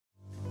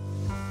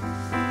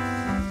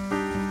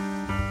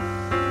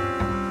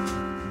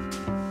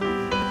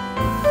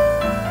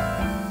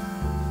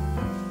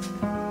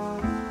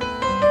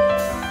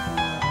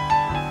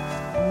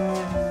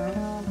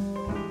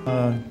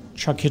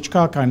Chuck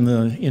Hitchcock. I'm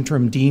the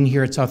interim dean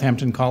here at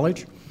Southampton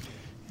College,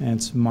 and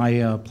it's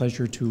my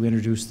pleasure to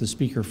introduce the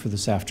speaker for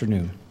this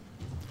afternoon.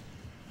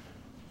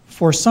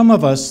 For some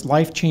of us,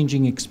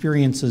 life-changing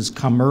experiences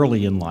come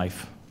early in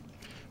life.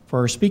 For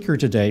our speaker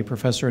today,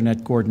 Professor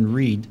Annette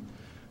Gordon-Reed,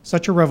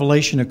 such a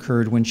revelation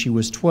occurred when she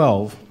was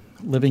 12,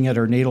 living at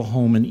her natal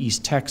home in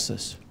East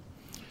Texas.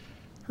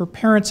 Her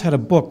parents had a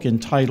book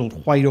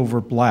entitled White Over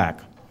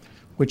Black,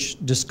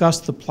 which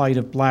discussed the plight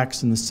of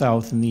blacks in the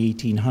South in the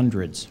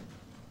 1800s.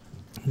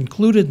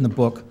 Included in the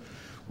book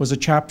was a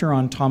chapter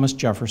on Thomas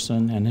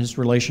Jefferson and his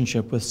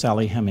relationship with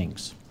Sally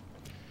Hemings.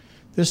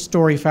 This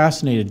story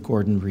fascinated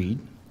Gordon-Reed.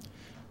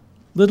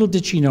 Little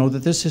did she know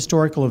that this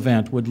historical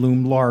event would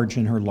loom large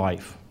in her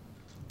life.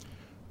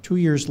 2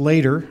 years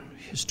later,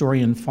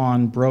 historian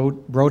Fawn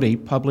Brodie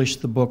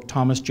published the book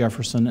Thomas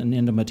Jefferson, An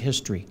Intimate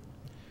History.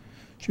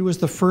 She was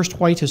the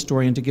first white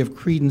historian to give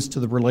credence to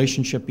the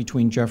relationship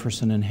between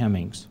Jefferson and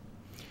Hemings.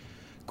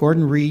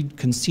 Gordon-Reed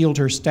concealed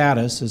her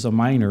status as a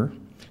minor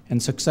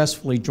and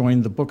successfully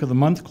joined the Book of the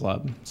Month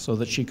Club so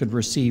that she could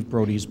receive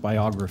Brodie's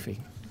biography.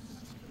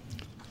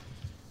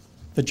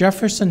 The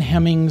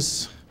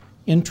Jefferson-Hemings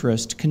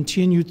interest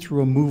continued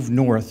through a move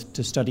north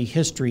to study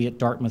history at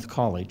Dartmouth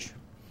College,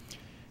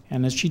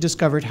 and as she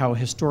discovered how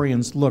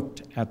historians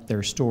looked at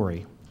their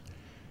story.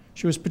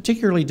 She was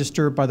particularly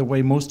disturbed by the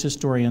way most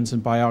historians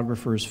and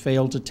biographers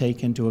failed to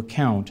take into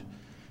account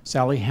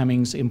Sally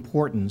Hemings'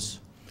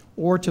 importance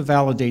or to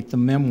validate the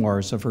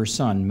memoirs of her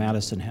son,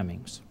 Madison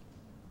Hemings.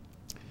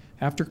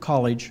 After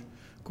college,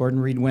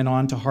 Gordon-Reed went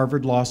on to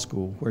Harvard Law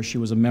School, where she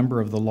was a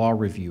member of the Law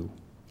Review.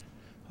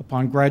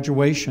 Upon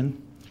graduation,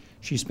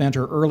 she spent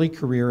her early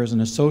career as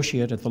an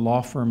associate at the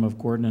law firm of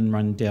Gordon and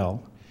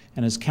Rundell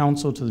and as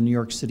counsel to the New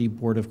York City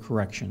Board of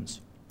Corrections.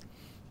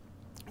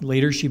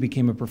 Later, she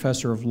became a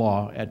professor of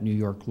law at New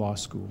York Law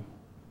School.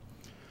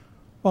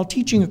 While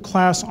teaching a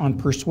class on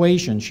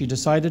persuasion, she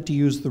decided to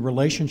use the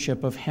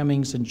relationship of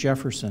Hemings and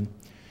Jefferson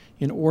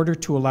in order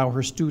to allow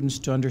her students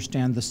to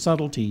understand the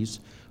subtleties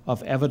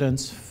of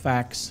evidence,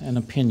 facts, and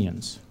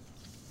opinions.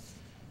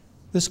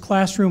 This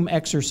classroom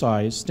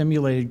exercise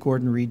stimulated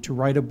Gordon-Reed to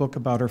write a book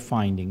about her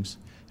findings,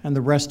 and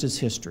the rest is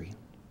history.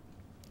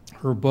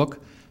 Her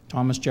book,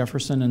 Thomas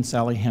Jefferson and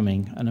Sally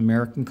Hemings, An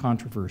American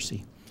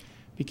Controversy,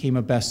 became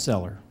a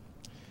bestseller.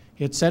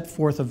 It set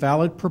forth a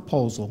valid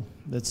proposal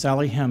that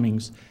Sally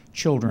Hemings'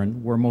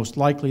 children were most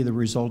likely the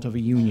result of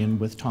a union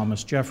with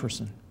Thomas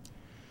Jefferson.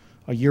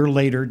 A year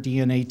later,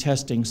 DNA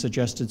testing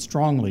suggested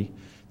strongly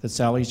that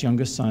Sally's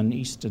youngest son,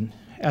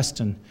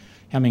 Eston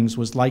Hemings,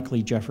 was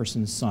likely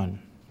Jefferson's son.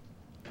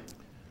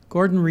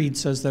 Gordon-Reed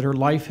says that her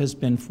life has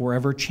been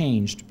forever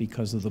changed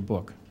because of the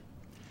book.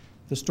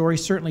 The story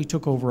certainly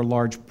took over a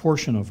large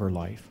portion of her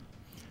life,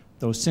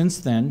 though since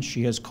then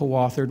she has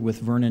co-authored with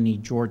Vernon E.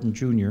 Jordan,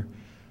 Jr.,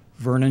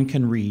 Vernon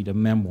Can Read, a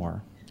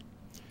memoir.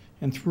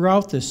 And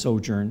throughout this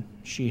sojourn,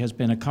 she has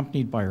been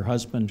accompanied by her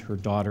husband, her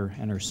daughter,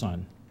 and her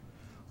son.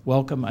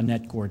 Welcome,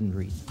 Annette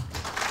Gordon-Reed.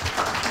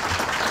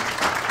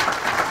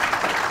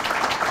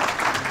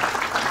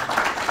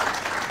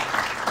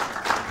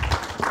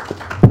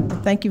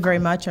 Thank you very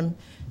much. I'm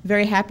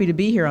very happy to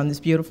be here on this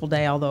beautiful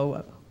day,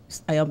 although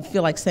I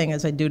feel like saying,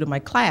 as I do to my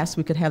class,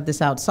 we could have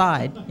this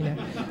outside,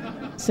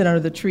 sit under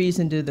the trees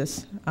and do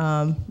this.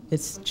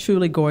 It's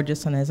truly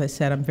gorgeous, and as I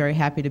said, I'm very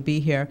happy to be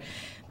here.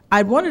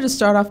 I wanted to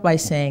start off by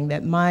saying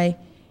that my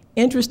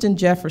interest in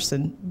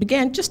Jefferson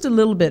began just a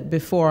little bit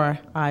before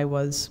I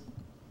was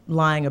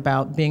lying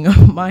about being a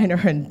minor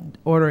and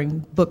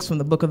ordering books from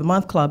the Book of the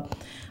Month Club.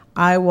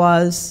 I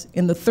was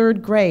in the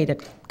 3rd grade at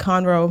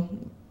Conroe,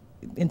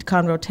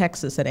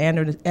 Texas, at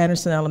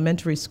Anderson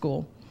Elementary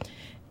School.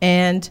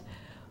 And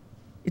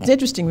it's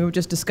interesting, we were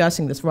just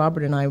discussing this,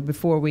 Robert and I,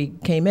 before we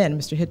came in,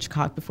 Mr.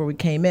 Hitchcock, before we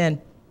came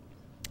in,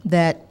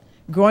 that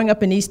growing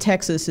up in East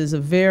Texas is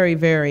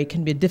a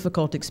can be a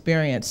difficult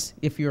experience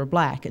if you're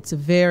black. It's a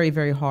very,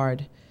 very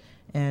hard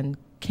and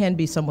can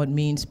be somewhat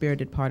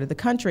mean-spirited part of the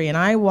country. And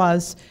I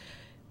was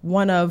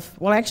I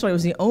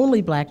was the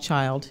only black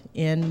child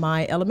in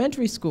my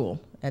elementary school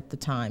at the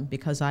time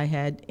because I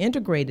had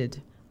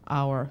integrated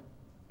our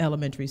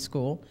elementary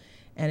school.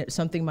 And it's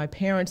something my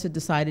parents had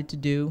decided to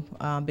do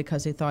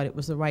because they thought it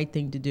was the right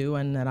thing to do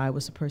and that I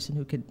was the person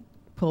who could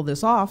pull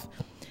this off.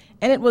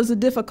 And it was a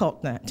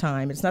difficult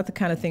time. It's not the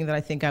kind of thing that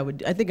I think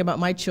about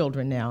my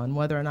children now and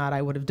whether or not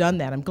I would have done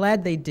that. I'm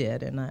glad they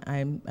did, and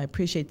I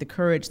appreciate the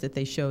courage that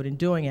they showed in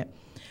doing it.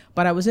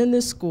 But I was in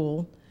this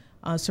school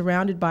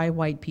surrounded by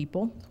white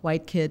people,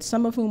 white kids,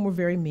 some of whom were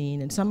very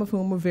mean and some of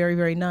whom were very,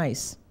 very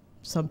nice.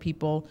 Some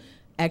people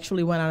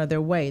actually went out of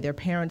their way. Their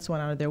parents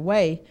went out of their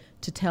way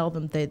to tell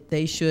them that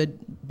they should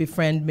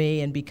befriend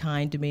me and be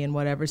kind to me and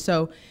whatever.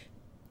 So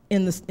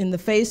in the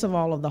face of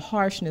all of the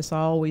harshness, I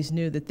always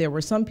knew that there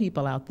were some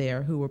people out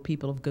there who were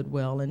people of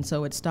goodwill, and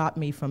so it stopped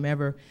me from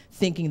ever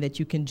thinking that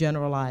you can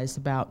generalize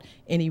about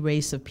any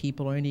race of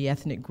people or any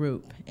ethnic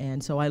group.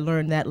 And so I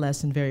learned that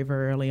lesson very,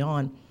 very early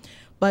on.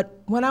 But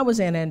when I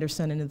was at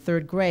Anderson in the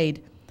 3rd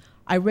grade,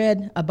 I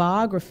read a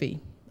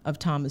biography of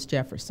Thomas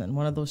Jefferson,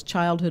 one of those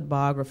childhood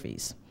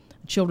biographies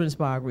children's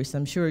biographies.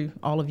 I'm sure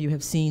all of you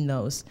have seen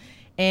those.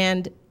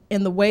 And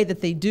in the way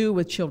that they do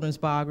with children's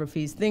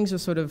biographies, things are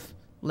sort of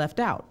left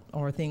out,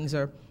 or things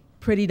are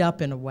prettied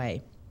up in a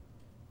way.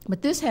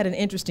 But this had an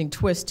interesting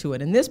twist to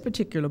it. In this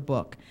particular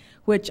book,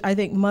 which I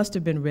think must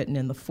have been written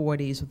in the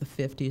 40s or the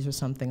 50s or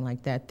something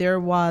like that, there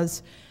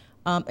was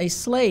a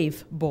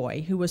slave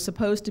boy who was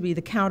supposed to be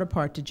the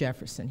counterpart to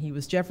Jefferson. He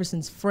was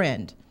Jefferson's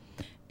friend,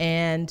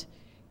 and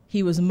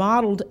he was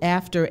modeled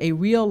after a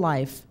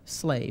real-life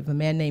slave, a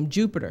man named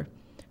Jupiter,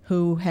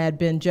 who had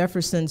been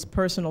Jefferson's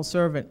personal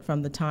servant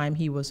from the time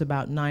he was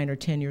about 9 or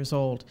 10 years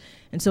old.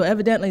 And so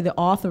evidently the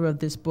author of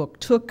this book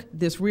took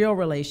this real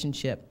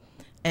relationship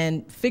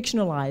and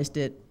fictionalized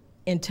it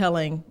in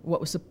telling what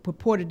was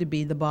purported to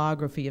be the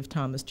biography of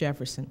Thomas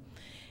Jefferson.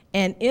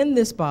 And in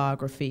this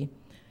biography,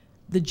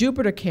 the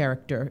Jupiter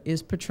character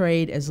is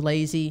portrayed as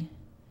lazy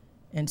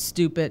and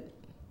stupid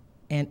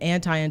and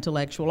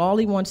anti-intellectual. All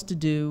he wants to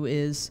do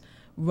is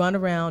run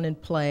around and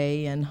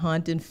play and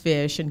hunt and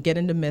fish and get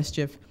into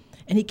mischief.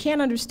 And he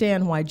can't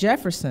understand why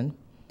Jefferson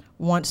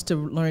wants to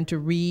learn to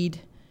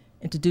read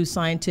and to do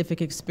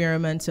scientific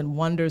experiments and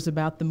wonders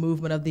about the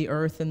movement of the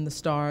earth and the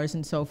stars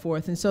and so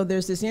forth. And so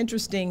there's this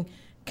interesting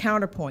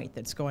counterpoint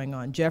that's going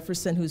on.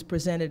 Jefferson, who's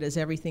presented as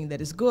everything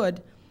that is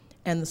good,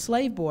 and the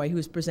slave boy,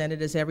 who's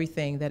presented as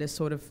everything that is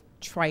sort of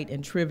trite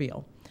and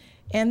trivial.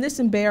 And this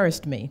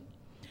embarrassed me.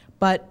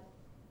 But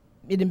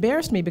it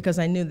embarrassed me because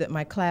I knew that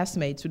my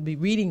classmates would be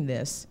reading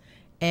this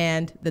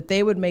and that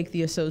they would make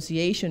the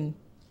association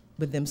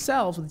with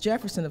themselves, with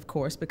Jefferson, of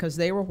course, because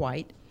they were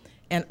white,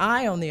 and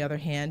I, on the other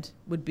hand,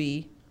 would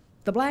be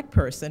the black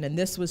person, and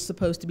this was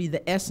supposed to be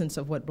the essence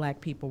of what black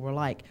people were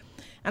like.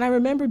 And I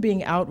remember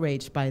being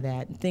outraged by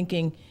that and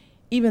thinking,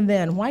 even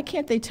then, why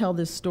can't they tell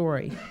this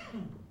story,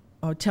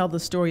 or tell the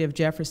story of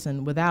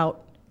Jefferson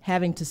without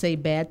having to say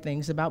bad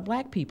things about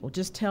black people?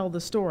 Just tell the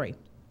story.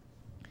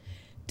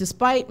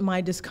 Despite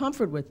my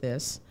discomfort with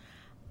this,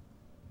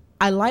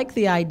 I like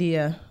the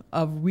idea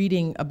of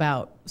reading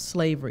about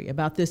slavery,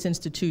 about this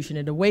institution.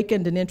 It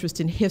awakened an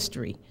interest in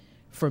history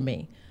for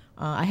me.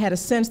 I had a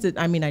sense that,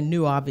 I mean, I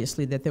knew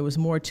obviously that there was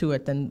more to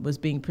it than was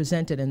being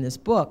presented in this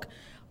book,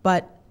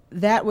 but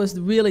that was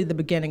really the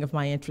beginning of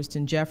my interest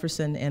in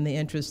Jefferson and the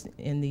interest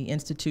in the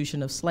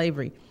institution of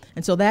slavery.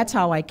 And so that's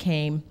how I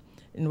came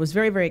and was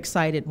very, very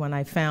excited when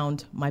I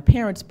found my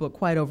parents'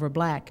 book, White Over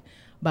Black,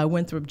 by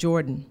Winthrop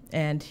Jordan.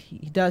 And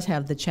he does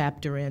have the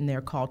chapter in there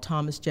called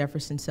Thomas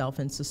Jefferson, Self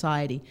and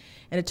Society.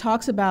 And it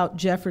talks about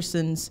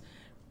Jefferson's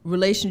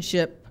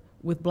relationship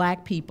with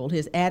black people,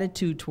 his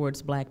attitude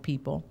towards black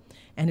people,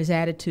 and his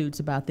attitudes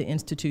about the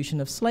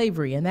institution of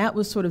slavery. And that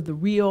was sort of the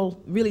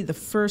really the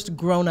first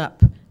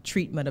grown-up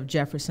treatment of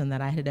Jefferson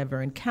that I had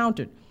ever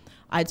encountered.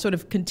 I'd sort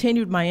of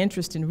continued my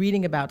interest in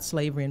reading about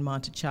slavery in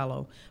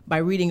Monticello by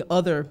reading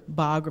other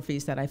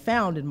biographies that I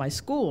found in my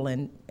school.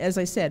 And as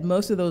I said,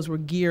 most of those were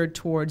geared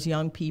towards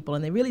young people,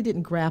 and they really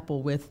didn't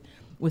grapple with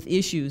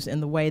issues in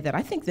the way that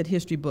I think that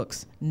history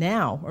books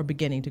now are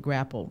beginning to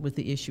grapple with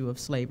the issue of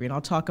slavery. And I'll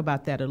talk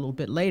about that a little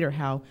bit later,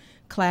 how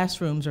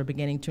classrooms are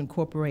beginning to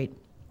incorporate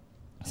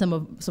some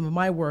of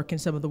my work and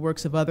some of the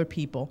works of other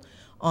people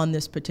on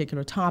this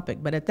particular topic.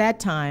 But at that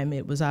time,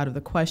 it was out of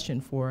the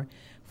question for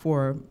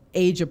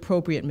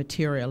age-appropriate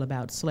material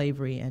about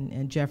slavery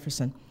and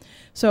Jefferson.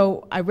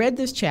 So I read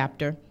this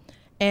chapter,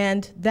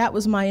 and that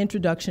was my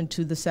introduction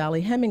to the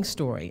Sally Hemings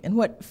story. And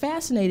what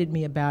fascinated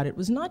me about it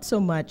was not so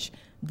much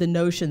the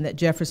notion that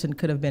Jefferson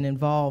could have been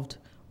involved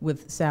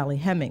with Sally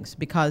Hemings,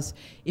 because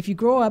if you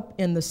grow up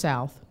in the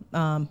South,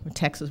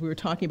 Texas, we were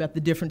talking about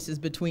the differences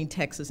between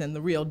Texas and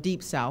the real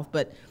deep South,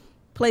 but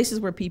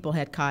places where people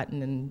had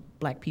cotton and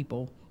black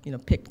people,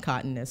 picked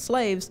cotton as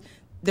slaves,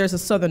 there's a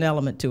Southern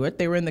element to it.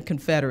 They were in the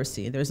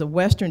Confederacy. There's a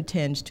Western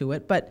tinge to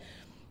it. But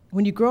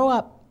when you grow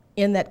up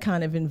in that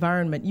kind of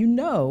environment, you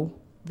know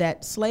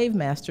that slave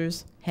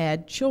masters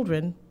had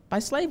children by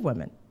slave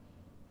women.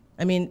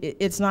 I mean,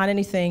 it's not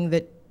anything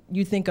that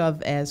you think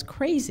of as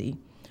crazy,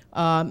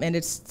 and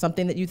it's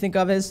something that you think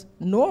of as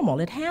normal.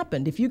 It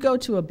happened. If you go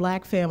to a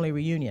black family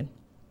reunion,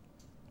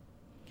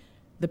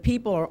 the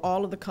people are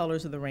all of the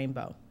colors of the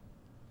rainbow.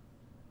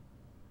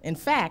 In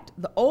fact,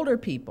 the older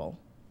people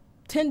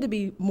tend to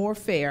be more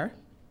fair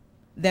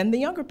than the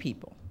younger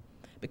people,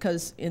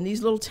 because in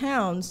these little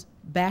towns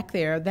back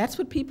there, that's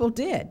what people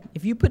did.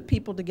 If you put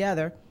people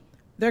together,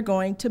 they're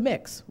going to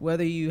mix.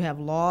 Whether you have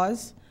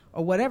laws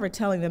or whatever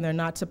telling them they're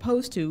not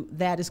supposed to,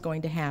 that is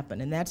going to happen.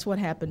 And that's what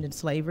happened in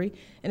slavery,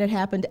 and it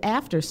happened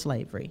after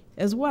slavery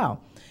as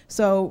well.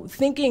 So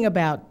thinking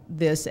about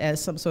this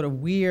as some sort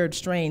of weird,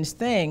 strange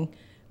thing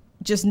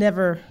just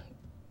never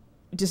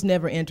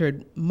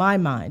entered my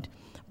mind.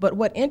 But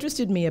what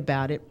interested me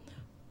about it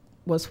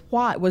was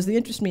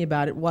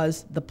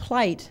the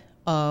plight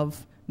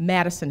of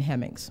Madison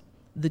Hemings,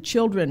 the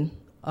children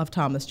of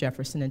Thomas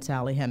Jefferson and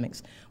Sally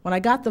Hemings. When I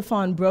got the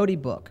Fawn Brodie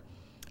book,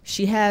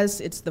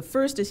 it's the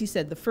first, as he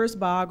said, the first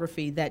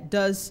biography that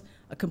does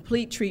a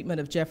complete treatment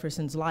of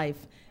Jefferson's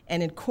life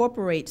and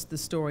incorporates the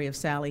story of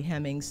Sally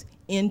Hemings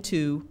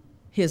into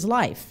his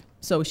life.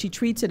 So she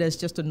treats it as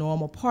just a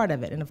normal part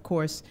of it. And of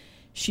course,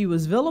 she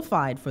was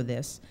vilified for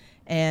this.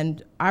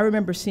 And I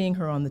remember seeing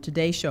her on the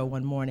Today Show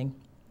one morning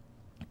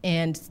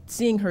and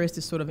seeing her as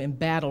this sort of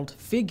embattled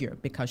figure,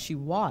 because she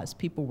was.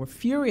 People were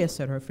furious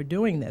at her for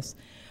doing this.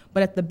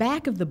 But at the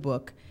back of the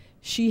book,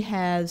 she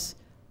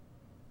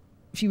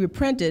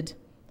reprinted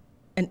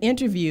an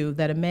interview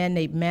that a man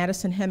named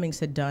Madison Hemmings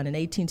had done in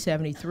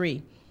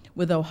 1873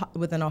 with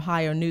an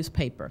Ohio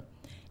newspaper.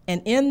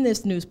 And in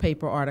this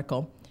newspaper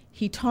article,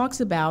 he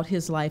talks about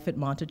his life at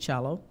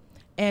Monticello,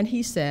 and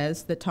he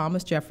says that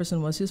Thomas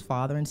Jefferson was his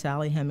father and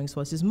Sally Hemings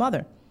was his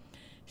mother.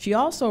 She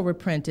also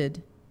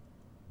reprinted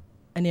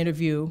an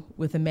interview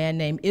with a man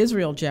named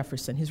Israel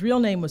Jefferson. His real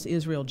name was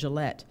Israel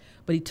Gillette,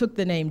 but he took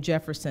the name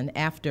Jefferson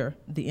after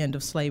the end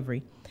of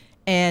slavery.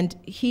 And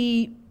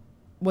he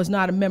was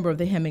not a member of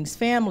the Hemings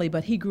family,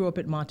 but he grew up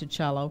at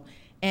Monticello,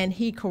 and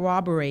he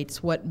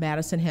corroborates what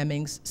Madison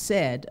Hemings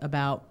said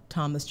about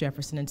Thomas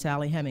Jefferson and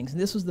Sally Hemings.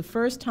 And this was the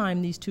first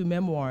time these two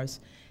memoirs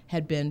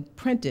had been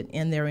printed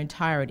in their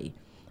entirety.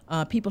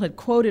 People had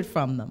quoted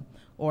from them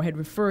or had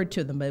referred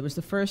to them, but it was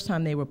the first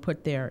time they were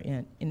put there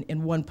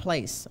in one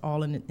place,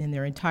 all in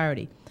their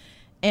entirety.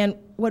 And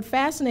what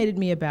fascinated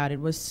me about it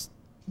was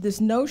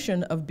this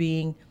notion of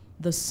being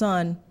the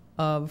son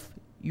of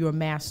your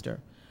master.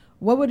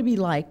 What would it be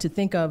like to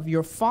think of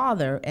your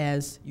father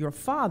as your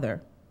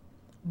father,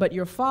 but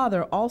your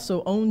father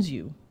also owns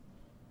you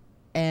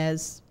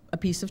as a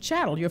piece of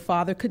chattel? Your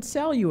father could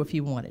sell you if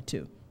he wanted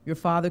to. Your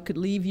father could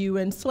leave you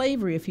in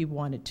slavery if he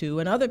wanted to,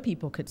 and other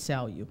people could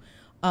sell you.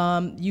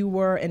 You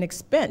were an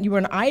expense, you were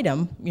an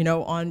item, you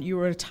you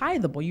were a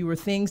tithable. You were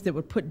things that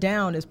were put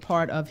down as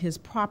part of his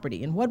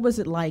property. And what was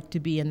it like to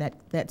be in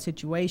that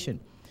situation?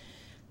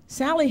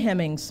 Sally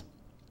Hemings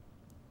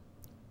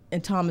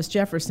and Thomas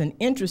Jefferson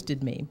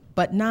interested me,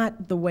 but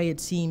not the way it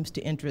seems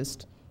to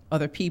interest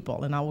other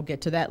people. And I will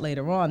get to that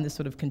later on, this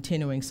sort of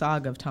continuing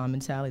saga of Tom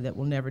and Sally that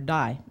will never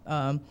die,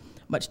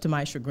 much to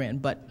my chagrin,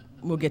 but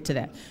we'll get to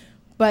that.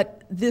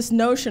 But this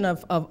notion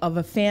of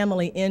a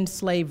family in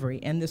slavery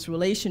and this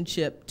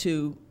relationship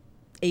to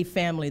a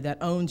family that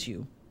owns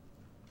you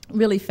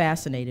really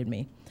fascinated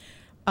me.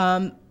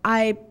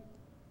 I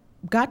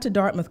got to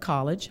Dartmouth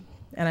College,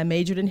 and I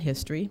majored in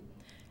history,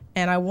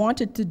 and I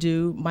wanted to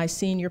do my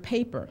senior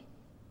paper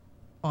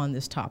on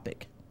this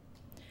topic.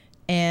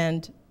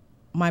 And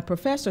my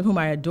professor, whom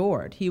I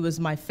adored, he was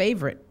my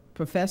favorite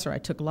professor. I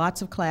took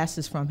lots of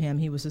classes from him.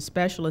 He was a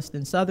specialist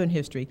in Southern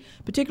history,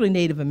 particularly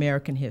Native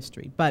American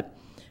history. But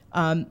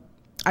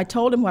I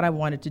told him what I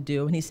wanted to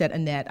do, and he said,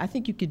 "Annette, I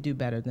think you could do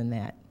better than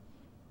that."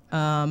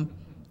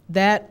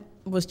 That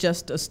was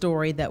just a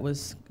story that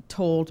was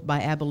told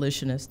by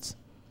abolitionists,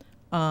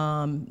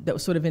 that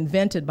was sort of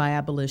invented by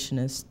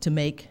abolitionists to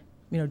make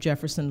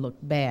Jefferson look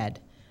bad.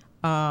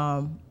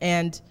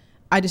 And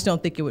I just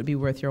don't think it would be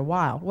worth your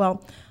while.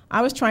 Well,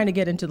 I was trying to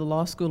get into the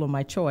law school of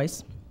my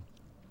choice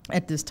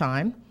at this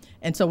time,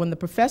 and so when the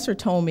professor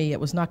told me it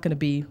was not going to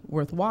be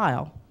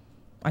worthwhile,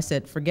 I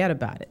said, forget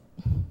about it,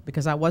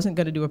 because I wasn't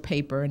going to do a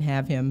paper and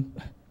have him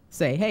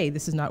say, hey,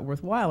 this is not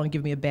worthwhile, and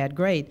give me a bad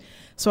grade.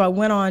 So I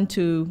went on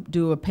to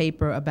do a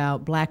paper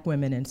about black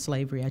women in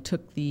slavery. I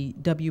took the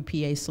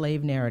WPA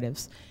slave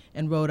narratives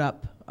and wrote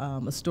up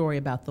a story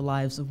about the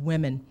lives of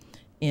women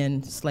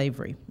in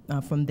slavery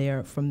from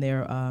their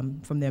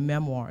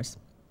memoirs.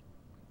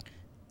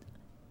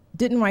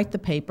 Didn't write the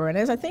paper, and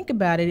as I think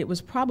about it, it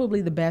was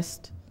probably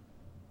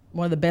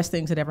one of the best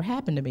things that ever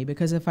happened to me,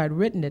 because if I'd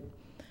written it,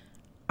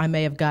 I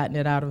may have gotten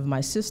it out of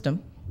my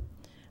system,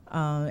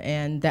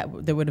 and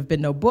there would have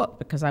been no book,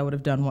 because I would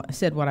have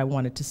said what I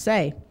wanted to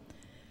say.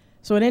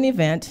 So in any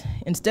event,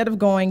 instead of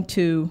going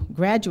to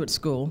graduate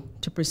school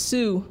to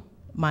pursue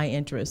my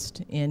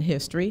interest in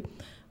history,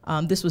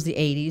 this was the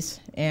 80s,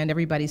 and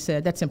everybody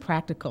said, that's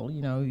impractical.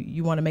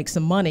 You want to make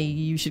some money,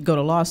 you should go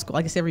to law school.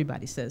 I guess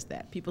everybody says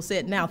that. People say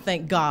it now,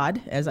 thank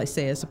God, as I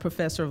say, as a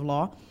professor of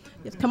law.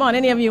 Yes, come on,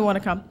 any of you want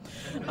to come?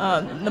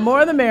 The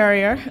more the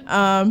merrier.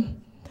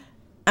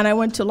 And I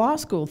went to law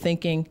school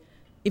thinking,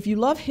 if you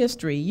love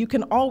history, you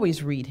can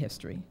always read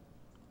history.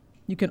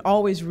 You can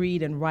always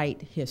read and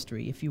write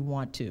history if you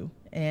want to.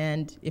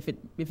 And if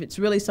it's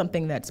really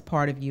something that's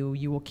part of you,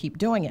 you will keep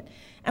doing it.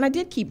 And I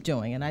did keep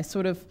doing it. I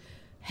sort of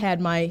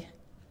had my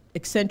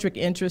eccentric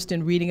interest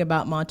in reading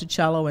about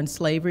Monticello and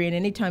slavery, and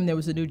anytime there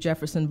was a new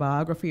Jefferson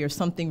biography or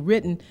something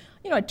written,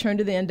 I'd turn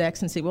to the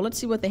index and say, well, let's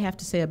see what they have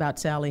to say about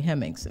Sally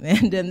Hemings.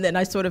 And then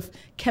I sort of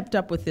kept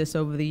up with this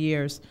over the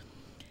years.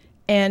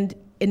 And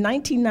in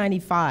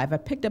 1995, I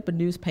picked up a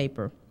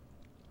newspaper,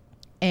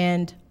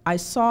 and I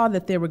saw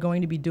that they were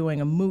going to be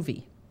doing a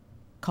movie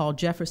called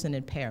Jefferson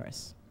in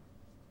Paris.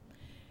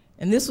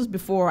 And this was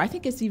before, I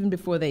think it's even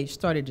before they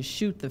started to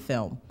shoot the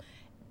film.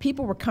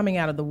 People were coming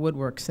out of the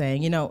woodwork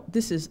saying,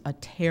 this is a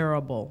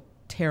terrible,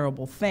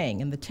 terrible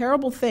thing. And the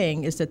terrible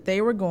thing is that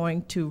they were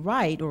going to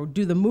write or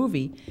do the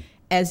movie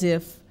as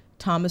if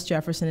Thomas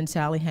Jefferson and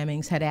Sally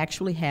Hemings had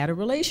actually had a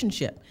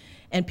relationship.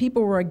 And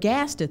people were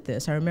aghast at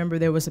this. I remember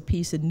there was a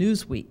piece in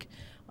Newsweek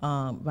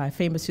by a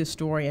famous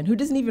historian who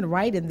doesn't even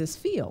write in this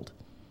field,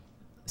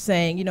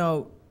 saying,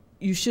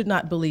 you should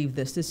not believe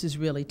this. This is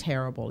really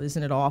terrible.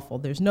 Isn't it awful?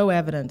 There's no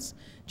evidence.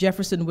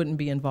 Jefferson wouldn't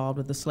be involved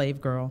with the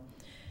slave girl.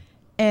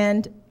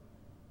 And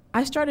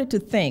I started to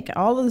think,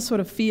 all of the sort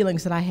of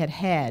feelings that I had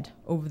had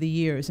over the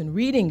years in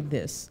reading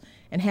this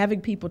and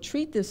having people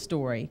treat this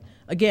story,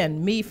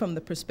 again, me from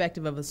the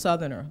perspective of a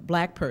Southerner,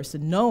 black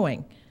person,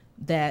 knowing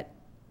that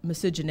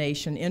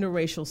miscegenation,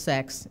 interracial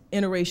sex,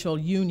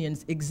 interracial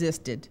unions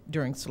existed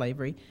during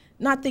slavery,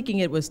 not thinking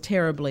it was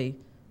terribly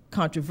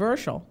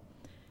controversial.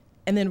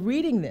 And then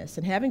reading this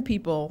and having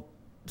people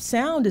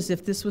sound as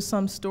if this was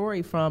some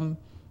story from,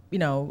 you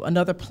know,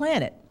 another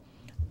planet.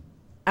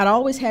 I'd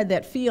always had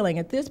that feeling.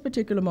 At this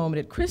particular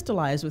moment, it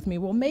crystallized with me,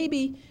 well,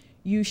 maybe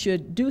you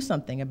should do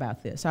something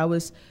about this. I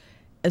was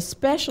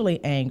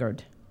especially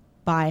angered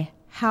by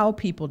how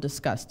people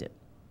discussed it.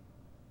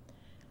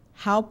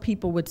 How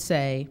people would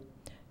say,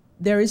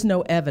 there is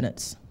no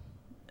evidence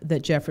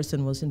that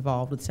Jefferson was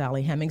involved with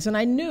Sally Hemings. And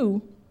I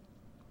knew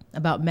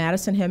about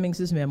Madison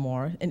Hemings'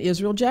 memoir and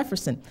Israel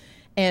Jefferson.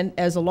 And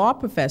as a law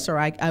professor,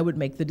 I would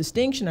make the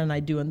distinction, and I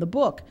do in the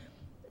book.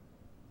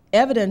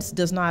 Evidence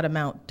does not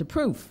amount to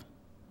proof,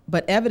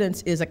 but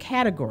evidence is a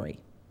category.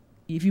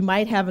 If you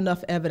might have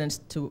enough evidence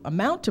to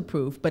amount to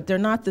proof, but they're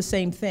not the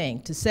same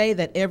thing. To say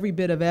that every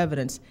bit of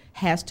evidence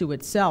has to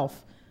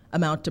itself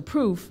amount to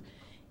proof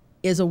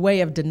is a way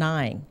of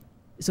denying.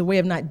 It's a way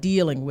of not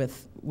dealing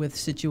with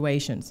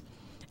situations.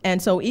 And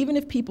so even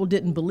if people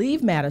didn't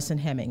believe Madison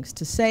Hemings,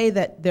 to say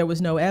that there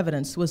was no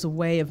evidence was a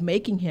way of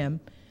making him,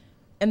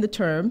 and the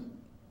term,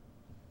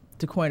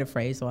 to coin a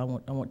phrase, so I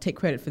won't take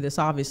credit for this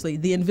obviously,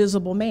 the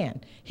invisible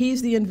man.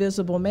 He's the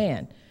invisible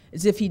man.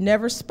 As if he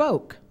never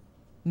spoke,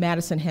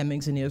 Madison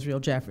Hemings and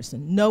Israel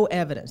Jefferson. No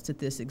evidence that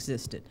this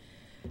existed.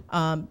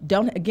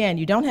 Again,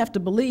 you don't have to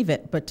believe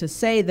it, but to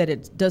say that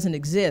it doesn't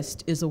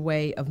exist is a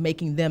way of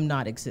making them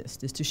not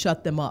exist, is to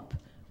shut them up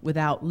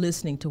without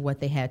listening to what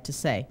they had to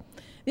say.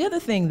 The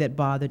other thing that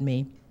bothered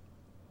me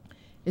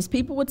is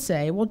people would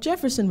say, well,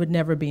 Jefferson would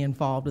never be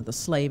involved with a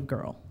slave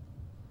girl.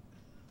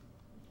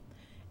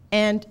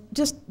 And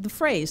just the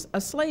phrase,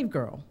 a slave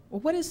girl.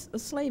 Well, what is a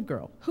slave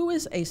girl? Who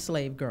is a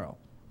slave girl?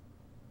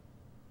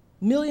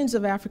 Millions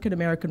of African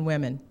American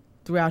women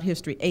throughout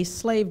history, a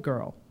slave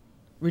girl,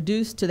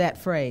 reduced to that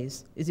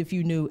phrase is if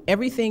you knew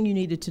everything you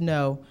needed to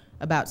know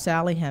about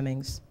Sally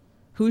Hemings,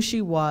 who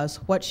she was,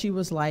 what she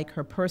was like,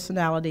 her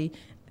personality.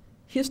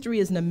 History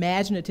is an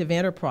imaginative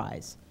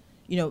enterprise.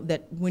 You know,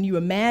 that when you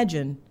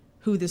imagine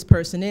who this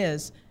person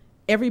is,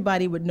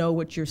 everybody would know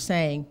what you're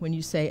saying when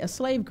you say a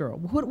slave girl.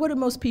 What do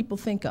most people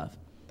think of?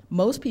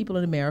 Most people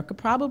in America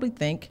probably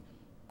think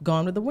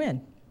Gone with the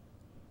Wind.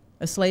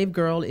 A slave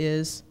girl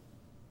is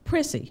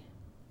prissy.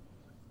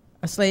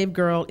 A slave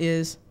girl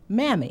is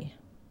mammy.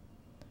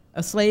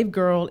 A slave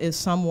girl is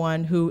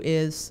someone who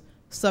is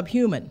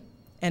subhuman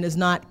and is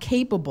not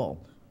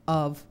capable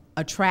of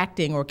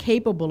attracting or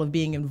capable of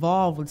being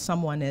involved with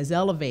someone as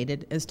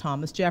elevated as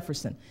Thomas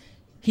Jefferson.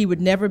 He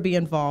would never be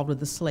involved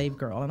with a slave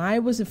girl. And I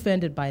was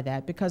offended by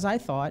that because I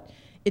thought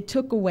it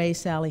took away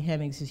Sally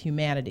Hemings'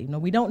 humanity. Now,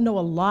 we don't know a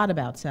lot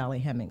about Sally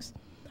Hemings,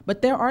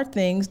 but there are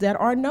things that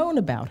are known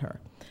about her.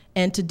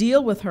 And to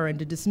deal with her and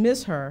to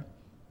dismiss her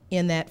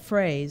in that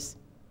phrase,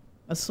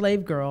 a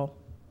slave girl,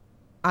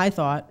 I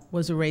thought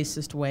was a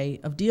racist way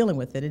of dealing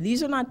with it. And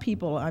these are not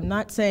people, I'm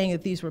not saying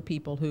that these were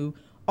people who,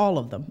 all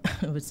of them,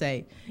 would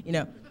say, you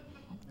know,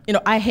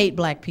 I hate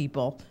black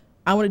people.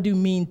 I want to do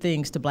mean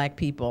things to black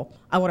people.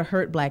 I want to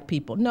hurt black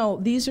people. No,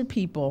 these are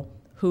people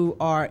who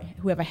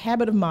have a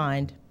habit of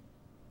mind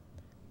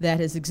that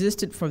has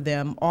existed for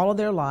them all of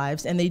their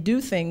lives, and they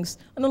do things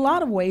in a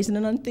lot of ways in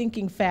an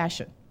unthinking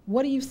fashion.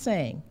 What are you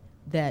saying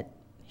that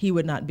he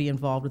would not be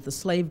involved with the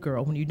slave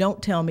girl when you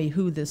don't tell me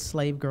who this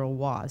slave girl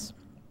was?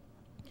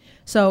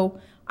 So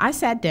I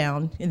sat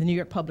down in the New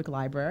York Public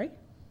Library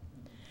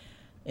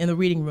in the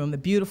reading room, the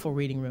beautiful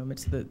reading room.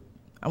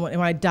 When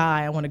I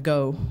die, I want to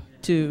go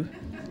to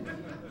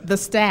the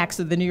stacks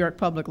of the New York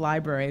Public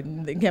Library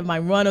and get my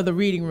run of the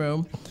reading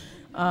room.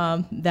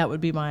 That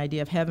would be my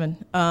idea of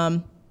heaven.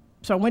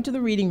 So I went to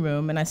the reading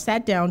room and I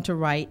sat down to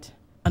write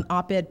an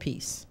op-ed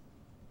piece.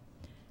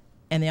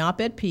 And the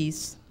op-ed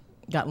piece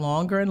got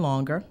longer and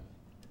longer.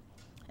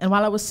 And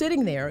while I was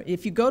sitting there,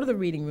 if you go to the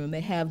reading room,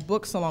 they have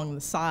books along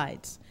the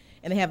sides.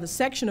 And they have a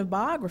section of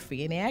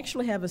biography, and they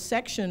actually have a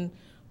section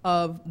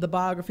of the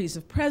biographies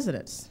of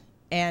presidents.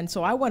 And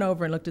so I went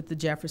over and looked at the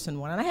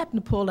Jefferson one, and I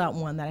happened to pull out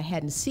one that I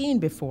hadn't seen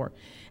before.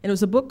 And it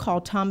was a book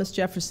called Thomas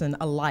Jefferson,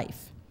 A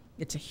Life.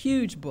 It's a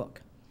huge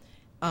book.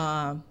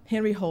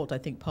 Henry Holt, I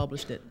think,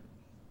 published it,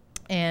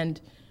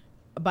 and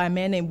by a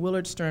man named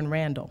Willard Stern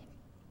Randall.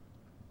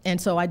 And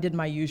so I did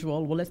my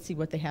usual, well, let's see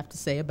what they have to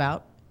say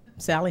about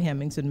Sally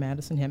Hemings and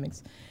Madison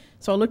Hemings.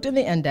 So I looked in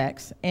the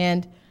index,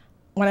 and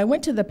when I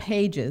went to the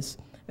pages,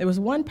 there was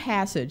one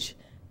passage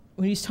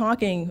when he's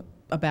talking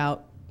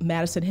about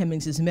Madison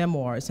Hemings'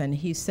 memoirs, and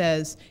he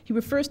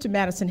refers to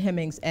Madison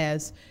Hemings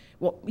as,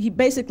 well, he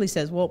basically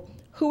says, well,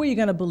 who are you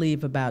going to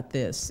believe about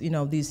this? You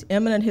know, these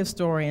eminent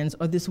historians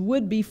or this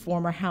would-be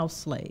former house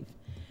slave?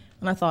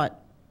 And I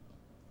thought,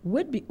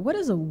 what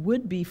is a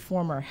would-be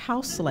former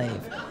house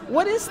slave?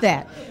 What is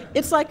that?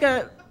 It's like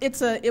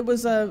it's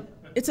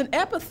an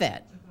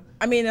epithet.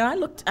 I mean,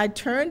 I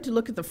turned to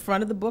look at the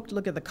front of the book, to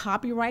look at the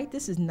copyright.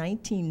 This is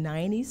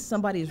 1990s.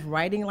 Somebody's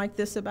writing like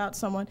this about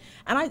someone.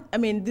 And I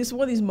mean, this is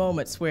one of these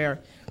moments where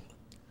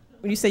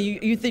when you say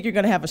you think you're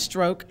going to have a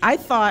stroke, I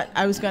thought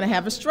I was going to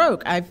have a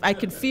stroke. I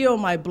could feel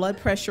my blood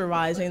pressure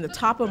rising. I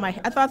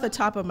thought the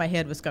top of my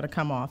head was going to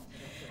come off.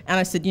 And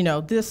I said,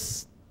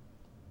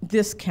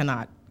 this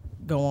cannot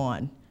go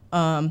on.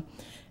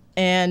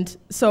 And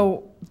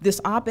so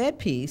this op-ed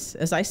piece,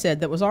 as I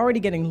said, that was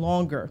already getting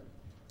longer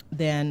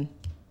than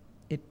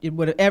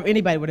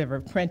anybody would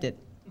ever print it,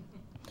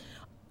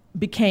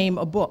 became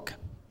a book,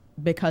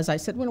 because I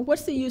said, well,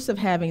 what's the use of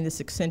having this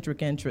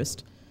eccentric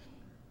interest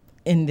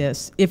in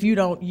this if you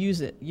don't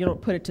use it, you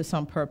don't put it to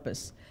some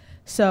purpose?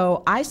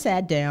 So I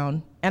sat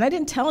down, and I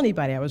didn't tell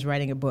anybody I was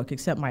writing a book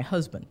except my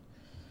husband.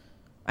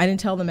 I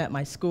didn't tell them at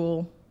my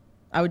school.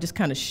 I would just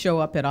kind of show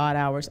up at odd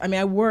hours. I mean,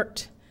 I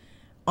worked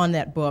on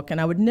that book, and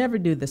I would never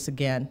do this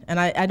again. And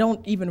I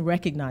don't even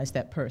recognize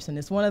that person.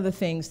 It's one of the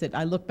things that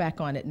I look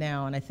back on it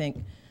now, and I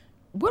think,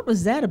 what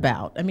was that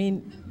about? I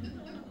mean,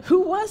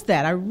 who was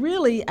that?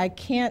 I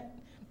can't,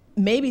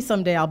 maybe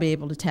someday I'll be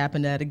able to tap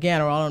into that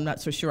again, or I'm not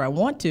so sure I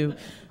want to.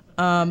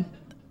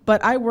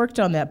 But I worked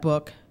on that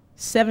book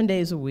 7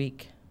 days a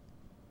week,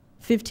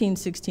 15,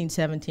 16,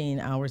 17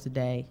 hours a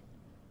day.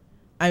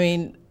 I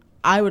mean,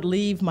 I would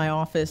leave my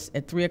office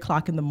at 3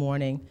 o'clock in the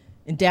morning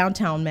in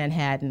downtown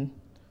Manhattan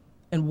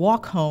and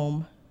walk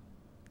home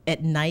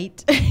at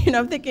night.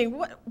 I'm thinking,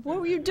 what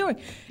were you doing?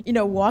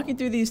 Walking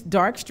through these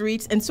dark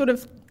streets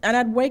and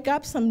I'd wake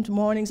up some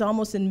mornings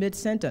almost in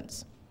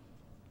mid-sentence,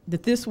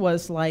 that this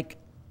was like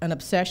an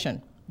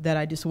obsession that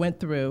I just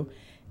went through.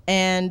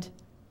 And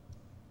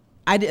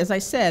as I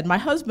said, my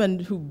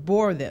husband, who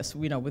bore this,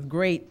 with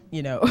great,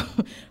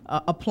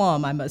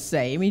 aplomb, I must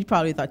say. I mean, he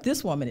probably thought,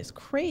 this woman is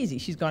crazy.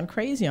 She's gone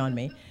crazy on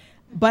me.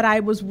 But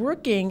I was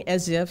working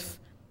as if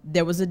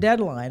there was a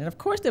deadline. And of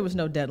course there was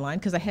no deadline,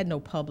 because I had no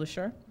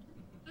publisher,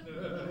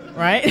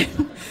 right?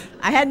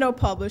 I had no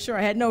publisher.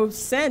 I had no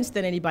sense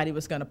that anybody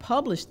was going to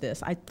publish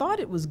this. I thought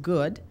it was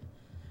good,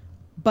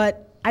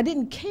 but I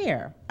didn't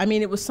care. I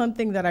mean, it was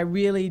something that I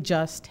really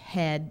just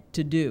had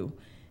to do.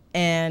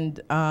 And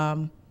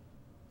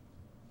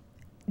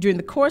during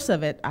the course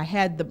of it,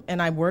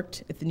 I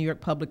worked at the New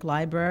York Public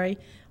Library.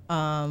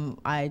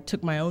 I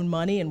took my own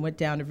money and went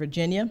down to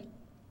Virginia.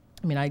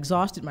 I mean, I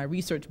exhausted my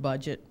research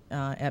budget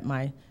at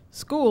my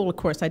school. Of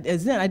course, I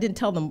didn't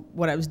tell them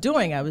what I was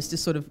doing. I was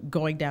just sort of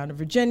going down to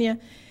Virginia,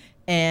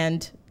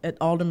 and at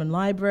Alderman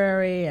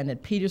Library, and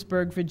at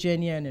Petersburg,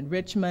 Virginia, and in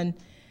Richmond,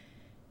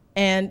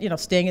 and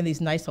staying in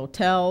these nice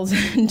hotels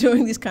and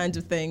doing these kinds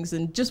of things,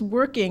 and just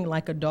working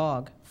like a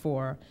dog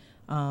for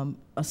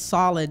a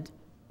solid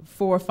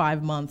 4 or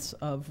 5 months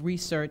of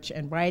research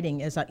and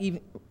writing,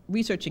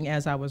 researching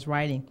as I was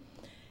writing.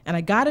 And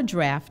I got a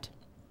draft,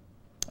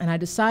 and I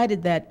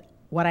decided that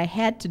what I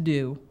had to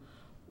do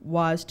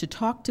was to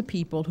talk to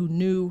people who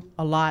knew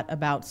a lot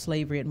about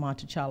slavery at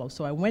Monticello.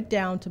 So I went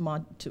down to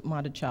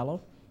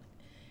Monticello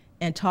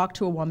and talked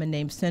to a woman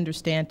named Cinder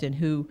Stanton,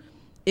 who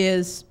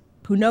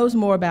knows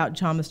more about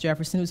Thomas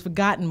Jefferson, who's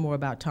forgotten more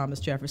about Thomas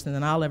Jefferson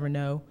than I'll ever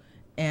know,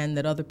 and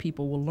that other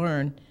people will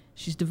learn.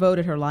 She's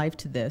devoted her life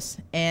to this.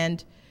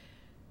 And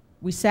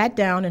we sat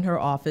down in her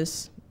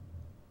office,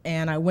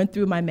 and I went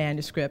through my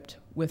manuscript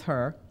with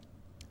her,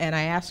 and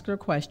I asked her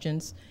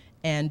questions,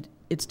 and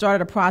it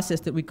started a process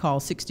that we call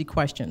 60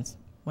 questions.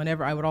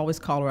 Whenever I would always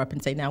call her up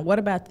and say, now, what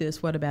about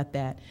this, what about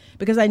that?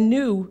 Because I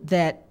knew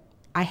that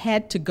I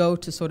had to go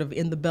to sort of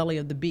in the belly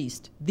of the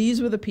beast.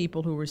 These were the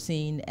people who were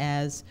seen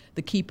as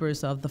the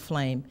keepers of the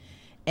flame.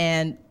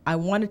 And I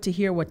wanted to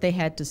hear what they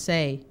had to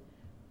say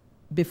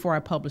before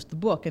I published the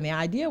book. And the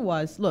idea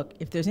was, look,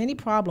 if there's any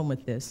problem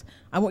with this,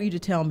 I want you to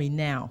tell me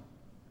now.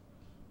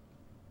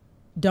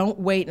 Don't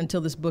wait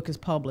until this book is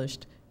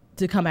published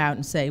to come out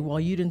and say, well,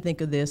 you didn't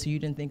think of this, or you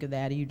didn't think of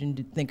that, or you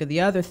didn't think of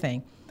the other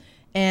thing.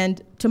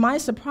 And to my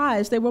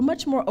surprise, they were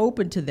much more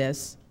open to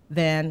this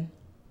than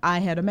I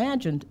had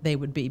imagined they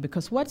would be,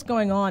 because what's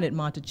going on at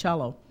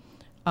Monticello,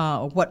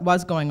 what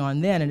was going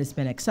on then, and it's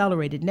been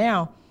accelerated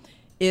now,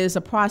 is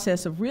a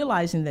process of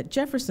realizing that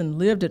Jefferson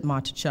lived at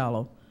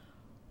Monticello,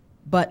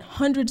 but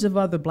hundreds of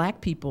other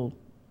black people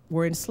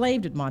were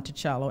enslaved at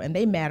Monticello, and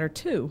they matter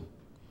too.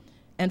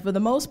 And for the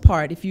most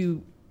part,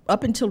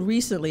 up until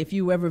recently, if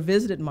you ever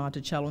visited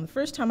Monticello, and the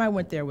first time I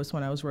went there was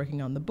when I was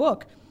working on the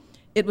book,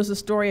 it was a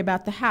story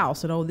about the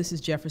house, and oh, this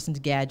is Jefferson's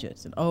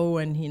gadgets, and oh,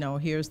 and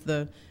here's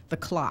the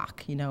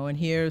clock, and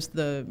here's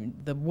the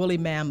woolly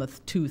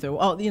mammoth tooth, or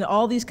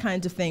all these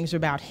kinds of things are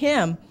about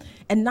him,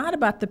 and not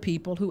about the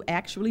people who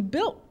actually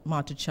built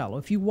Monticello.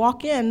 If you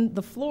walk in,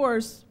 the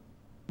floors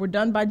were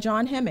done by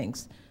John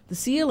Hemmings. The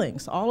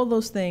ceilings, all of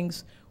those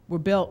things were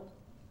built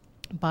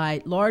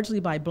largely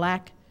by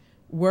black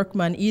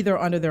workmen, either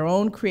under their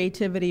own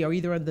creativity or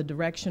either under the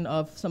direction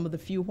of some of the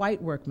few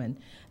white workmen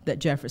that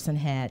Jefferson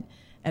had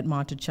at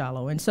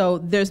Monticello. And so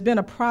there's been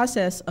a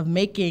process of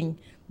making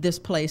this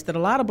place that a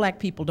lot of black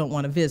people don't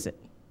want to visit.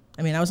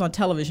 I mean, I was on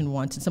television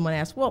once and someone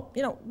asked, well,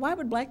 you know, why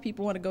would black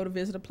people want to go to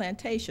visit a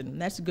plantation?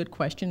 And that's a good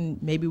question.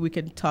 Maybe we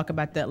could talk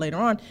about that later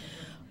on.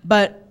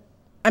 But,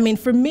 I mean,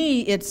 for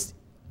me,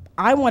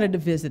 I wanted to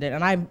visit it,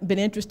 and I've been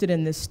interested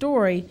in this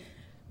story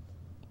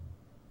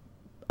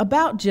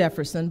about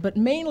Jefferson, but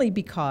mainly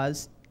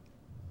because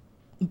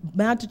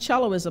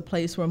Monticello is a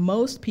place where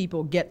most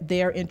people get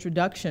their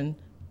introduction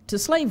to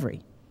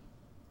slavery.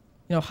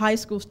 You know, high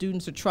school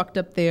students are trucked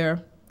up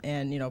there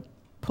and, you know,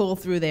 pull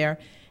through there.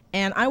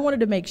 And I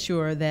wanted to make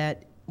sure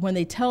that when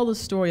they tell the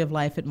story of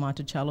life at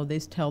Monticello, they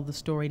tell the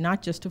story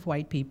not just of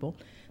white people,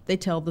 they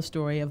tell the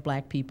story of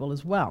black people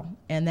as well.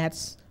 And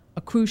that's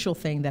a crucial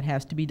thing that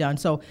has to be done.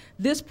 So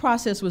this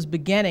process was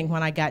beginning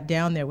when I got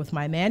down there with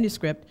my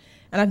manuscript,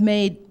 and I've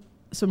made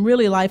some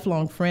really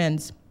lifelong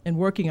friends in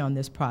working on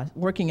this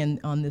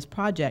on this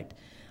project.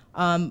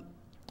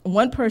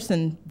 One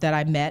person that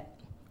I met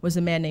was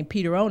a man named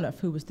Peter Onuf,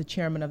 who was the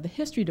chairman of the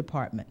history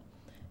department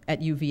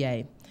at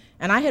UVA.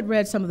 And I had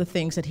read some of the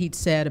things that he'd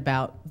said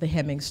about the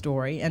Hemmings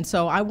story, and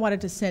so I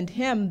wanted to send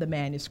him the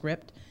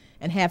manuscript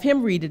and have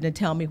him read it and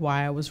tell me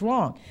why I was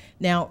wrong.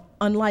 Now,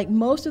 unlike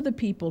most of the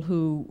people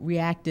who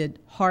reacted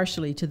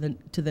harshly to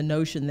the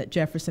notion that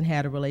Jefferson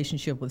had a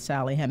relationship with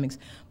Sally Hemings,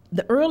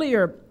 the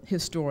earlier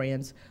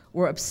historians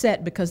were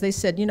upset because they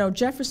said, you know,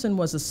 Jefferson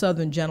was a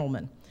Southern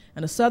gentleman,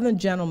 and a Southern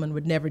gentleman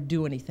would never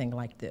do anything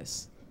like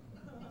this.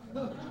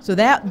 So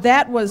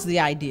that was the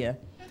idea.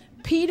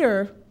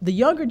 Peter, the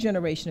younger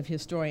generation of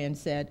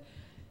historians, said,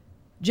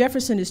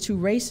 Jefferson is too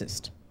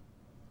racist.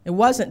 It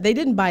wasn't, they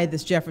didn't buy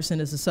this Jefferson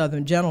as a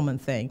Southern gentleman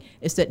thing.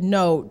 It's that,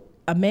 no,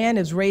 a man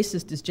as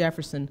racist as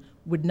Jefferson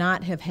would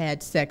not have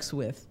had sex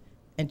with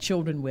and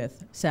children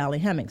with Sally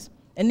Hemings.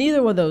 And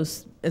neither of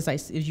those,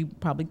 as you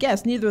probably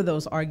guessed, neither of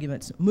those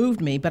arguments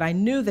moved me, but I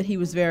knew that he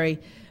was very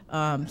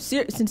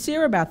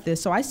sincere about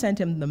this, so I sent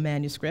him the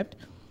manuscript,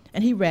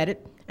 and he read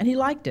it, and he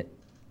liked it.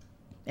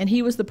 And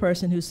he was the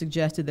person who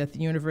suggested that the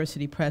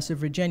University Press of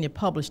Virginia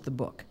publish the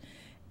book.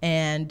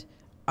 And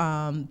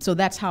so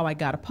that's how I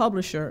got a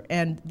publisher,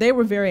 and they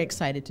were very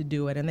excited to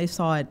do it, and they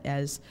saw it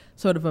as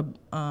sort of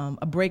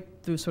a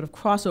breakthrough sort of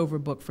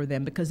crossover book for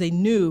them, because they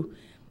knew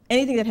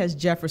anything that has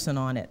Jefferson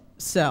on it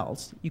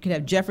sells. You could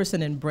have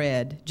Jefferson and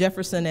bread,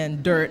 Jefferson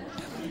and dirt,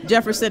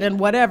 Jefferson and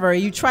whatever.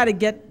 You try to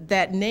get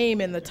that name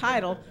in the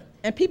title,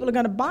 and people are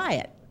going to buy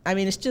it. I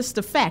mean, it's just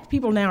a fact.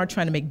 People now are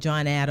trying to make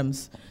John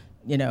Adams,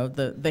 you know,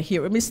 the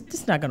hero. I mean,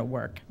 it's not going to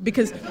work,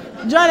 because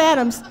John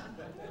Adams,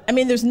 I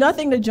mean, there's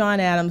nothing to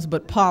John Adams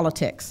but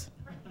politics.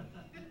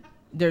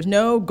 There's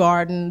no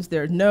gardens,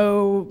 there's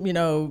no, you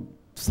know,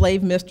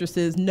 slave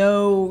mistresses,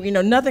 no, you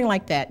know, nothing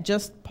like that,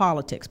 just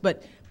politics.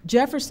 But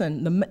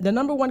Jefferson, the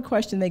number one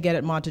question they get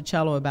at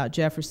Monticello about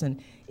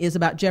Jefferson is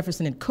about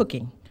Jefferson and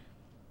cooking,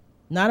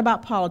 not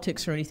about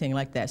politics or anything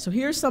like that. So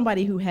here's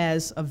somebody who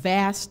has a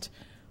vast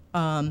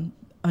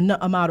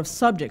amount of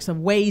subjects, of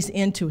ways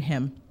into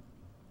him.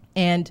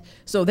 And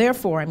so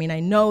therefore, I mean, I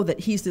know that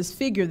he's this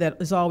figure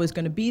that is always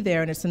going to be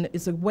there, and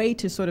it's a way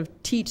to sort of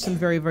teach some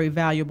very, very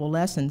valuable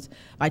lessons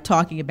by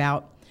talking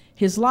about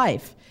his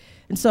life.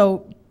 And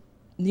so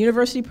the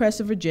University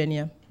Press of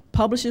Virginia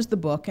publishes the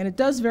book, and it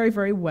does very,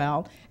 very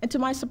well. And to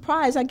my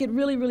surprise, I get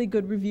really, really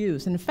good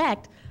reviews. And in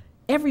fact,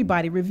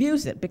 everybody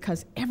reviews it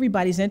because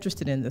everybody's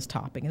interested in this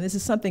topic. And this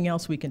is something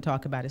else we can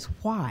talk about, is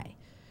why.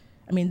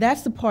 I mean,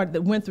 that's the part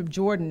that Winthrop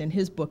Jordan in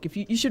his book, if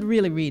you should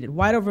really read it.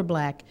 White Over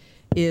Black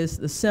is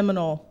the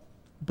seminal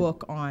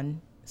book on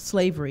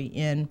slavery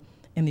in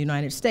the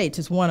United States.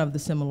 It's one of the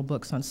seminal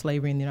books on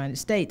slavery in the United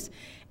States.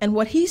 And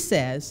what he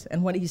says,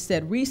 and what he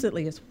said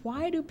recently, is,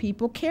 why do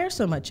people care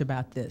so much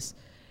about this?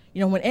 You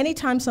know,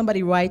 anytime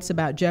somebody writes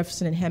about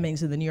Jefferson and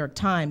Hemings in the New York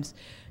Times,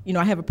 you know,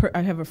 I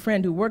have a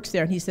friend who works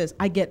there, and he says,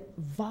 I get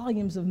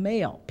volumes of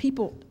mail.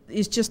 People,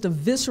 it's just a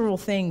visceral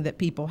thing that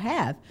people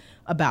have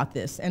about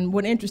this. And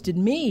what interested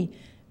me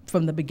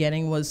from the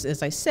beginning was,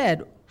 as I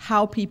said,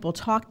 how people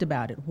talked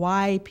about it,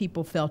 why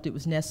people felt it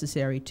was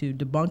necessary to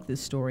debunk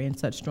this story in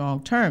such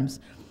strong terms.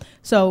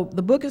 So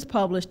the book is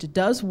published, it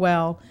does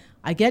well,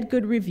 I get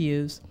good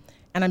reviews,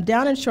 and I'm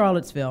down in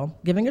Charlottesville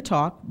giving a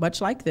talk,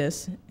 much like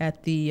this, at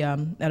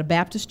a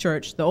Baptist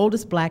church, the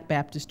oldest black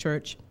Baptist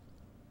church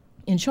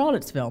in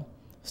Charlottesville,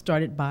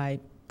 started by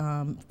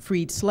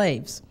freed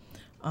slaves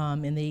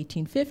in the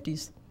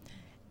 1850s.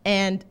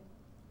 And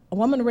a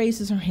woman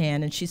raises her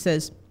hand and she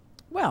says,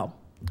 well,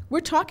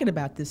 we're talking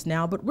about this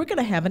now, but we're going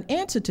to have an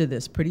answer to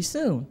this pretty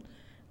soon.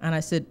 And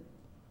I said,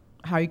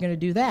 how are you going to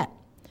do that?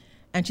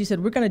 And she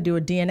said, we're going to do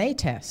a DNA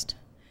test.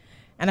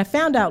 And I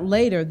found out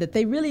later that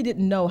they really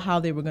didn't know how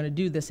they were going to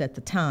do this at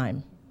the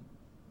time.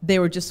 They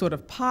were just sort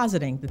of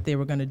positing that they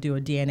were going to do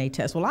a DNA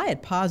test. Well, I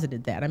had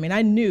posited that. I mean,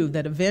 I knew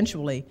that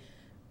eventually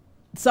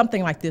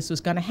something like this was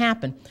going to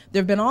happen.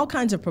 There have been all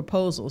kinds of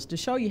proposals, to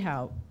show you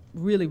how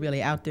really,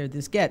 really out there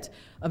this gets,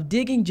 of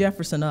digging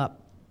Jefferson up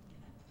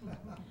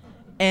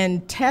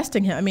and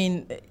testing him. I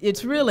mean,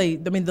 it's really,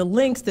 I mean, the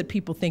lengths that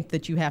people think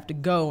that you have to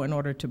go in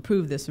order to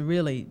prove this are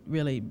really,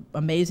 really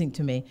amazing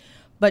to me.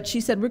 But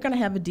she said, we're going to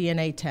have a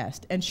DNA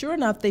test. And sure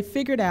enough, they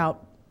figured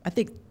out, I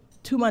think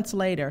 2 months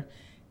later,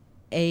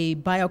 a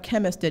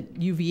biochemist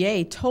at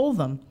UVA told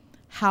them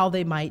how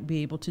they might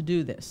be able to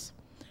do this,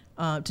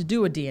 to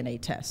do a DNA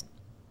test.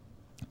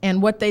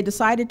 And what they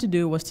decided to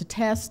do was to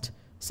test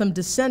some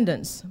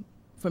descendants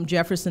from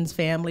Jefferson's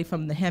family,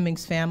 from the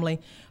Hemmings family,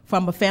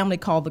 from a family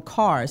called the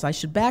Carrs. I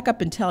should back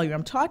up and tell you,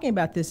 I'm talking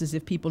about this as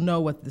if people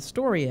know what the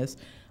story is.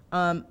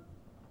 There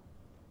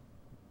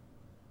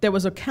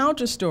was a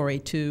counter story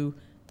to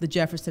the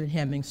Jefferson and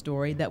Hemmings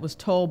story that was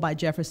told by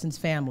Jefferson's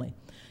family.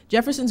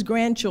 Jefferson's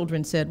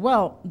grandchildren said,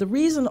 well, the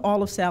reason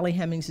all of Sally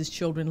Hemings'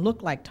 children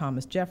look like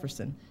Thomas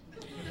Jefferson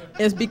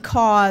is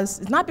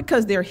because, it's not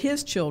because they're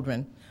his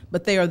children,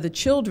 but they are the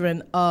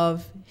children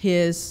of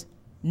his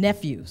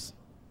nephews,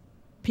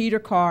 Peter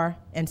Carr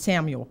and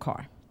Samuel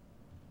Carr.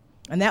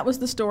 And that was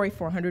the story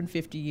for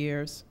 150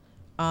 years.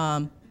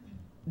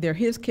 They're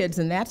his kids,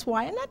 and that's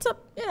why, and that's a,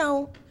 you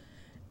know,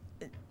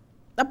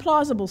 a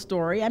plausible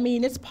story. I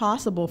mean, it's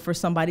possible for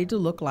somebody to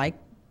look like,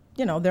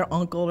 you know, their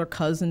uncle or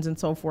cousins and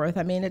so forth.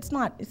 I mean, it's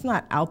not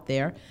out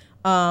there.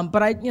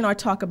 But I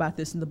talk about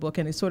this in the book,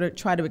 and I sort of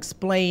try to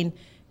explain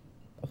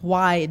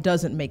why it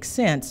doesn't make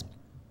sense.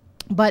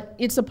 But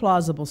it's a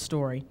plausible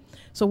story.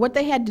 So what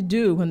they had to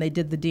do when they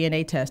did the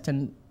DNA test,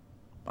 and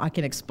I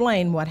can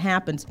explain what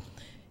happens,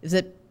 is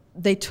that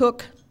they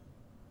took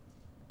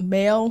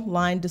male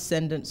line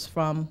descendants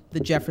from the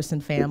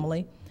Jefferson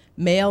family,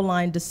 male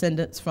line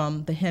descendants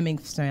from the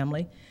Hemmings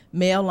family,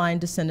 male line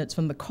descendants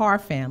from the Carr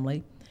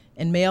family,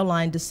 and male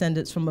line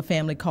descendants from a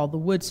family called the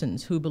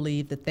Woodsons, who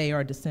believe that they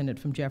are descended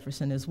from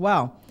Jefferson as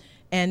well.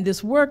 And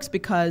this works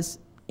because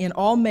in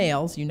all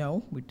males, you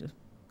know,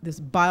 this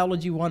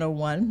biology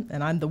 101,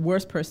 and I'm the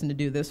worst person to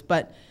do this,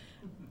 but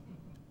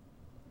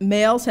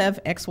males have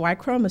XY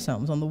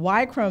chromosomes. On the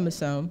Y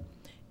chromosome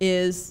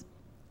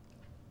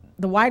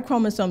the Y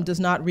chromosome does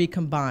not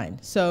recombine.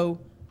 So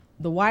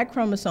the Y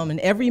chromosome in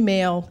every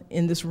male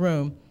in this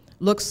room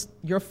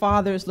your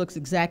father's looks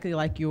exactly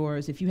like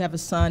yours. If you have a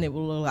son, it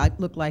will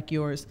look like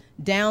yours.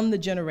 Down the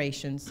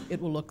generations, it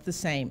will look the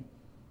same.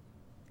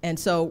 And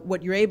so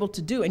what you're able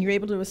to do, and you're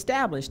able to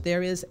establish,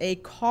 there is a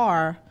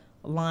Carr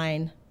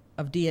line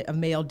of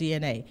male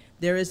DNA.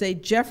 There is a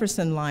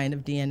Jefferson line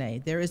of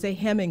DNA. There is a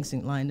Hemmings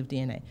line of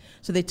DNA.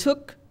 So they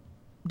took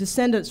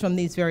descendants from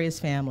these various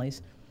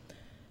families,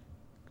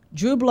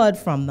 drew blood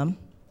from them.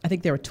 I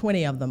think there were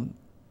 20 of them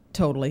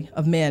totally,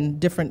 of men,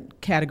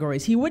 different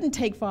categories. He wouldn't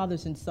take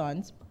fathers and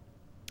sons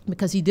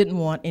because he didn't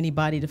want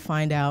anybody to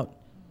find out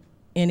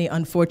any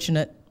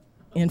unfortunate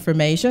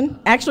information.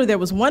 Actually, there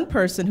was one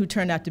person who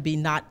turned out to be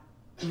not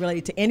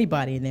related to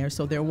anybody in there,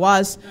 so there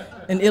was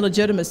an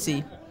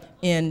illegitimacy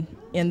in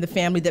the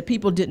family that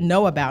people didn't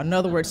know about. In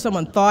other words,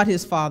 someone thought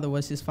his father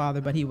was his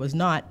father, but he was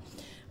not.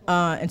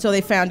 And so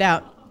they found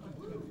out.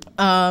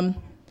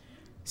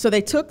 So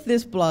they took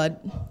this blood,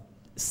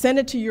 sent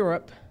it to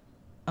Europe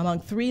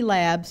among 3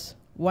 labs,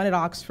 one at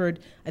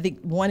Oxford, I think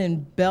one in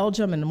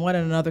Belgium and one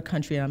in another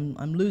country.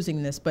 I'm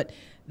losing this, but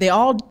they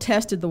all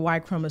tested the Y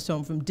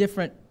chromosome from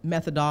different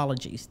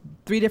methodologies,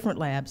 3 different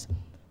labs.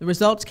 The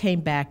results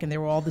came back, and they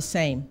were all the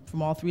same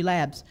from all 3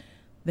 labs.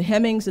 The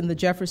Hemmings and the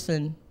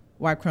Jefferson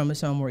Y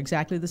chromosome were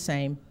exactly the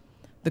same.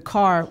 The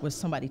Carr was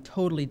somebody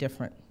totally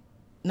different,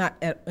 not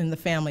in the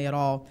family at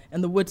all,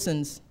 and the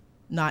Woodsons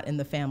not in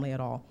the family at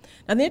all.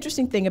 Now, the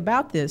interesting thing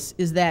about this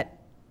is that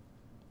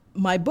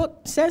my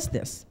book says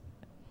this,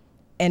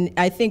 and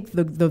I think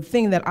the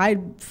thing that I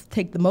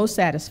take the most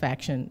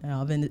satisfaction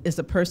of is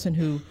a person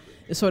who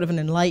is sort of an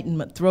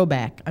Enlightenment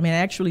throwback. I mean, I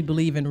actually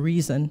believe in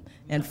reason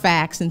and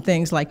facts and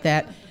things like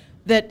that,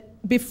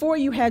 that before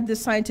you had this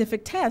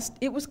scientific test,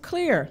 it was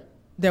clear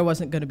there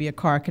wasn't going to be a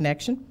Carr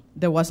connection,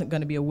 there wasn't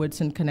going to be a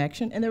Woodson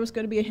connection, and there was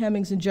going to be a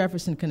Hemmings and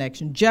Jefferson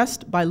connection.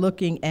 Just by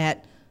looking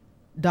at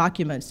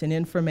documents and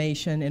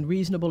information and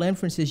reasonable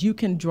inferences, you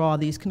can draw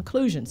these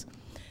conclusions.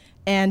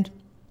 And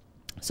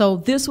so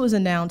this was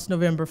announced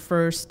November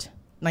 1st,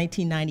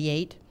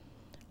 1998.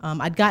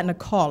 I'd gotten a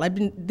call.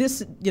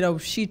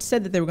 She'd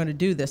said that they were going to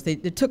do this.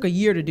 It took a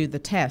year to do the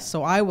test,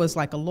 so I was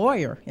like a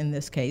lawyer in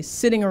this case,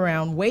 sitting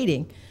around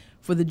waiting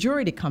for the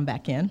jury to come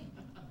back in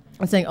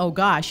and saying, oh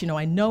gosh,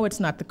 I know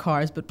it's not the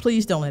Carrs, but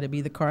please don't let it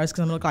be the Carrs, because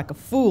I'm going to look like a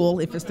fool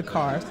if it's the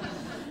Carrs,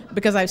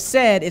 because I've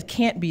said it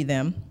can't be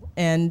them.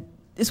 And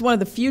it's one of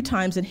the few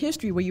times in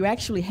history where you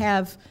actually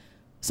have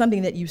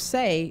something that you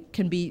say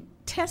can be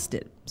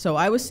tested. So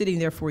I was sitting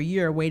there for a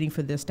year waiting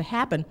for this to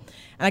happen,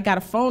 and I got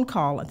a phone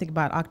call, I think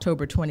about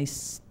October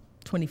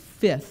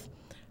 25th,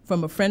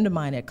 from a friend of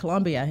mine at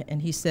Columbia,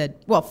 and he said,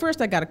 well,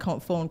 first I got a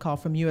phone call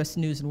from U.S.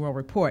 News and World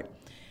Report,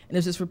 and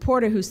there's this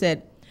reporter who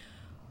said,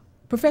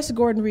 Professor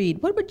Gordon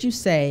Reed, what would you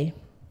say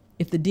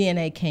if the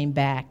DNA came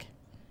back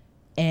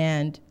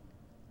and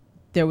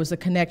there was a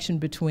connection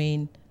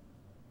between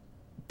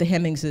the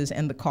Hemmingses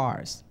and the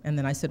Carrs? And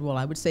then I said, well,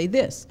 I would say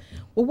this.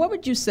 Well, what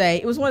would you say?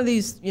 It was one of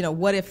these,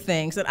 what if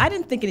things, and I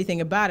didn't think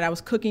anything about it. I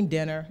was cooking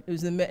dinner.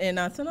 And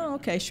I said, oh,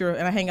 okay, sure.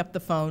 And I hang up the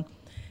phone.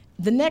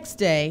 The next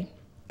day,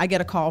 I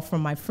get a call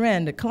from my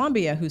friend at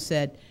Columbia who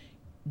said,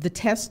 the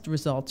test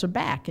results are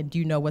back, and do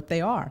you know what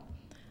they are?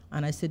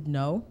 And I said,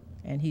 no.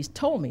 And he's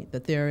told me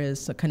that there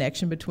is a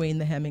connection between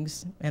the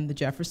Hemings and the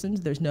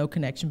Jeffersons. There's no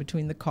connection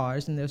between the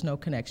Carrs, and there's no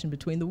connection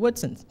between the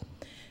Woodsons.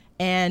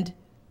 And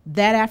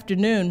that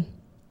afternoon,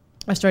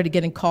 I started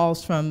getting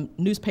calls from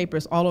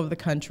newspapers all over the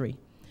country.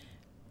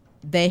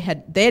 They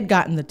had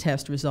gotten the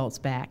test results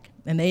back,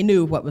 and they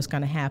knew what was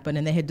going to happen,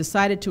 and they had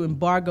decided to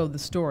embargo the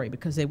story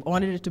because they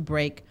wanted it to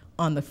break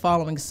on the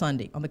following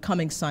Sunday, on the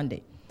coming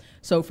Sunday.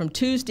 So from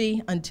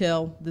Tuesday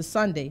until the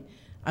Sunday,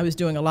 I was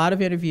doing a lot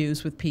of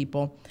interviews with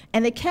people,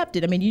 and they kept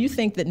it. I mean, you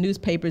think that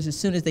newspapers, as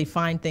soon as they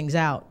find things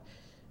out,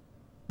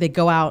 they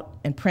go out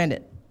and print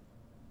it.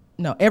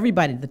 No,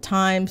 everybody, the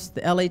Times,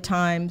 the LA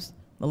Times,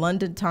 the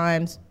London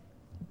Times,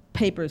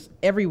 papers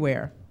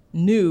everywhere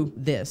knew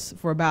this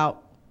for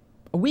about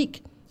a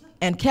week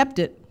and kept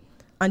it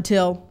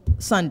until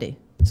Sunday.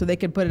 So they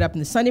could put it up in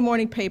the Sunday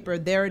morning paper.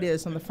 There it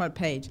is on the front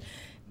page.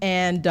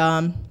 And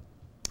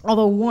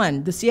although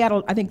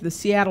I think the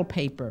Seattle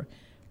paper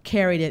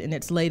carried it in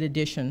its late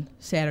edition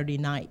Saturday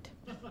night.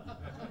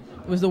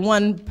 It was the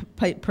one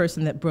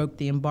person that broke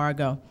the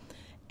embargo.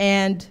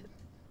 And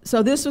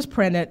so this was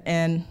printed,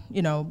 and,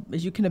 you know,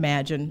 as you can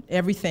imagine,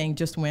 everything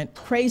just went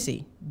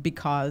crazy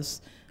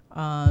because,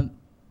 and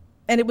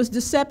it was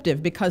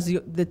deceptive because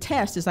the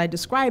test, as I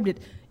described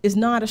it, is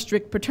not a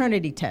strict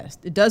paternity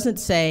test. It doesn't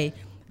say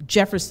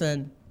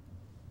Jefferson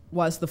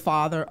was the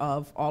father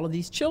of all of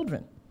these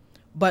children.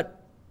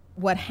 But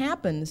what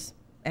happens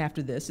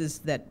after this is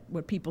that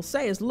what people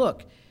say is,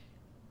 look,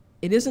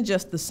 it isn't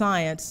just the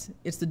science,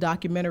 it's the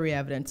documentary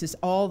evidence, it's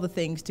all the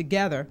things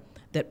together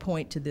that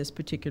point to this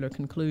particular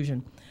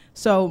conclusion.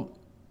 So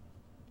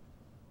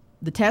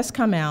the tests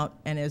come out,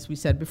 and as we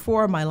said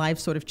before, my life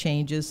sort of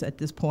changes at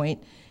this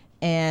point,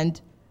 and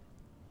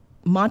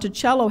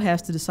Monticello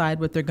has to decide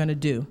what they're going to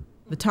do.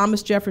 The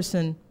Thomas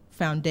Jefferson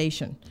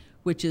Foundation,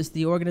 which is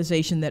the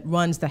organization that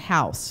runs the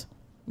house,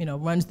 you know,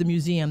 runs the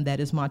museum that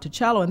is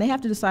Monticello, and they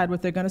have to decide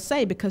what they're going to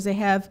say because they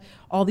have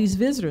all these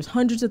visitors,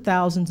 hundreds of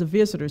thousands of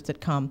visitors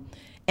that come,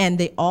 and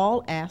they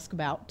all ask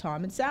about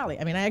Tom and Sally.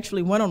 I mean, I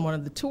actually went on one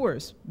of the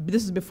tours.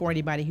 This is before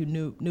anybody who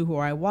knew who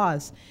I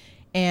was,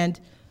 and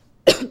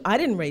I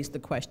didn't raise the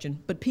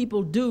question, but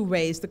people do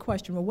raise the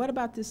question, well, what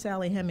about this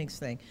Sally Hemings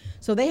thing?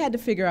 So they had to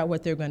figure out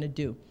what they're going to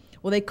do.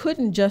 Well, they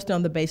couldn't just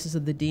on the basis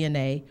of the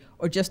DNA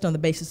or just on the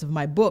basis of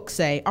my book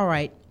say, all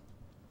right,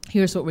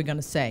 here's what we're going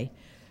to say.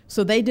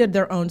 So they did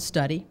their own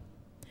study,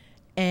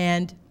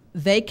 and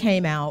they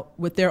came out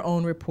with their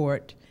own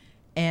report,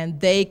 and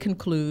they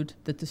conclude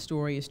that the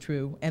story is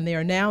true. And they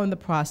are now in the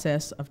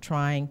process of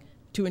trying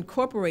to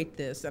incorporate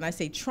this, and I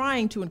say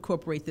trying to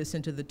incorporate this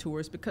into the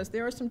tours because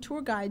there are some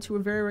tour guides who are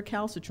very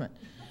recalcitrant.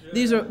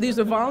 These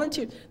are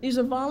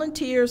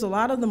volunteers. A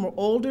lot of them are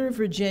older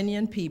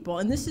Virginian people,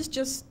 and this is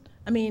just,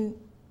 I mean,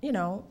 you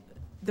know,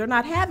 they're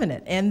not having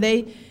it. And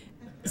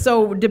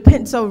so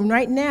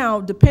right now,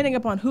 depending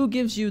upon who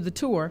gives you the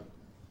tour,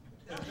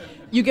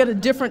 you get a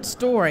different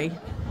story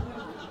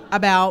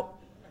about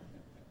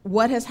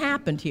what has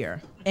happened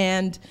here.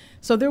 And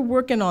so they're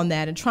working on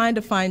that and trying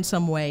to find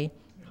some way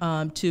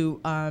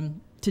to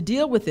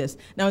deal with this.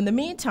 Now, in the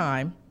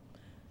meantime,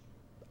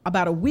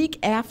 about a week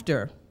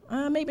after,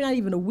 maybe not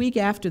even a week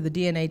after the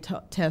DNA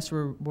tests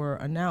were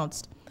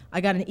announced,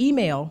 I got an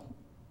email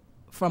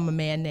from a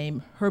man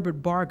named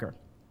Herbert Barger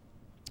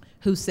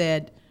who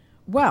said,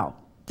 well,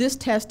 this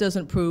test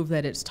doesn't prove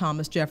that it's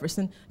Thomas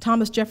Jefferson.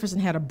 Thomas Jefferson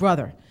had a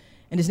brother,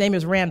 and his name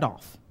is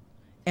Randolph.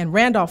 And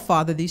Randolph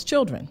fathered these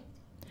children.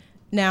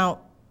 Now,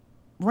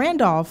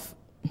 Randolph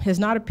has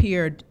not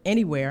appeared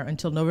anywhere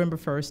until November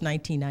 1st,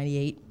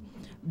 1998.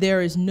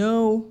 There is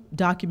no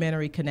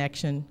documentary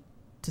connection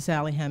to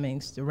Sally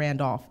Hemings, to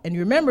Randolph. And you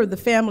remember the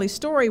family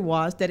story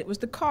was that it was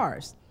the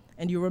Carrs.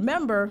 And you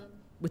remember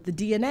with the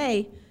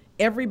DNA,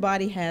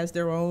 everybody has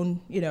their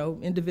own, you know,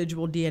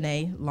 individual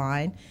DNA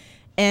line.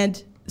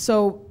 And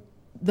so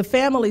the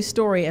family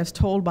story, as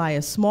told by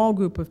a small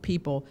group of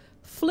people,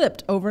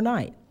 flipped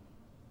overnight.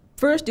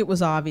 First, it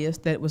was obvious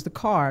that it was the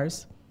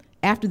Carrs.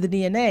 After the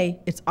DNA,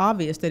 it's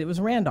obvious that it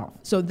was Randolph.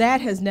 So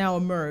that has now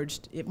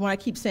emerged. When I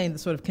keep saying the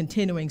sort of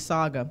continuing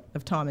saga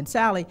of Tom and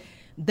Sally,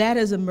 that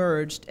has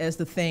emerged as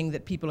the thing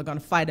that people are going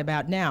to fight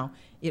about now.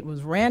 It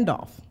was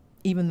Randolph,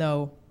 even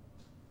though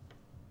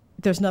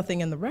there's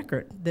nothing in the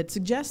record that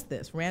suggests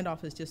this.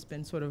 Randolph has just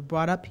been sort of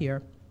brought up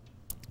here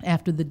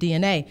after the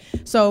DNA.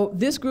 So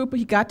this group,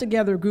 he got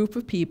together a group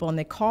of people, and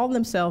they called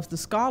themselves the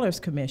Scholars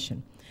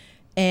Commission.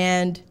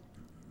 And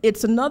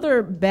it's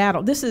another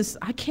battle.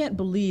 I can't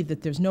believe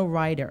that there's no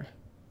writer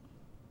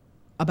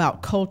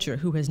about culture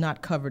who has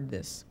not covered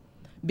this,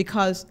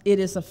 because it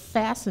is a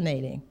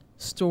fascinating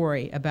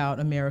story about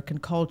American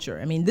culture.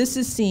 I mean, this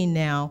is seen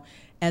now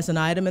as an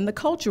item in the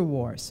culture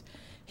wars.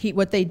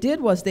 What they did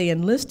was they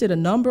enlisted a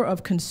number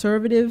of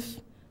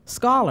conservative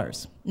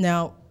scholars.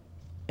 Now,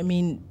 I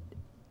mean,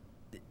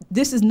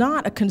 this is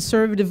not a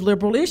conservative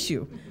liberal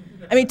issue.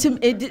 I mean,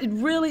 it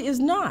really is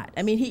not.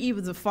 I mean, he either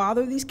was the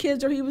father of these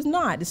kids or he was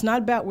not. It's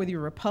not about whether you're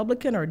a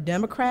Republican or a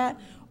Democrat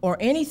or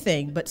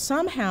anything, but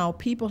somehow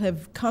people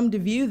have come to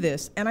view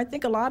this, and I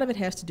think a lot of it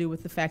has to do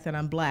with the fact that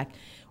I'm black.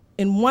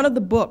 In one of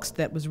the books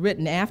that was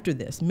written after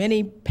this,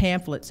 many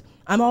pamphlets,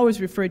 I'm always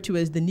referred to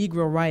as the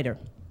Negro writer.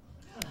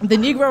 The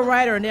Negro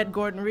writer, Annette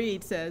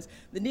Gordon-Reed, says,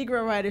 the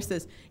Negro writer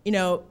says,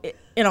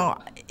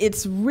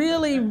 it's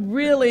really,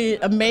 really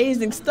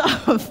amazing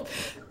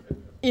stuff,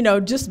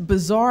 just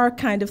bizarre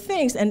kind of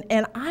things. And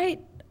I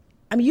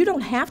mean, you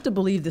don't have to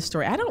believe this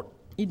story. I don't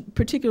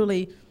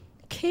particularly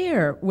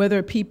care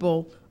whether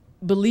people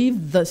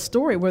believe the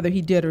story, whether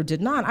he did or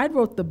did not. I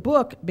wrote the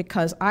book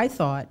because I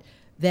thought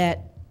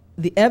that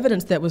the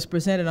evidence that was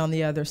presented on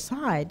the other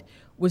side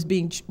was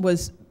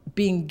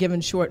being given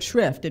short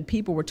shrift, and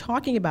people were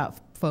talking about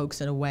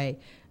folks in a way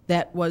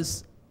that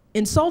was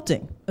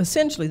insulting.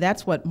 Essentially,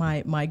 that's what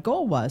my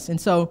goal was. And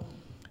so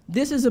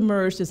this has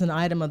emerged as an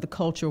item of the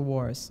culture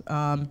wars.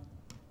 Harvey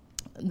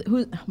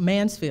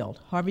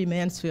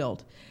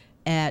Mansfield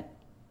at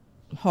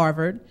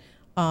Harvard,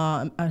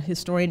 a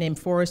historian named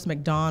Forrest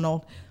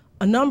McDonald,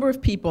 a number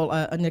of people,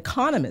 an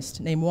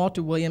economist named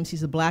Walter Williams.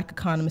 He's a black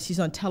economist. He's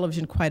on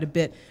television quite a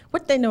bit.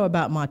 What they know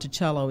about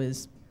Monticello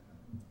is,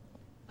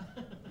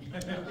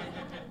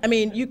 I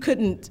mean, you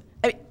couldn't.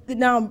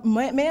 Now,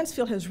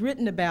 Mansfield has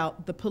written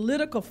about the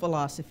political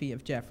philosophy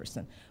of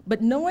Jefferson, but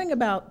knowing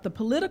about the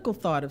political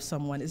thought of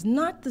someone is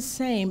not the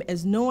same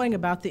as knowing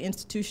about the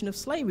institution of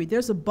slavery.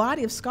 There's a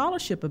body of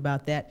scholarship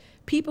about that,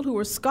 people who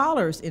are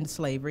scholars in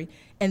slavery,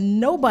 and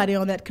nobody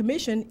on that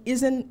commission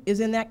is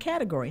in that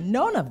category.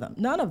 None of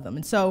them.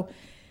 And so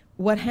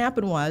what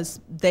happened was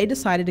they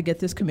decided to get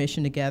this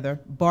commission together,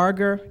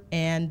 Barger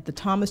and the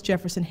Thomas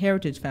Jefferson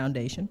Heritage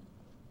Foundation,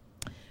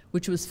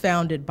 which was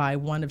founded by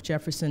one of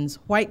Jefferson's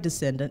white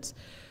descendants,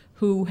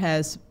 who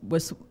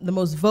was the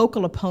most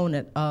vocal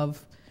opponent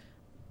of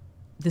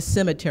the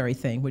cemetery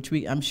thing, which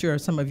I'm sure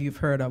some of you have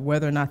heard of,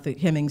 whether or not the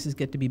Hemmingses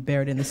get to be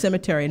buried in the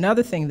cemetery.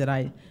 Another thing that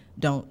I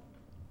don't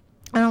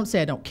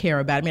say I don't care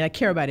about. I mean, I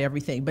care about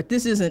everything, but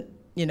this isn't,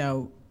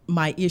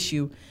 my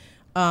issue.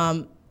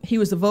 He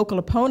was a vocal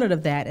opponent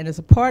of that, and as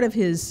a part of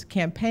his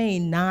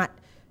campaign, not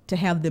to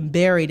have them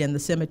buried in the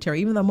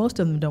cemetery, even though most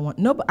of them don't want.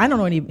 No, I don't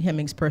know any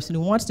Hemmings person who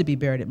wants to be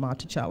buried at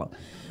Monticello.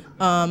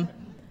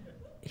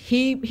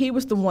 He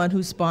was the one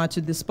who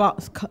sponsored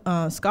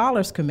the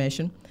Scholars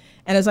Commission,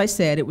 and as I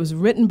said, it was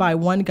written by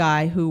one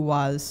guy who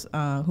was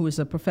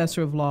a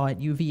professor of law at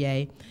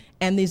UVA,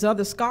 and these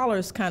other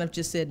scholars kind of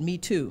just said, "Me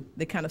too."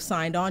 They kind of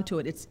signed on to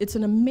it. It's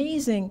an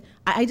amazing.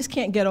 I just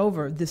can't get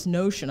over this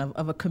notion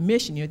of a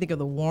commission. You think of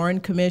the Warren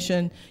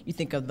Commission, you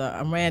think of the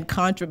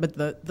Iran-Contra, but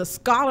the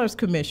Scholars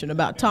Commission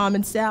about Tom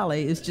and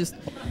Sally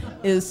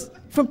is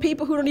from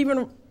people who don't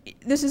even.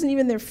 This isn't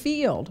even their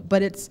field,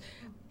 but it's.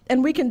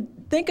 And we can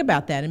think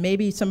about that, and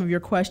maybe some of your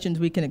questions,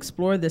 we can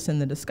explore this in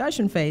the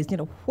discussion phase.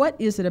 What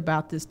is it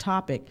about this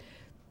topic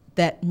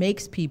that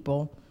makes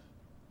people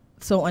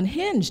so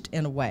unhinged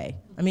in a way?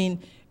 I mean,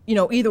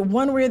 either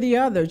one way or the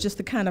other, just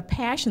the kind of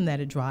passion that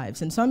it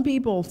drives. And some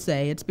people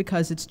say it's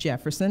because it's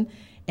Jefferson,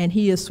 and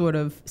he is sort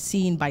of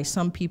seen by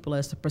some people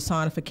as the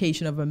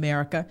personification of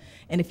America.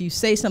 And if you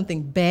say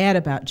something bad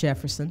about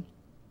Jefferson,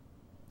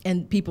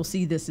 and people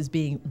see this as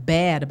being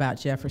bad about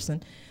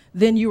Jefferson,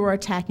 then you are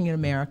attacking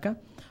America.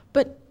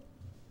 But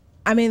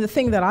I mean, the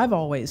thing that I've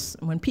always,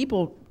 when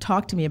people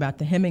talk to me about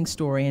the Hemming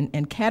story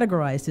and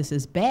categorize this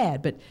as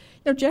bad, but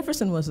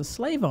Jefferson was a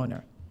slave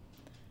owner.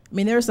 I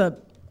mean, there's a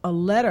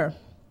letter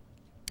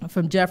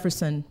from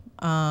Jefferson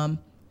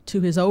to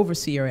his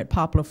overseer at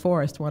Poplar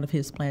Forest, one of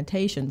his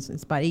plantations.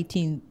 It's about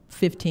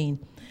 1815.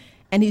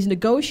 And he's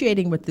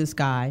negotiating with this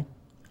guy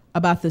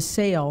about the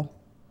sale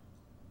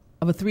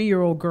of a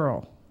 3-year-old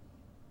girl.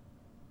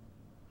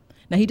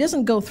 Now, he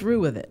doesn't go through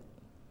with it.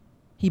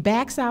 He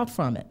backs out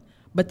from it.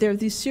 But there are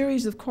these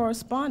series of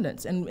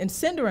correspondence, and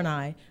Cinder and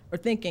I are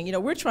thinking,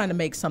 we're trying to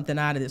make something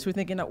out of this. We're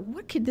thinking,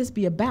 what could this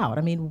be about?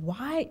 I mean,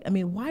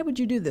 why would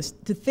you do this?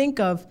 To think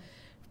of,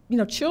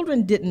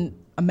 children didn't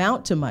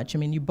amount to much. I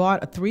mean, you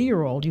bought a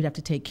 3-year-old, you'd have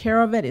to take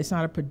care of it. It's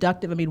not a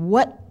productive.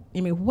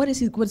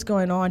 What's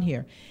going on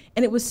here?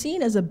 And it was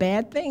seen as a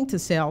bad thing to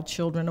sell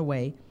children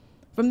away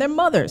from their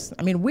mothers.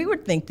 I mean, we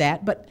would think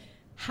that, but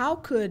how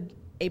could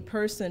a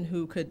person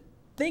who could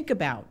think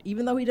about,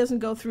 even though he doesn't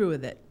go through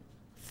with it,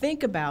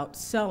 think about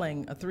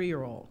selling a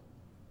 3-year-old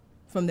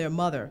from their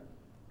mother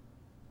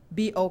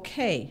be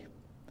okay,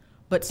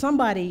 but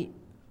somebody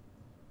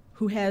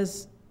who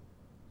has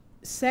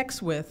sex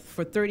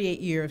for 38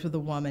 years with a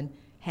woman,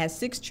 has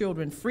 6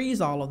 children, frees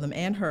all of them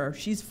and her,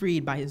 she's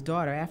freed by his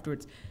daughter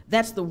afterwards,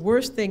 that's the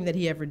worst thing that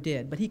he ever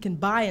did. But he can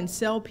buy and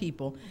sell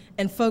people,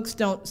 and folks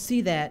don't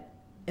see that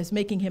as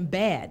making him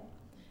bad.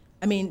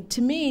 I mean,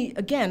 to me,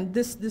 again,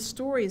 this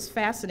story is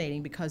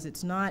fascinating because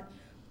it's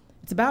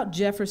about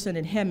Jefferson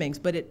and Hemmings,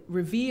 but it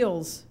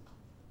reveals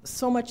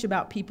so much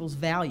about people's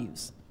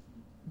values,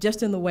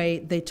 just in the way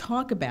they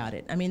talk about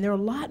it. I mean, there are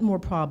a lot more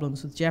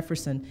problems with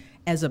Jefferson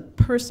as a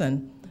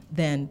person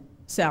than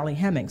Sally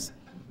Hemings.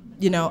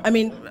 You know, I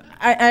mean,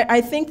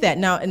 I think that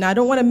now, and I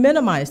don't want to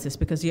minimize this,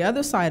 because the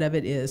other side of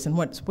it is, and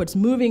what's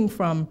moving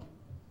from,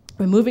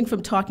 we're moving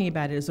from talking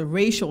about it as a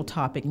racial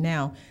topic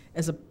now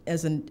as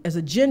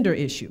a gender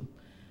issue.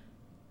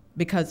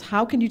 Because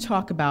how can you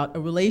talk about a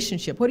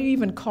relationship? What do you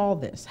even call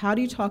this? How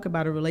do you talk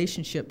about a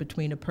relationship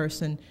between a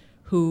person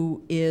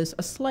who is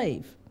a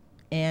slave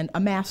and a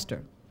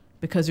master?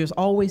 Because there's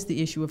always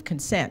the issue of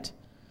consent.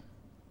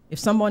 If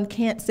someone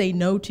can't say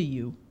no to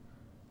you,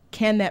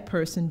 can that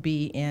person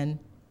be in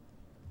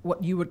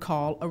what you would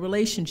call a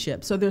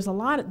relationship? So there are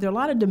a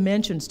lot of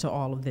dimensions to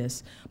all of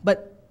this.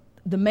 But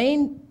the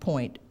main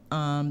point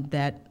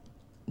that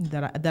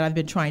I've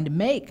been trying to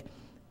make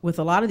with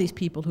a lot of these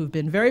people who've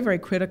been very, very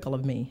critical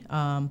of me,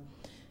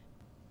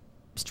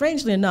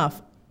 strangely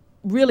enough,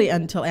 really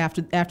until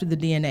after the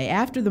DNA,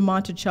 after the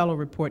Monticello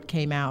report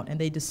came out and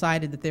they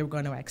decided that they were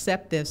going to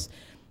accept this,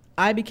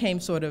 I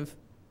became sort of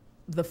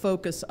the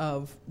focus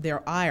of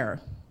their ire.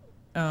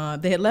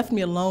 They had left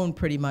me alone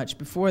pretty much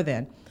before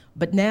then.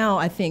 But now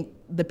I think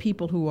the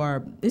people who are,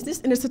 and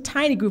it's a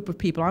tiny group of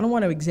people, I don't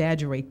want to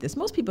exaggerate this.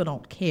 Most people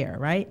don't care,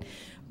 right?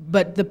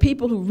 But the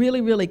people who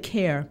really, really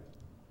care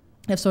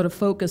have sort of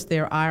focused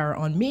their ire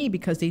on me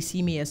because they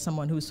see me as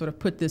someone who sort of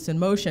put this in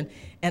motion.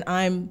 And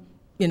I'm,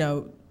 you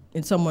know,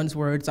 in someone's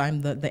words,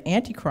 I'm the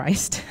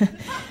Antichrist.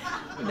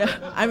 You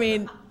know, I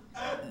mean,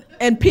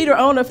 and Peter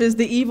Onuf is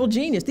the evil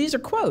genius. These are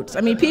quotes.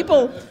 I mean,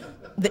 people,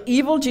 the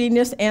evil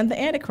genius and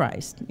the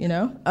Antichrist, you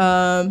know,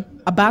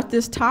 about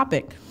this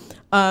topic.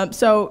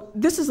 So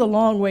this is a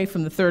long way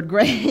from the third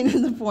grade,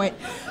 is the point.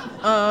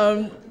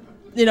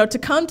 You know, to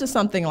come to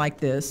something like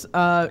this,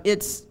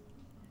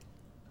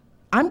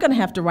 I'm going to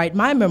have to write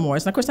my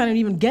memoirs. And of course, I didn't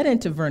even get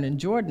into Vernon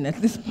Jordan at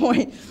this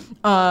point.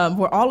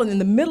 We're all in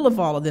the middle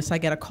of all of this. I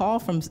get a call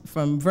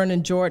from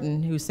Vernon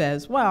Jordan who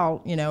says,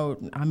 well, you know,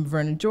 I'm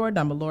Vernon Jordan.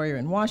 I'm a lawyer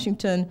in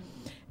Washington.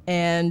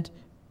 And,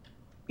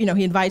 you know,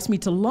 he invites me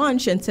to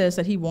lunch and says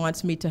that he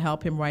wants me to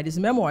help him write his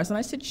memoirs. And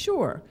I said,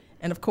 sure.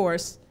 And of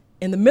course,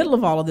 in the middle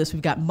of all of this,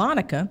 we've got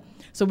Monica.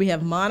 So we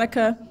have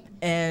Monica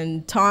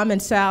and Tom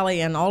and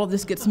Sally, and all of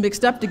this gets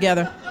mixed up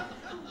together.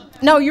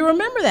 No, you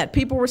remember that.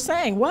 People were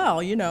saying,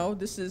 well, you know,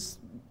 this is,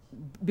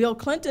 Bill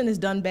Clinton has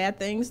done bad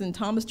things and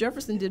Thomas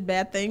Jefferson did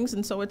bad things,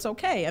 and so it's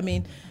okay. I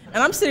mean,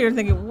 and I'm sitting here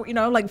thinking, you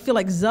know, like feel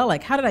like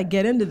Zelek. How did I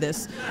get into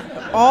this?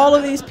 All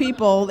of these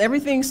people,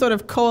 everything sort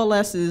of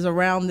coalesces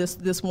around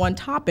this one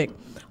topic.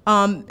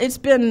 It's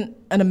been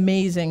an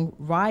amazing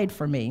ride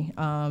for me.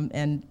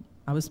 And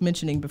I was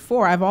mentioning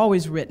before, I've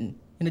always written.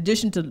 In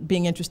addition to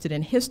being interested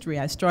in history,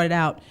 I started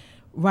out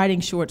writing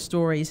short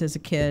stories as a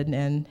kid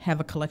and have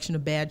a collection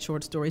of bad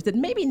short stories that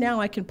maybe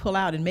now I can pull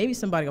out and maybe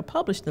somebody will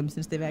publish them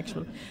since they've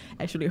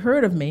actually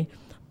heard of me.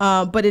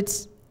 But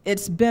it's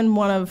been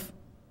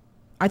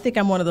I think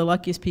I'm one of the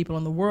luckiest people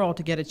in the world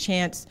to get a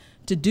chance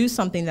to do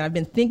something that I've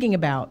been thinking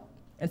about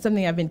and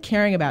something I've been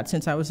caring about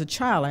since I was a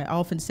child. I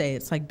often say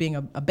it's like being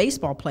a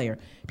baseball player.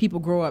 People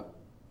grow up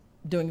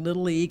doing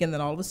Little League and then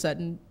all of a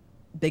sudden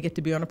they get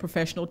to be on a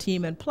professional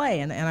team and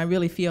play. And I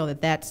really feel that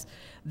that's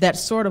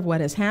sort of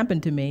what has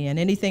happened to me. And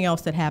anything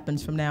else that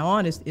happens from now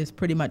on is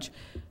pretty much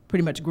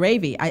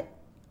gravy.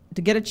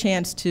 To get a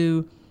chance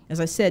to, as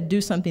I said,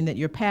 do something that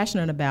you're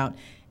passionate about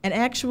and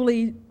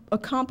actually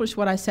accomplish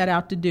what I set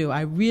out to do.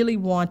 I really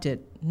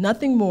wanted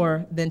nothing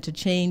more than to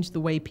change the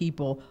way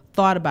people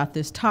thought about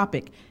this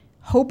topic,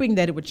 hoping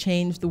that it would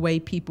change the way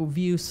people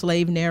view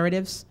slave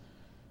narratives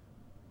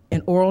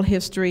and oral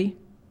history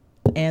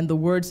and the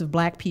words of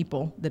black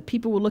people, that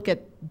people will look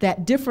at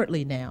that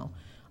differently now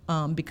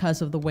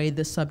because of the way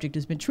this subject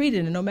has been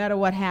treated. And no matter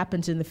what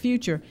happens in the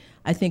future,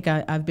 I think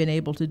I've been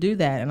able to do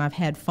that, and I've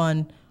had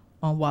fun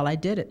while I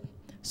did it.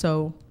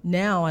 So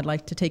now I'd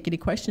like to take any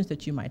questions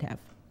that you might have.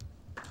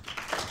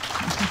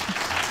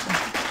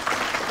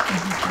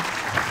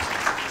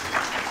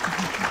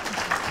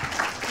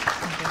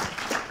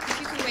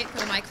 If you can wait for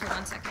the mic for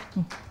 1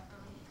 second.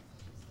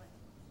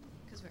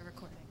 Because we're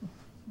recording.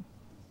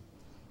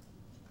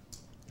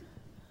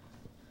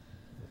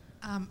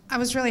 I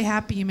was really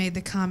happy you made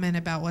the comment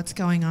about what's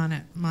going on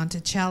at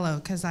Monticello,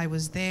 because I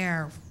was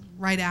there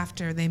right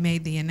after they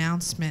made the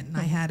announcement, and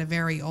I had a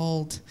very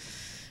old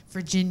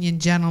Virginian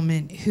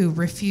gentleman who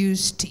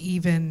refused to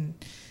even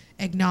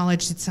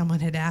acknowledge that someone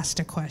had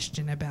asked a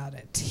question about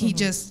it. He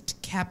just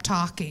kept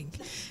talking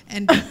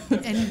and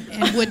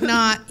would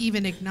not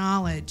even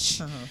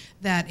acknowledge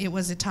that it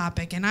was a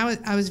topic. And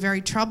I was very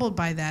troubled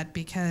by that,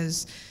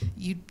 because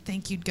you'd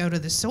think you'd go to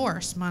the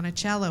source,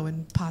 Monticello,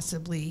 and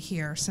possibly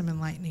hear some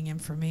enlightening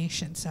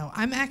information. So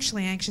I'm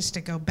actually anxious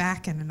to go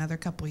back in another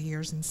couple of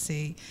years and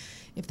see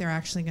if they're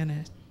actually going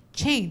to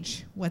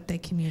change what they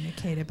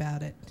communicate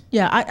about it.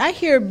 Yeah, I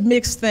hear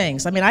mixed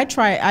things. I mean, I've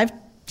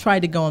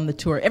tried to go on the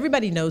tour.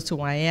 Everybody knows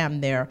who I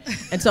am there.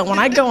 And so when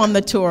I go on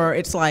the tour,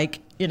 it's like,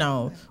 you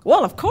know,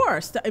 well, of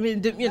course. I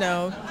mean, you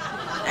know,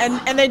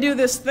 and they do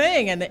this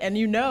thing, and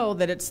you know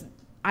that it's,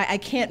 I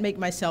can't make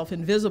myself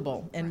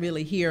invisible and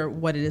really hear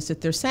what it is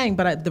that they're saying.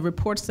 But the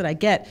reports that I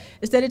get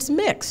is that it's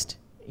mixed.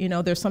 You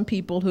know, there's some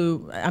people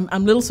who, I'm a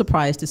little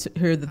surprised to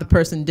hear that the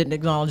person didn't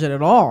acknowledge it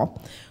at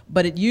all,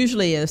 but it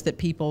usually is that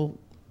people,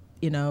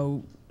 you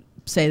know,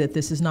 say that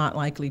this is not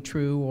likely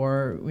true,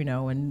 or, you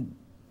know, and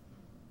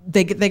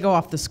they go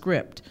off the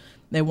script.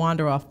 They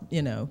wander off,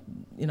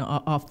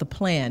 off the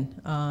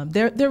plan.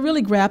 They're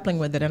really grappling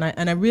with it, and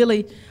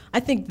I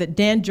think that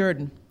Dan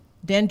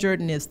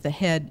Jordan is the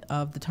head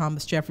of the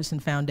Thomas Jefferson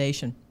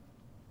Foundation,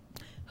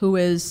 who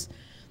is,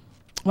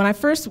 when I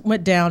first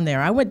went down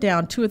there, I went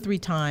down 2 or 3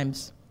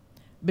 times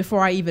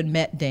before I even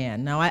met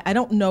Dan. Now, I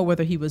don't know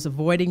whether he was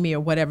avoiding me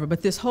or whatever,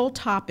 but this whole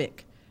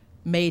topic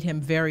made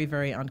him very,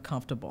 very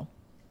uncomfortable.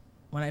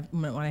 When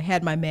I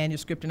had my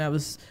manuscript and I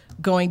was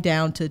going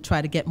down to try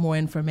to get more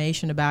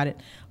information about it.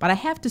 But I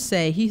have to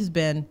say, he's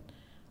been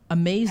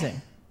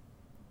amazing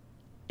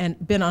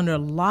and been under a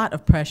lot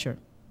of pressure.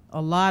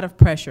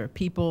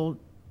 People,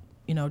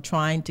 you know,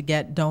 trying to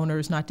get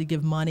donors not to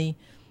give money,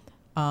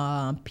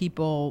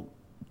 people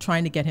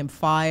trying to get him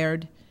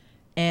fired.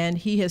 And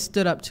he has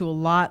stood up to a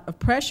lot of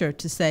pressure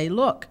to say,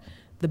 look,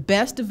 the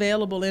best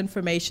available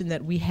information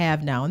that we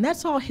have now, and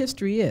that's all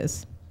history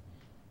is.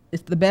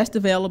 It's the best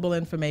available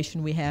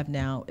information we have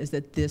now is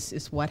that this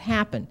is what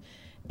happened.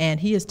 And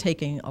he is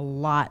taking a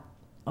lot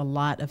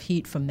of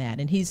heat from that.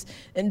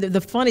 And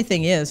the funny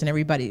thing is, and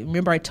everybody,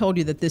 remember I told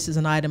you that this is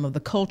an item of the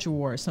culture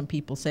war. Some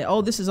people say,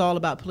 oh, this is all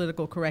about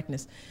political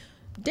correctness.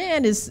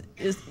 Dan is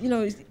you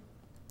know, is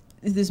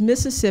this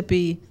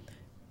Mississippi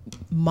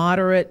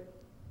moderate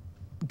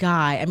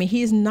guy. I mean,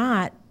 he's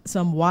not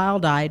some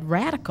wild-eyed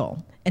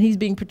radical. And he's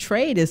being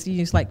portrayed as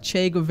he's like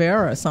Che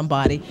Guevara or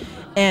somebody.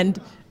 And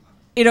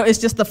you know, it's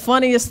just the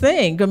funniest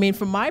thing. I mean,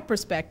 from my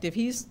perspective,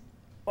 he's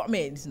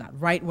not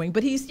right-wing,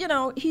 but he's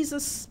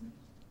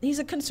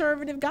a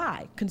conservative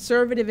guy,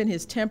 conservative in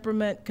his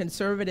temperament,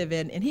 conservative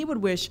and he would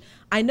wish,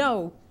 I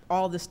know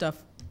all this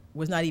stuff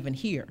was not even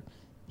here.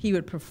 He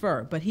would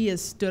prefer, but he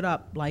has stood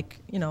up like,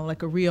 you know,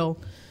 like a real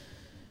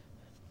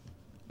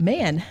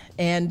man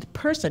and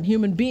person,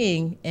 human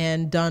being,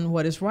 and done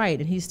what is right.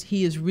 And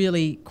he is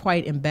really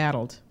quite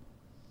embattled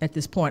at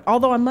this point.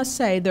 Although I must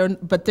say, there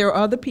are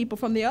other people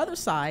from the other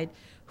side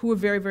who are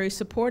very, very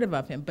supportive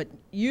of him. But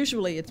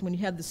usually it's when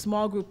you have the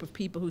small group of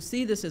people who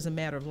see this as a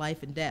matter of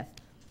life and death,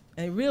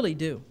 and they really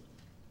do,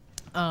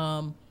 who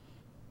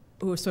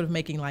are sort of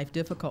making life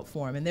difficult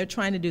for him. And they're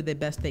trying to do the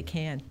best they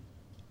can.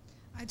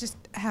 I just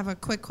have a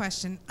quick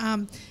question.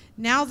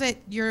 Now that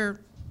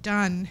you're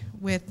done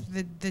with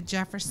the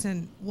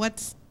Jefferson,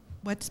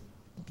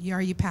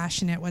 are you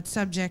passionate? What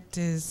subject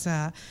is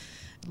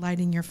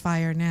lighting your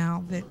fire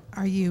now?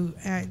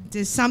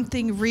 Is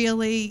something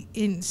really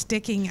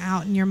sticking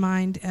out in your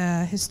mind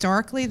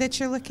historically that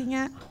you're looking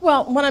at?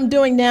 Well, what I'm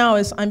doing now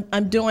is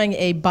I'm doing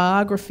a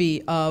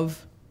biography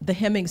of the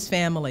Hemings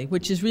family,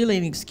 which is really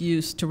an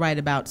excuse to write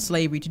about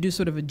slavery, to do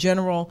sort of a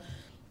general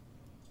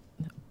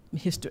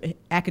history.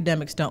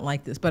 Academics don't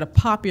like this, but a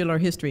popular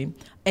history,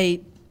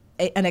 an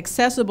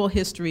accessible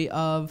history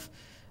of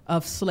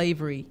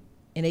slavery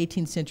in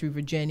 18th century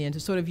Virginia, and to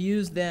sort of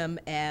use them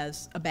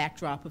as a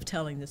backdrop of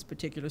telling this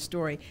particular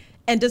story.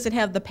 And does it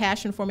have the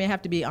passion for me? I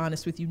have to be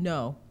honest with you,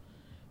 no.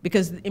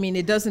 Because, I mean,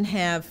 it doesn't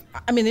have,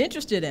 I mean,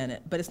 interested in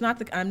it, but it's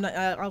not,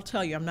 I'll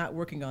tell you, I'm not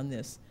working on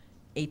this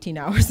 18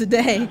 hours a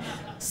day,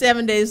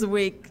 7 days a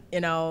week, you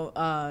know,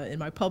 in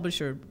my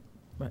publisher.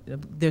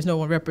 There's no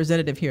one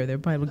representative here. They're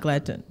probably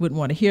wouldn't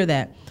want to hear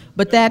that.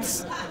 But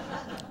that's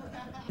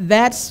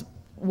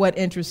what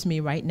interests me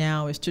right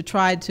now, is to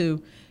try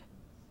to,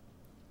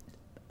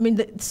 I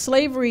mean,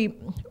 slavery,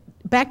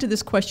 back to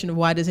this question of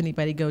why does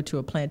anybody go to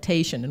a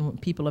plantation, and when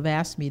people have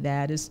asked me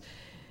that, is,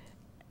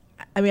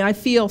 I mean, I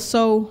feel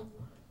so,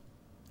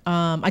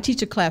 I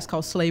teach a class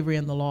called Slavery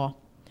and the Law,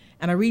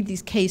 and I read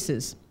these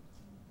cases,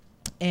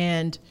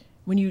 and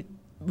when you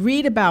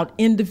read about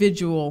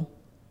the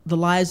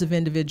lives of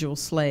individual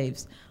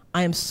slaves,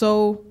 I am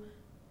so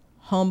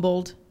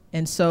humbled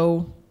and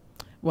so,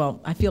 well,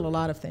 I feel a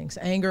lot of things: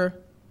 anger,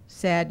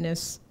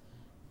 sadness,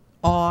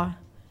 awe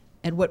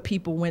at what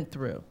people went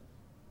through,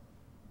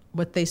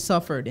 what they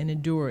suffered and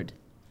endured.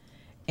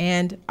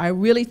 And I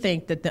really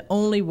think that the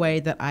only way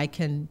that I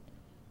can,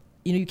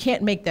 you know, you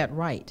can't make that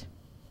right.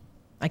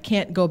 I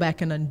can't go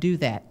back and undo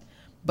that.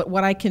 But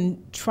what I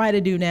can try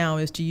to do now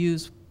is to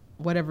use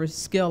whatever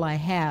skill I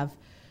have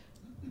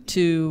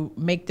to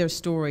make their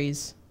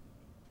stories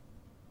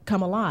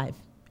come alive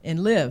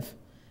and live.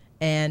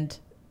 And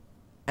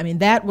I mean,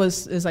 that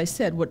was, as I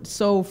said, what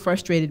so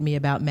frustrated me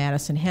about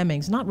Madison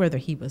Hemings, not whether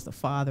he was the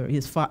father,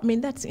 his father, I mean,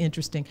 that's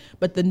interesting,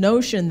 but the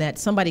notion that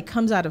somebody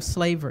comes out of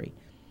slavery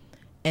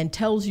and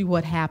tells you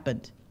what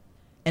happened,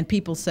 and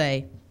people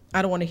say,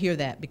 I don't want to hear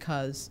that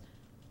because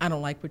I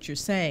don't like what you're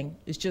saying,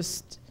 is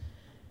just,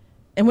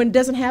 and when it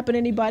doesn't happen to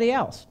anybody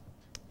else.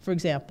 For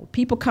example,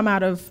 people come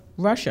out of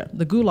Russia,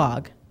 the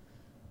Gulag,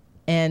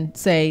 and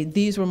say,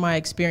 these were my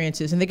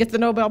experiences, and they get the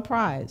Nobel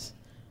Prize.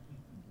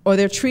 Or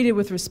they're treated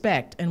with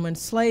respect. And when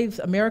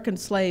American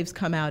slaves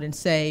come out and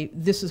say,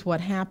 this is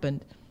what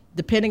happened,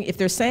 depending, if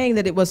they're saying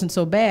that it wasn't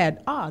so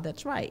bad,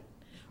 that's right.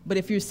 But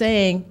if you're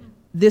saying,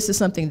 this is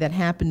something that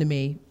happened to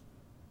me,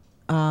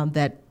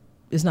 that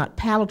is not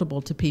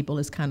palatable to people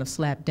is kind of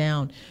slapped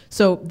down.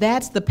 So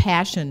that's the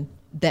passion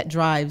that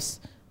drives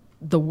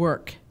the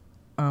work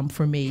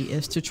for me,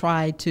 is to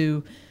try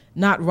to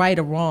not right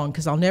or wrong,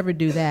 because I'll never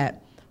do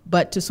that,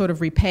 but to sort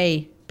of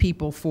repay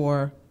people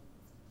for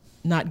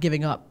not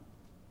giving up.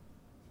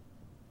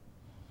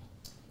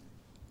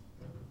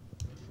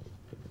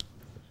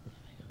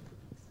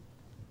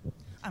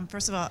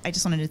 First of all, I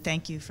just wanted to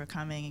thank you for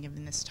coming and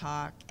giving this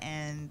talk,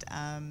 and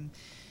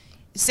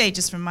say,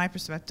 just from my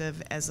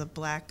perspective as a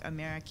Black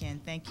American,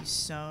 thank you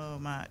so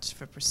much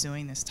for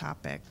pursuing this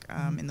topic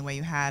in the way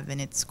you have. And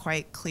it's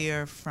quite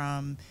clear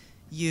from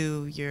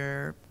you,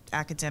 your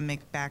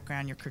academic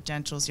background, your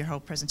credentials, your whole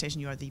presentation,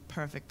 you are the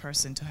perfect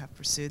person to have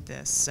pursued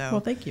this. So well,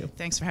 thank you.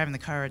 Thanks for having the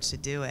courage to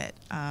do it.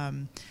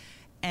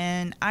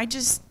 And I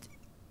just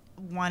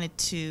wanted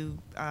to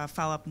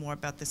follow up more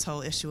about this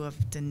whole issue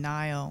of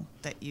denial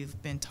that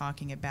you've been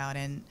talking about.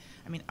 And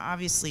I mean,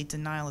 obviously,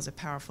 denial is a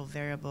powerful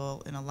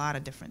variable in a lot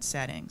of different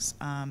settings,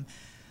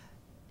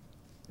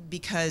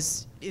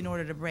 because in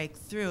order to break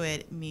through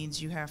it, it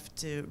means you have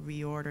to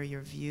reorder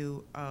your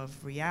view of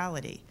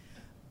reality.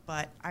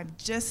 But I'm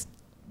just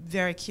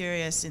very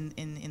curious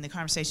in the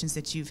conversations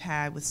that you've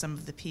had with some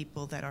of the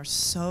people that are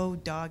so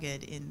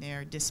dogged in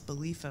their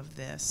disbelief of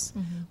this,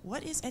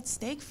 what is at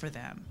stake for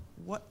them?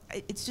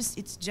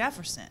 It's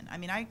Jefferson. I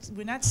mean,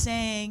 you're not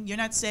saying,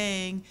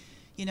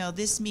 you know,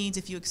 this means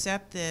if you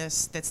accept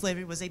this, that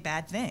slavery was a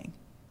bad thing.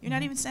 You're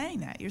not even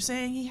saying that. You're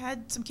saying he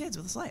had some kids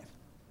with a slave.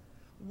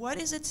 What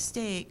is at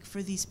stake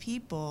for these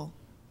people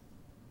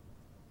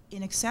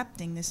in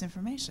accepting this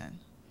information?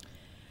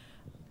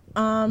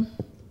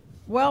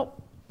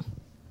 Well,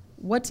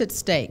 what's at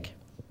stake?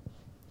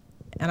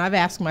 And I've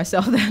asked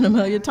myself that a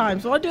million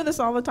times. Well, I do this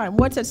all the time.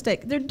 What's at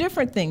stake? There are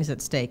different things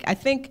at stake. I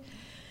think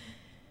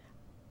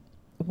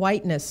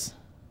whiteness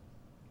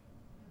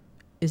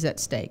is at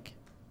stake.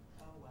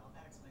 Oh, well,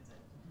 that explains it.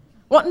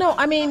 Well, no,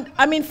 I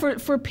mean,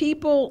 for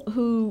people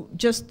who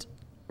just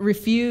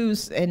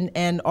refuse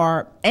and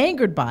are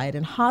angered by it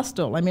and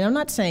hostile. I mean, I'm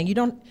not saying you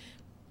don't.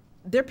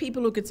 There are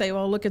people who could say,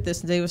 "Well, look at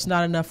this and say it's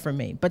not enough for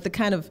me." But the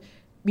kind of,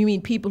 you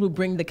mean people who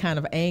bring the kind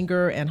of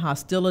anger and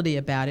hostility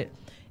about it?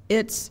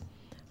 It's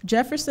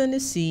Jefferson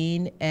is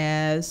seen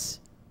as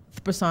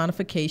the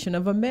personification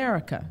of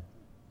America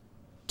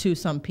to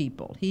some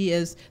people. He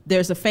is.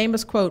 There's a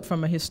famous quote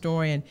from a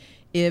historian: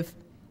 "If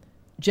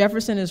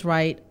Jefferson is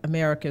right,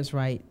 America is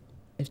right.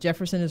 If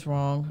Jefferson is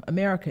wrong,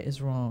 America is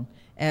wrong."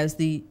 As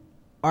the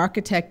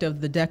architect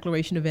of the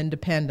Declaration of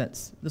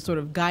Independence, the sort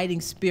of guiding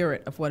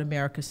spirit of what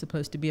America is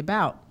supposed to be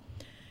about.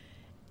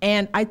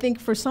 And I think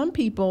for some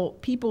people,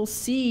 people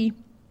see,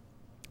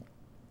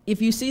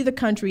 if you see the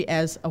country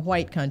as a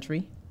white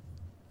country,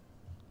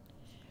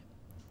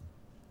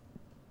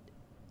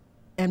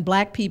 and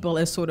Black people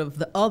as sort of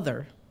the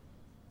other,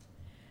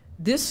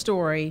 this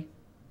story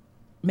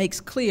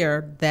makes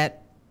clear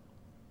that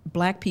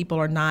Black people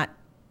are not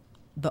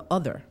the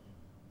other.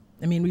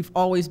 I mean, we've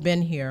always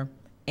been here,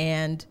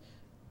 and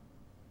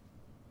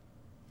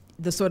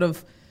the sort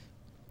of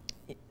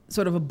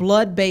a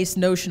blood-based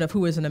notion of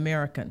who is an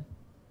American,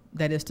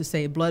 that is to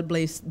say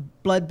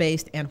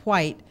blood-based and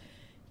white,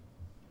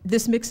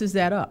 this mixes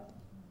that up.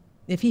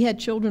 If he had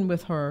children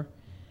with her,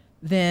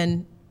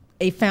 then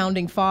a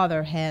founding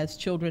father has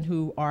children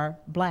who are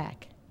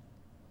Black.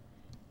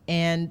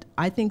 And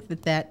I think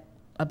that that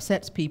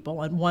upsets people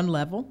on one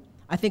level.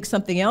 I think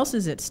something else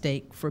is at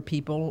stake for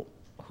people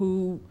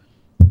who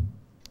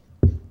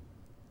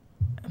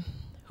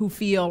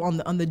feel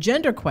on the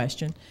gender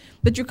question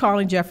that you're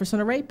calling Jefferson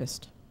a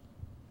rapist.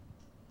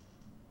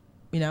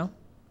 You know,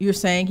 you're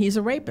saying he's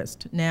a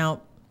rapist.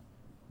 Now,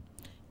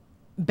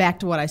 back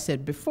to what I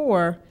said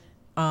before,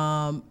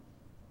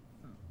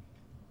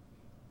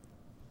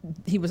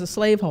 he was a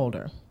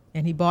slaveholder,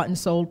 and he bought and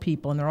sold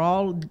people, and there are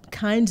all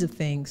kinds of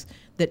things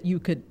that you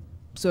could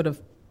sort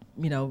of,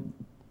 you know,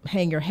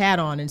 hang your hat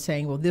on and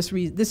saying, well, this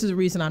is the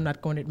reason I'm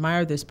not going to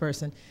admire this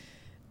person.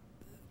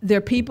 There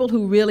are people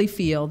who really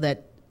feel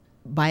that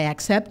by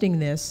accepting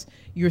this,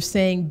 you're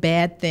saying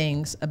bad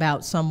things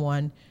about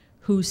someone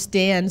who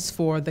stands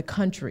for the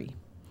country,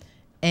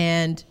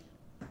 and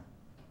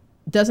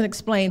doesn't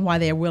explain why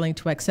they are willing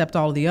to accept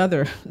all the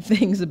other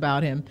things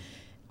about him.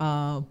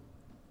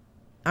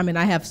 I mean,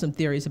 I have some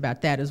theories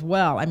about that as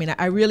well. I mean,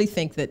 I really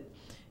think that,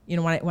 you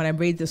know, when I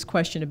read this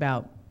question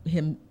about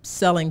him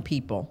selling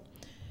people,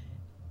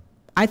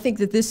 I think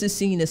that this is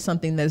seen as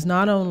something that is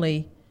not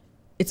only,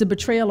 it's a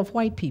betrayal of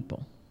white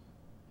people.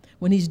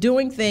 When he's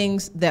doing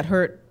things that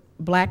hurt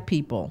Black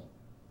people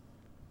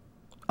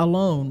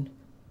alone,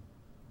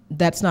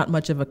 that's not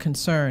much of a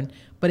concern.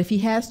 But if he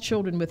has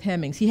children with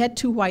Hemings, he had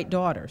 2 white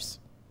daughters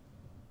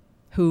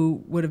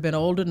who would have been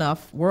old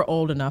enough, were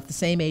old enough, the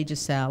same age as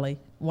Sally,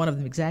 one of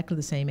them exactly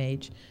the same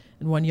age,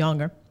 and one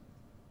younger.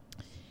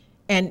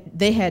 And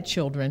they had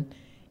children.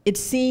 It's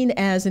seen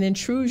as an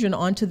intrusion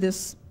onto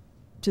this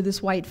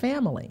white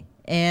family.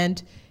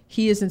 And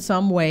he is in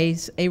some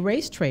ways a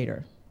race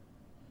traitor.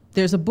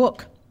 There's a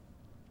book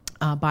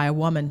by a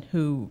woman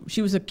who,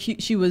 she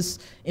was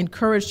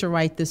encouraged to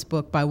write this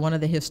book by one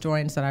of the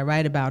historians that I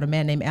write about, a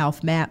man named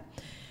Alf Mapp.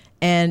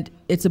 And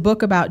it's a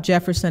book about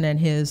Jefferson and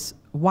his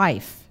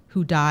wife,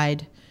 who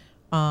died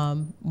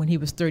when he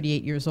was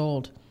 38 years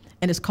old.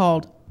 And it's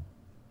called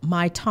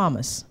My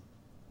Thomas.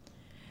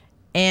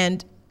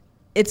 And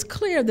it's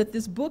clear that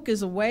this book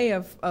is a way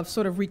of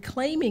sort of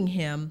reclaiming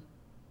him,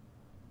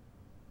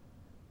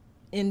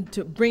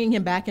 into bringing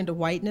him back into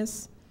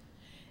whiteness.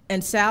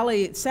 And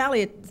Sally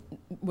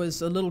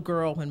was a little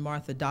girl when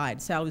Martha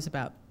died. Sally was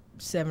about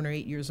 7 or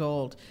 8 years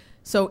old.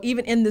 So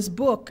even in this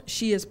book,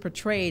 she is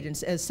portrayed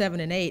as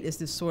 7 and 8 as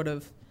this sort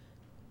of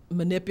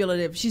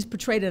manipulative. She's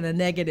portrayed in a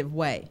negative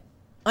way,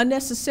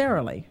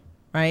 unnecessarily,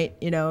 right?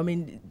 You know, I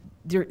mean,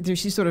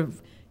 she's sort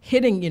of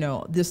hitting, you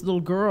know, this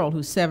little girl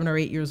who's 7 or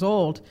 8 years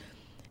old.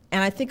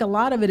 And I think a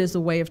lot of it is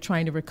a way of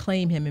trying to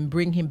reclaim him and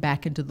bring him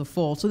back into the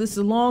fold. So this is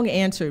a long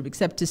answer,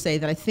 except to say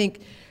that I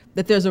think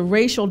that there's a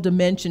racial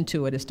dimension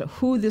to it as to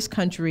who this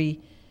country,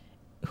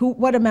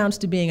 what amounts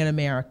to being an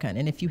American.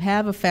 And if you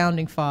have a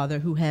founding father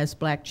who has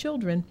black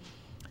children,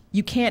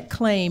 you can't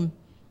claim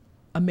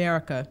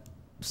America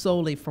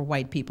solely for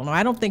white people. Now,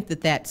 I don't think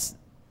that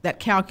that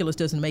calculus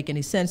doesn't make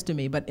any sense to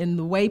me, but in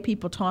the way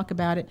people talk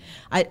about it,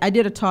 I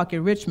did a talk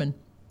in Richmond,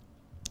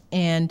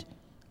 and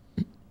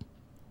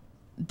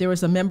there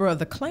was a member of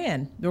the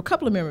Klan. There were a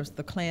couple of members of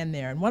the Klan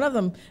there, and one of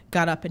them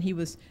got up and he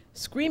was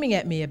screaming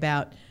at me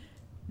about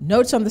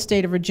Notes on the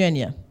State of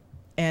Virginia.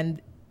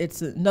 And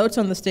it's Notes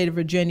on the State of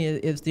Virginia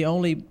is the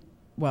only,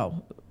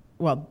 well,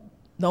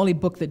 the only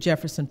book that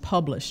Jefferson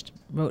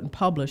wrote and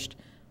published.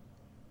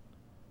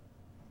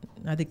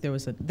 I think there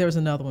was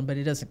another one, but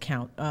it doesn't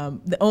count.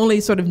 The only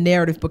sort of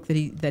narrative book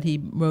that he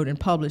wrote and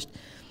published.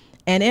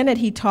 And in it,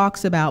 he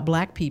talks about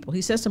black people.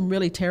 He says some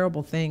really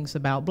terrible things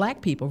about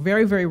black people,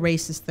 very, very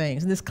racist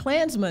things. And this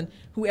Klansman,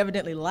 who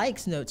evidently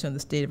likes Notes on the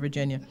State of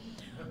Virginia,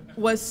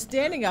 was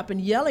standing up and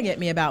yelling at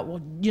me about,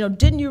 well, you know,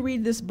 didn't you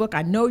read this book?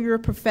 I know you're a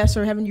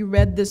professor. Haven't you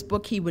read this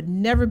book? He would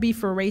never be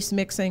for race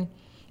mixing,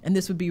 and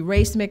this would be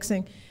race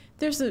mixing.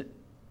 There's a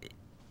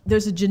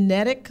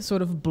genetic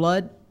sort of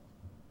blood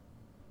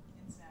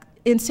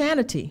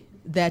insanity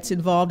that's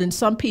involved in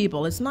some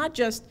people. It's not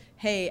just,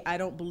 hey, I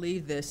don't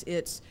believe this.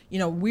 It's, you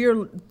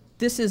know,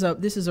 this is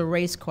a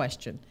race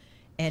question,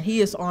 and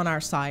he is on our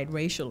side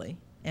racially,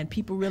 and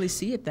people really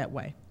see it that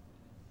way.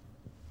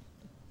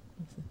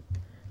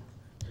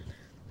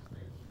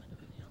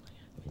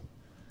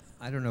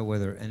 I don't know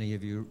whether any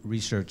of your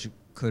research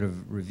could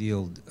have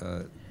revealed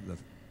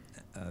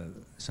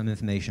some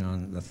information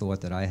on the thought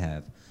that I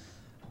have,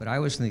 but I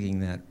was thinking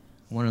that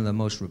one of the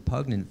most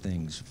repugnant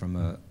things from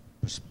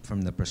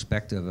the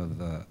perspective of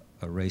a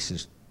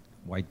racist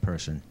white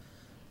person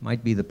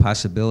might be the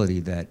possibility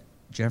that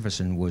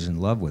Jefferson was in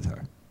love with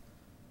her.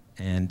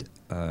 And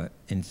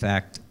in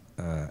fact,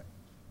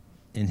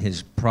 in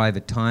his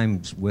private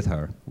times with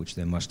her, which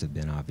there must have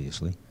been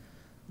obviously,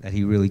 that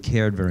he really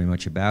cared very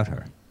much about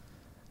her.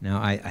 Now,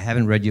 I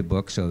haven't read your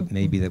book, so it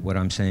may be that what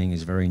I'm saying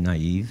is very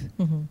naive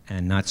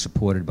and not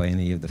supported by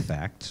any of the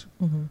facts.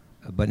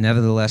 But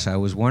nevertheless, I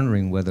was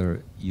wondering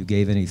whether you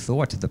gave any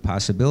thought to the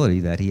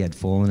possibility that he had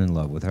fallen in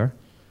love with her,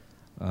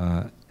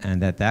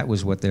 and that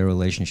was what their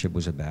relationship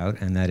was about,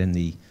 and that in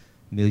the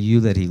milieu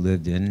that he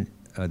lived in,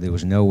 there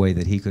was no way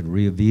that he could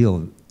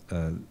reveal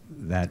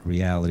that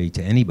reality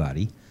to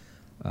anybody,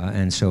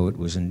 and so it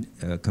was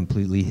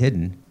completely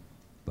hidden.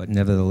 But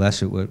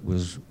nevertheless, it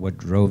was what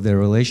drove their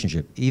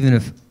relationship. Even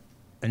if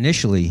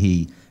initially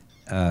he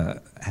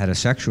had a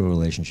sexual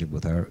relationship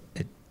with her,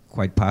 it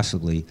quite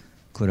possibly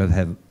could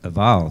have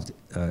evolved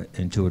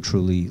into a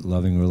truly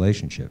loving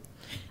relationship.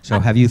 So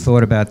have you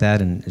thought about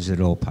that, and is it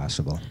all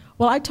possible?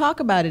 Well, I talk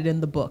about it in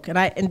the book,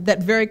 and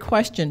that very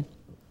question,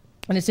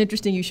 and it's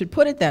interesting you should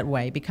put it that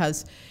way,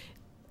 because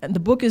the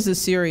book is a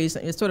series,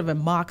 it's sort of a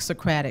mock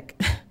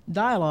Socratic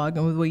dialogue,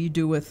 and what you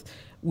do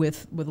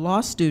with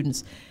law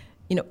students.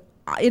 You know,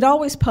 it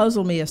always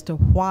puzzled me as to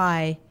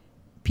why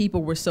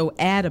people were so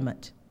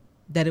adamant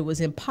that it was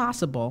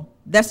impossible.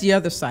 That's the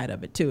other side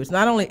of it, too. It's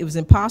not only it was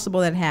impossible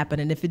that it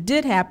happened, and if it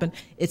did happen,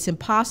 it's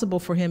impossible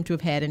for him to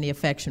have had any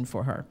affection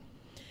for her,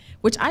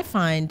 which I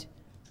find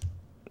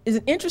is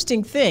an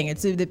interesting thing.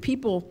 It's that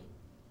people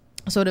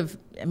sort of,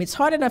 I mean, it's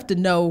hard enough to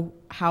know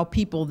how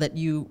people that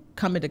you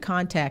come into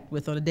contact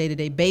with on a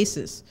day-to-day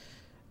basis,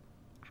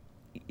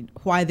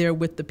 why they're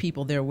with the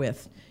people they're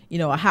with, you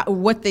know,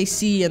 what they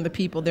see in the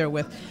people they're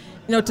with.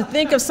 You know, to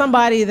think of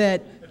somebody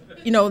that,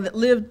 you know, that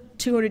lived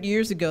 200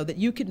 years ago, that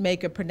you could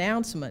make a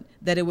pronouncement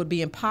that it would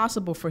be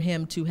impossible for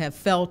him to have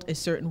felt a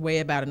certain way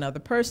about another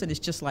person. It's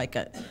just like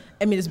I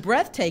mean, it's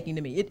breathtaking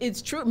to me.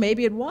 It's true,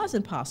 maybe it was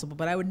impossible,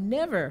 but I would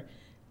never,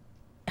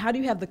 how do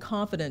you have the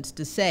confidence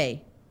to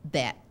say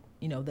that,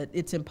 you know, that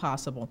it's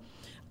impossible?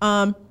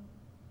 And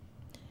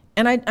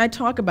I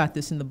talk about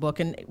this in the book,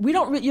 and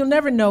you'll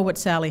never know what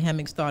Sally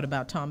Hemings thought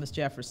about Thomas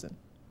Jefferson,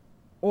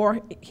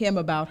 or him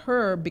about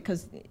her,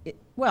 because,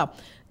 well,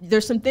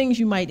 there's some things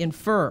you might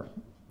infer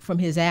from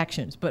his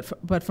actions,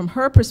 but from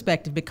her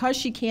perspective, because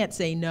she can't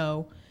say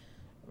no,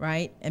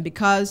 right, and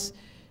because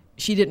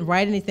She didn't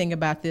write anything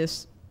about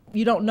this.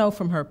 You don't know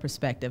from her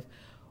perspective.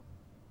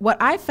 What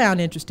I found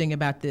interesting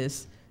about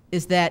this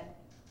is that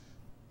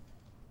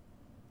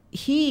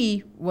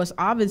he was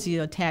obviously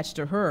attached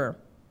to her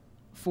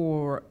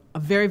for a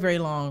very, very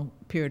long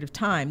period of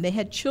time. They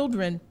had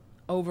children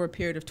over a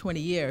period of 20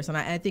 years. And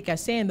I think I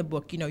say in the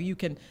book, you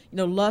can,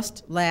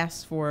 lust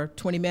lasts for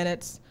 20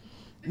 minutes,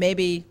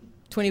 maybe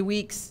 20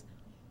 weeks,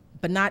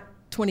 but not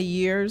 20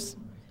 years.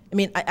 I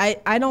mean,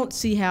 I don't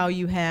see how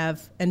you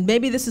have, and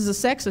maybe this is a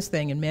sexist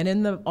thing, and men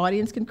in the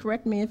audience can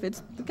correct me if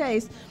it's the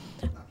case,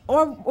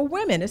 or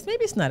women,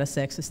 maybe it's not a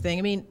sexist thing.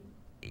 I mean,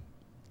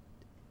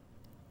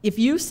 if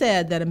you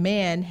said that a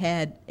man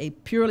had a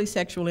purely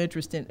sexual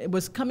interest in, it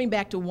was coming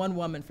back to one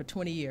woman for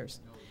 20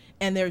 years,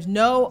 and there's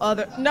no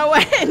other, no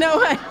way,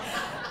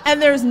 and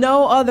there's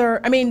no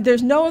other, I mean,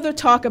 there's no other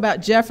talk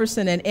about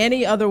Jefferson and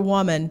any other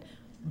woman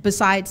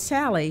besides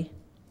Sally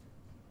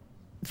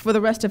for the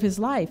rest of his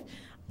life.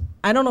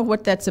 I don't know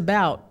what that's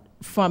about.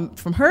 From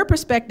her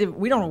perspective,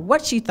 we don't know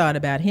what she thought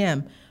about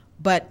him,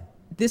 but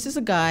this is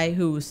a guy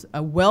who's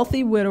a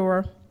wealthy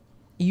widower.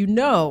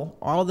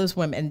 All of those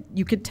women, and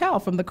you could tell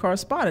from the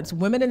correspondence,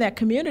 women in that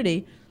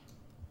community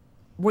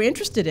were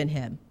interested in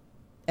him,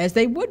 as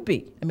they would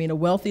be. I mean, a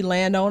wealthy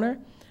landowner,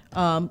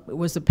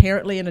 was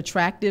apparently an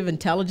attractive,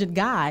 intelligent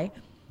guy,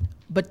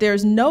 but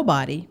there's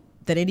nobody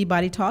that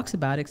anybody talks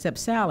about except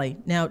Sally.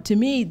 Now, to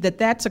me,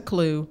 that's a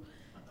clue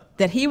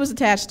that he was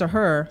attached to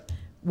her,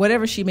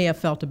 whatever she may have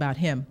felt about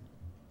him.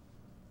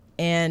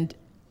 And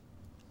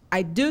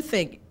I do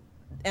think,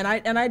 and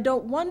I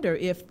don't wonder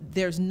if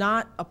there's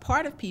not a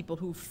part of people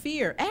who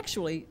fear,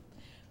 actually,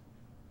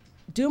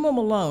 Duma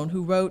Malone,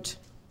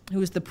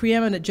 who is the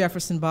preeminent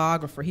Jefferson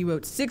biographer, he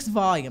wrote 6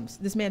 volumes.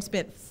 This man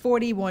spent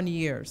 41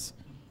 years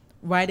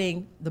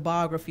writing the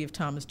biography of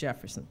Thomas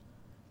Jefferson.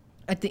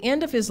 At the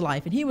end of his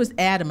life, and he was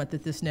adamant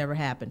that this never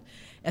happened,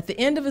 at the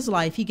end of his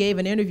life, he gave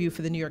an interview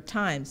for the New York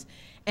Times,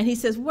 and he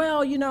says,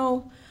 well,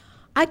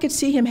 I could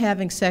see him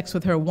having sex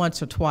with her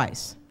once or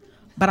twice,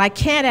 but I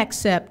can't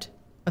accept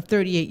a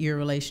 38-year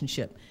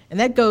relationship. And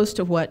that goes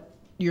to what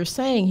you're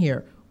saying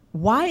here.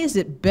 Why is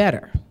it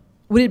better?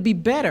 Would it be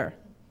better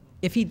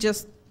if he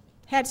just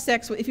had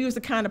sex with, if he was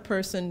the kind of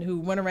person who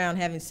went around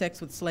having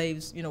sex with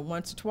slaves,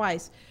 once or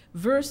twice,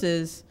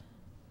 versus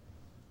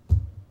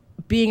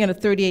being in a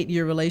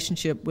 38-year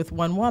relationship with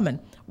one woman?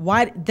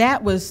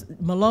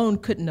 Malone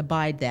couldn't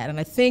abide that. And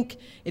I think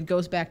it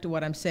goes back to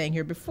what I'm saying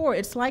here before.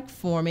 It's like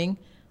forming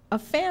a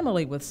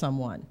family with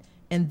someone.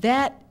 And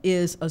that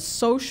is a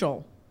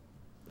social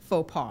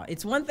faux pas.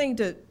 It's one thing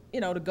to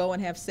go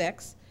and have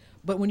sex,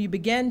 but when you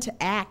begin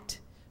to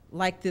act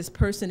like this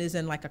person is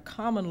in like a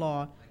common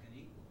law,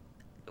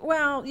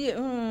 well,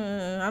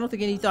 yeah, I don't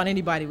think he thought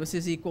anybody was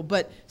his equal,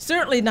 but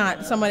certainly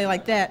not somebody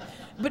like that.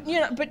 But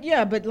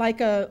but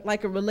like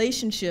a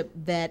relationship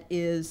that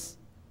is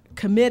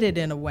committed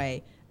in a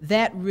way,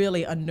 that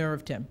really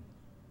unnerved him.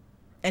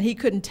 And he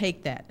couldn't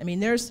take that. I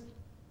mean,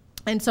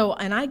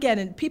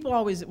 and people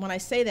always, when I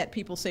say that,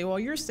 people say, well,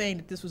 you're saying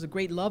that this was a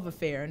great love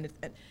affair. And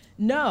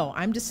no,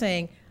 I'm just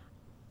saying,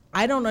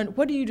 I don't know,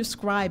 what do you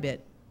describe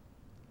it?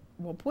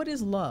 Well, what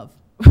is love?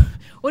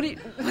 What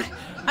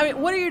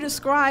do you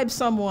describe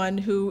someone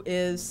who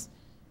is,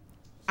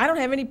 I don't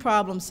have any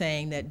problem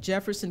saying that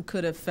Jefferson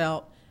could have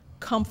felt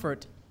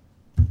comfort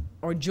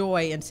or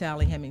joy in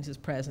Sally Hemings'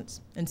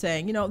 presence and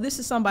saying, this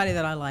is somebody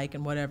that I like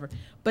and whatever.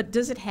 But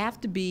does it have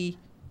to be,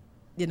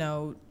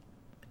 there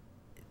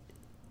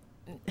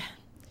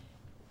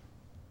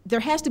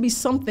has to be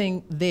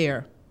something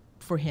there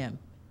for him.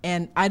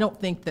 And I don't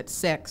think that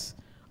sex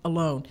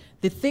alone.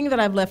 The thing that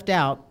I've left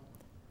out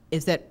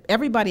is that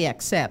everybody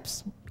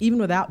accepts, even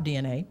without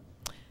DNA,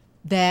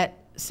 that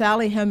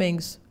Sally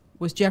Hemings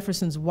was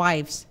Jefferson's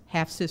wife's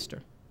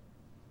half-sister.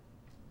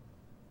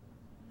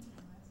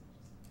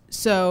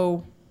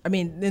 So, I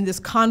mean, in this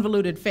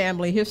convoluted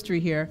family history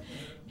here,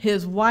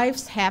 his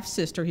wife's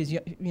half-sister,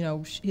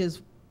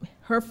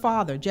 her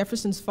father,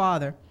 Jefferson's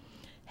father,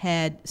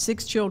 had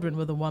 6 children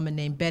with a woman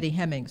named Betty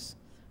Hemings,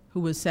 who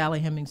was Sally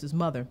Hemings'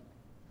 mother,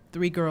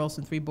 3 girls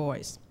and 3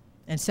 boys,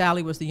 and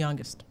Sally was the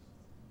youngest.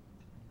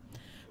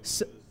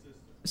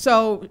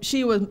 So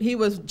he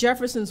was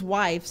Jefferson's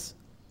wife's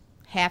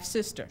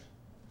half-sister.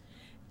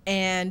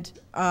 And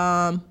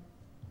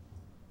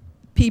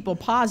people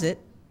posit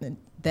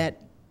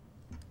that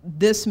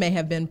this may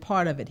have been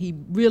part of it.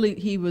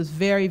 He was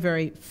very,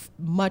 very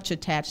much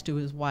attached to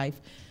his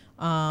wife.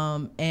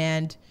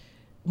 And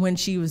when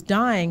she was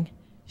dying,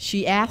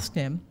 she asked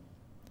him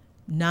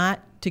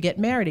not to get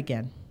married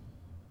again.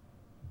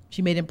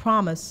 She made him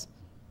promise,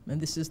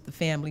 and this is the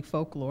family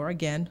folklore,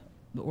 again,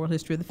 the oral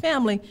history of the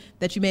family,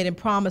 that she made him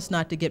promise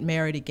not to get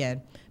married again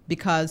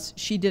because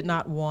she did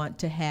not want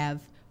to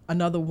have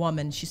another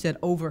woman, she said,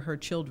 over her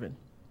children.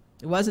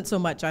 It wasn't so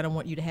much, I don't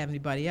want you to have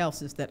anybody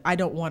else, it's that I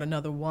don't want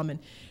another woman.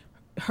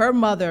 Her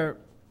mother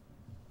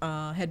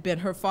had been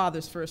her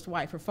father's first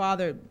wife. Her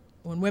father,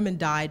 when women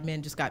died,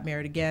 men just got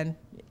married again.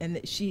 And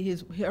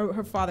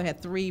her father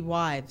had 3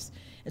 wives.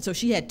 And so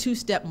she had 2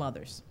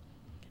 stepmothers.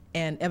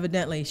 And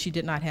evidently, she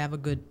did not have a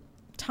good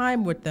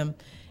time with them.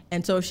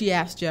 And so she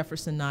asked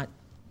Jefferson not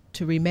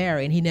to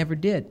remarry, and he never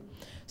did.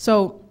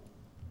 So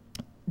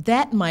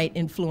that might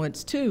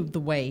influence, too, the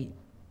way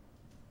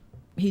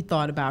he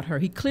thought about her.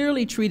 He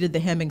clearly treated the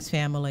Hemings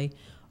family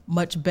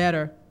much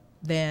better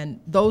than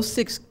those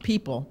 6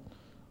 people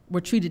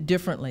were treated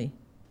differently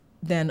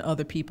than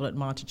other people at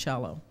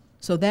Monticello.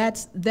 So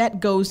that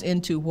goes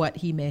into what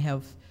he may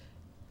have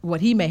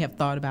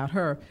thought about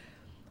her.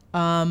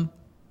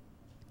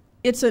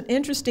 It's an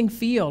interesting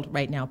field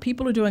right now.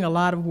 People are doing a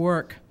lot of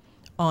work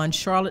on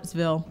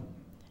Charlottesville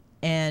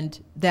and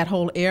that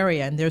whole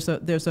area. And there's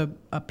a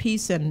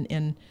piece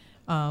there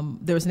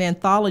was an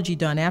anthology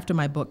done after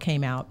my book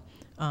came out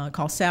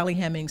called Sally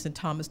Hemings and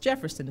Thomas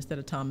Jefferson. Instead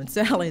of Tom and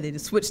Sally, they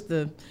just switched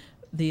the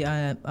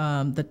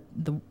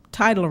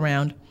title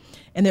around.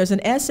 And there's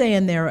an essay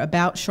in there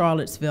about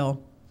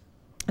Charlottesville,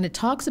 and it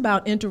talks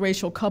about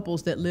interracial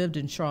couples that lived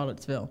in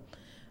Charlottesville.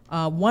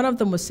 One of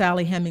them was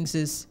Sally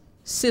Hemings's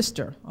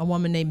sister, a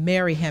woman named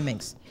Mary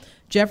Hemings.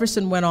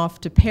 Jefferson went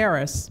off to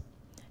Paris,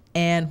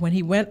 and when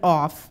he went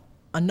off,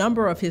 a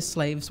number of his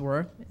slaves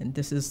were, and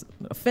this is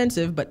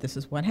offensive, but this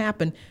is what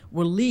happened,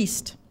 were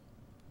leased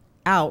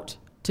out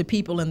to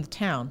people in the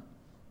town,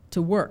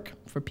 to work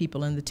for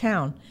people in the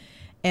town.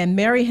 And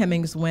Mary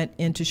Hemings went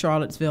into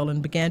Charlottesville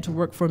and began to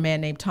work for a man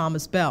named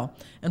Thomas Bell.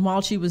 And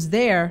while she was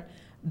there,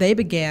 they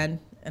began,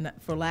 and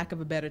for lack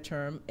of a better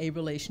term, a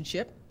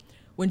relationship.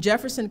 When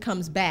Jefferson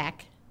comes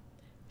back,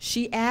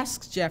 she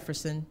asks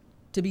Jefferson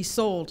to be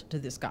sold to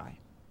this guy.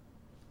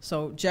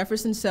 So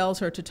Jefferson sells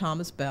her to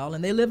Thomas Bell,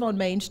 and they live on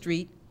Main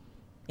Street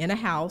in a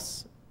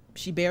house.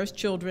 She bears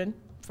children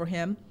for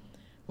him.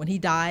 When he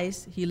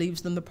dies, he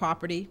leaves them the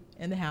property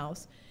and the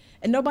house,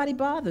 and nobody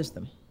bothers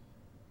them.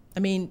 I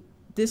mean,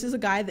 this is a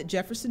guy that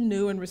Jefferson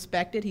knew and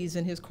respected. He's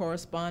in his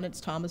correspondence,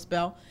 Thomas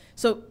Bell.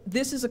 So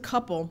this is a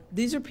couple.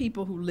 These are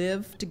people who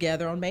live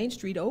together on Main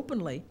Street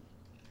openly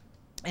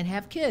and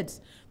have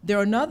kids. There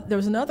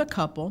was another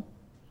couple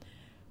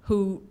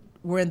who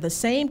were in the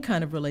same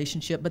kind of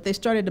relationship, but they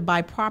started to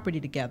buy property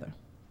together.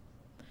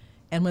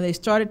 And when they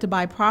started to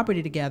buy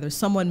property together,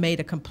 someone made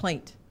a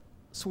complaint,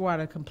 swore out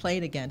a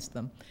complaint against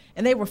them.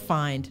 And they were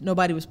fined.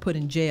 Nobody was put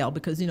in jail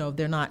because, you know,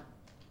 they're not,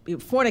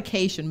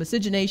 fornication,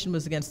 miscegenation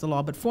was against the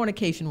law, but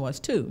fornication was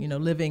too, you know,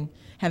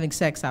 having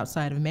sex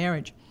outside of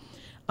marriage.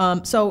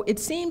 So it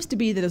seems to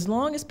be that as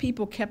long as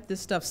people kept this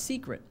stuff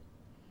secret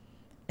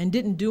and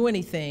didn't do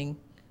anything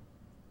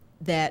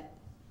that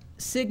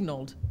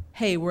signaled,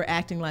 hey, we're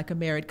acting like a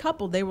married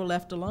couple, they were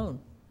left alone.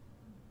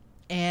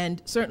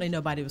 And certainly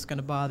nobody was going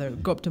to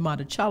go up to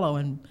Monticello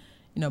and,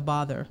 you know,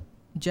 bother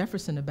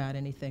Jefferson about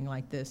anything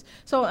like this.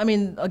 So, I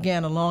mean,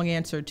 again, a long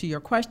answer to your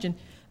question.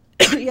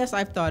 Yes,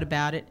 I've thought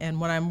about it, and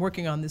when I'm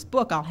working on this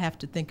book, I'll have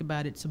to think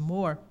about it some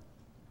more,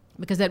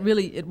 because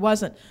it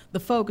wasn't the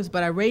focus,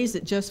 but I raised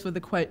it just for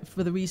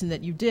the reason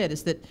that you did,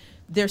 is that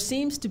there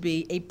seems to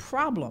be a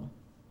problem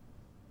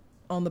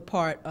on the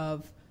part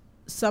of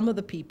some of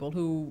the people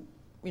who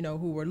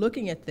were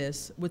looking at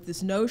this with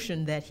this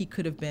notion that he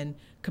could have been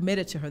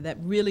committed to her. That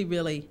really,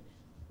 really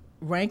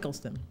rankles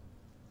them.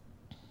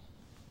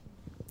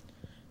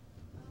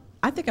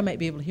 I think I might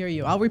be able to hear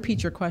you. I'll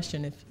repeat your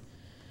question if.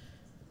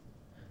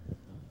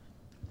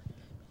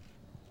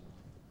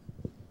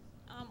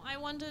 I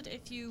wondered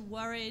if you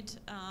worried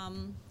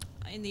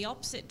in the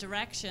opposite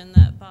direction,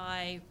 that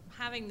by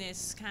having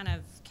this kind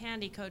of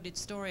candy-coated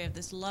story of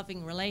this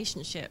loving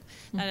relationship,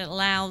 that it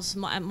allows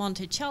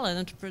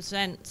Monticello to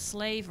present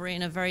slavery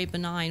in a very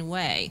benign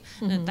way.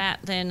 And that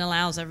then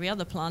allows every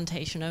other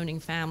plantation-owning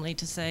family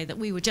to say that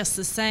we were just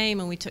the same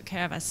and we took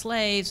care of our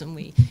slaves and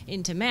we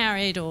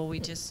intermarried, or we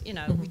just,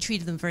 we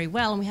treated them very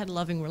well and we had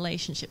loving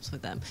relationships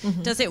with them.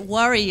 Does it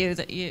worry you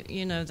that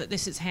that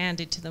this is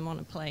handed to them on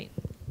a plate?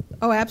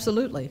 Oh,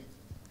 absolutely.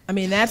 I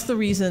mean, that's the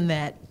reason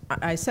that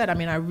I said, I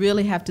mean, I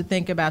really have to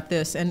think about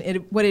this.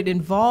 And what it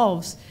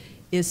involves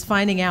is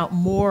finding out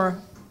more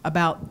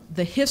about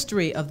the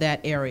history of that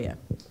area,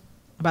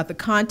 about the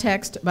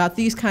context, about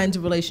these kinds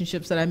of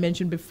relationships that I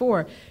mentioned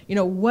before. You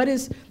know,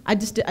 I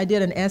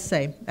did an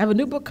essay. I have a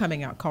new book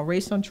coming out called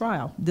Race on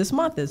Trial, this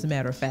month, as a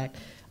matter of fact.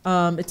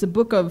 It's a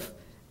book of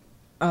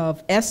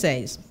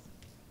essays.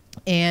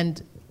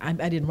 And I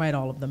didn't write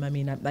all of them. I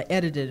mean, I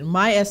edited it. And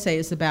my essay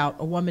is about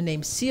a woman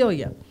named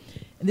Celia.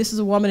 And this is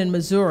a woman in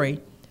Missouri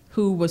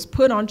who was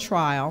put on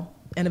trial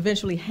and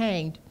eventually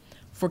hanged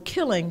for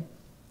killing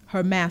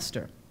her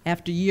master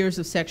after years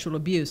of sexual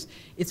abuse.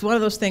 It's one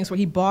of those things where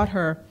he bought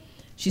her.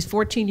 She's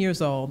 14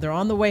 years old. They're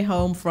on the way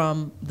home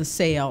from the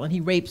sale, and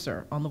he rapes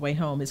her on the way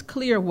home. It's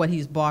clear what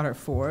he's bought her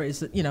for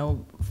is,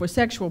 for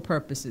sexual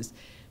purposes.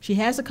 She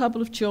has a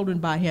couple of children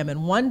by him,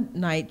 and one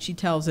night she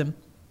tells him,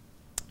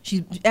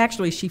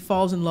 she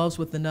falls in love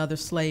with another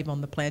slave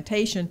on the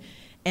plantation,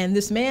 and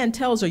this man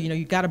tells her,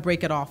 you got to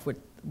break it off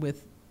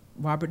with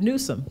Robert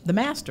Newsom, the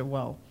master.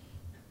 Well,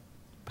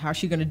 how's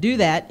she going to do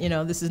that?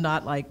 This is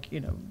not like,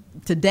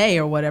 today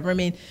or whatever. I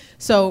mean,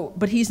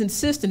 but he's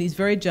insistent, he's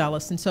very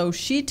jealous, and so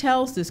she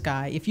tells this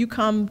guy, if you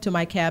come to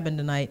my cabin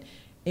tonight,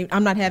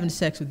 I'm not having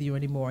sex with you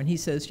anymore. And he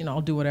says,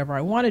 I'll do whatever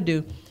I want to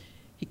do.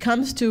 He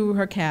comes to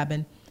her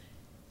cabin.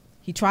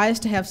 He tries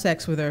to have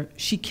sex with her.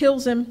 She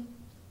kills him,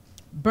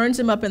 burns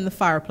him up in the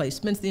fireplace,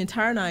 spends the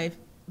entire night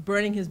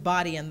burning his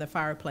body in the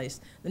fireplace.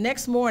 The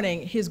next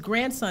morning, his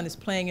grandson is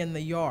playing in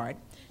the yard.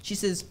 She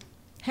says,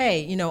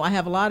 hey, you know, I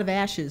have a lot of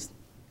ashes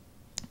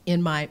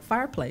in my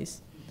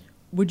fireplace.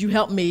 Would you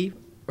help me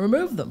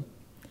remove them?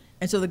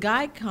 And so the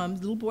guy comes,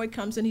 the little boy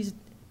comes, and he's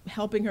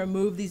helping her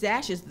move these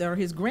ashes that are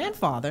his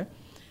grandfather,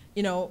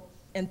 you know,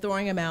 and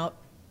throwing him out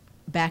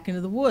back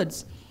into the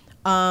woods.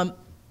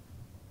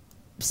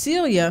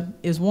 Celia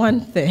is one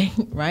thing,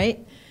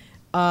 right?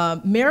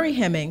 Mary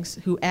Hemings,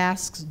 who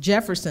asks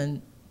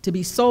Jefferson to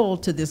be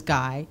sold to this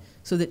guy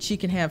so that she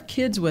can have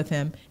kids with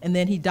him, and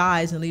then he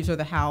dies and leaves her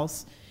the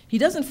house. He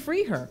doesn't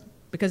free her,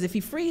 because if he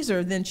frees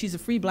her, then she's a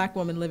free black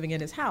woman living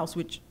in his house,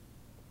 which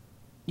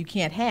you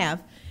can't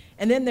have.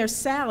 And then there's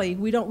Sally,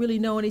 we don't really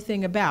know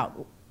anything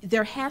about.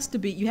 There has to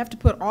be, you have to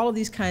put all of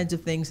these kinds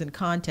of things in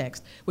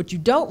context. What you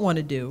don't want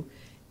to do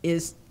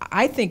is,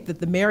 I think that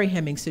the Mary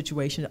Hemings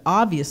situation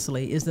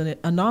obviously is an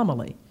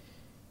anomaly.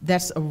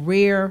 That's a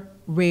rare,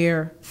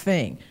 rare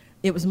thing.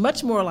 It was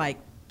much more like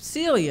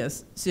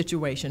Celia's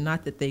situation,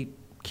 not that they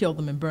killed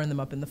them and burned them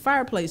up in the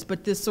fireplace,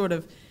 but this sort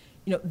of,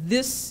 you know,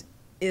 these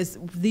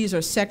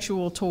are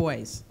sexual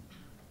toys.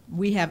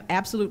 We have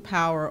absolute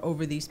power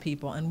over these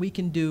people, and we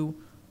can do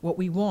what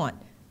we want.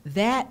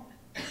 That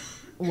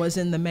was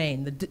in the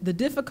main. The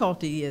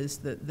difficulty is,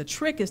 the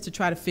trick is to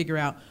try to figure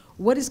out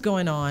what is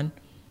going on.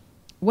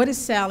 What are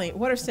Sally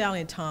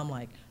and Tom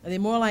like? Are they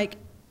more like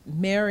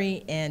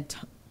Mary and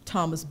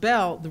Thomas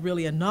Bell, the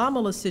really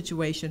anomalous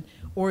situation,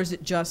 or is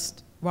it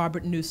just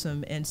Robert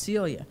Newsom and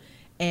Celia?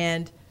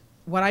 And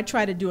what I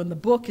try to do in the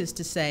book is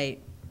to say,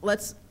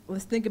 let's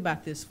think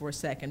about this for a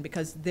second,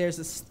 because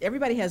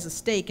everybody has a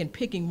stake in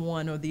picking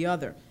one or the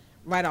other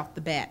right off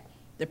the bat.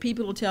 There are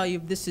people who tell you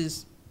this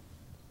is,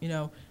 you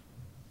know,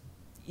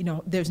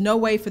 there's no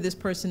way for this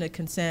person to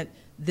consent.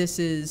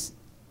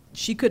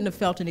 She couldn't have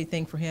felt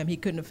anything for him. He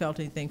couldn't have felt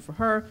anything for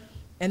her.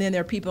 And then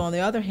there are people on the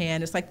other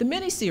hand, it's like the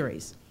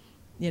miniseries.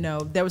 You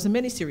know, there was a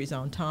miniseries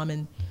on Tom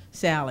and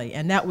Sally,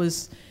 and that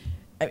was,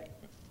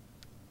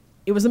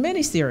 it was a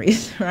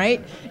miniseries,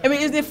 right? I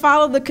mean, it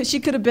followed she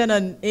could have been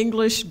an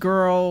English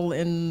girl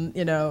in,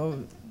 you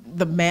know,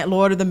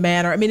 Lord of the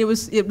Manor. I mean,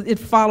 it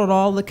followed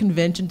all the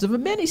conventions of a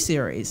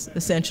miniseries,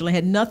 essentially. It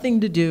had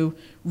nothing to do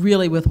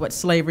really with what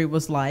slavery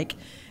was like.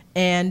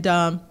 And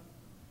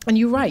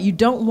you're right, you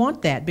don't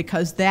want that,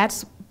 because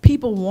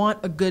people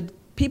want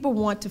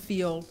to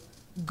feel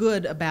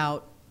good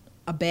about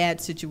a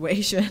bad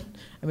situation.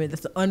 I mean,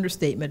 that's an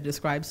understatement to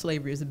describe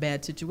slavery as a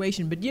bad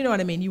situation, but you know what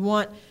I mean. You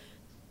want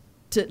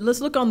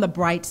let's look on the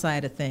bright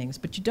side of things,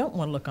 but you don't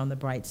want to look on the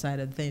bright side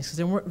of things, because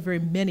there weren't very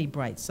many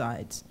bright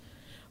sides.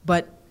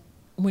 But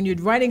when you're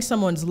writing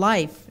someone's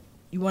life,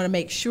 you want to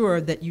make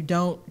sure that you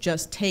don't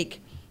just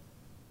take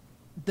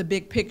the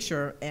big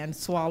picture and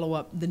swallow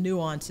up the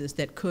nuances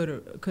that could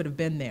have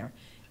been there.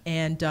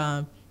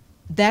 And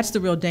that's the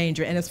real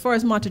danger. And as far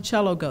as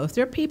Monticello goes,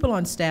 there are people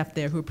on staff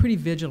there who are pretty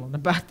vigilant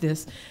about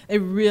this. They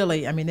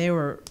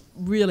were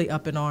really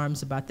up in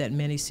arms about that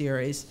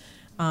miniseries.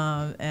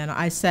 And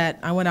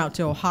I went out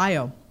to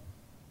Ohio.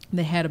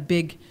 They had a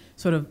big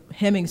sort of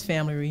Hemings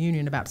family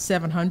reunion, about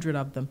 700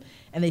 of them.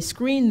 And they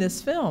screened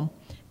this film.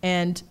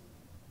 And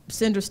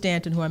Cinder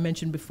Stanton, who I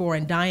mentioned before,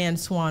 and Diane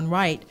Swan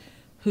Wright,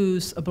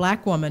 who's a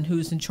black woman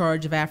who's in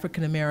charge of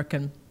African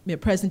American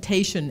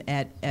presentation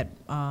at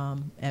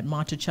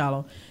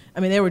Monticello. I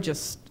mean, they were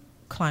just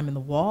climbing the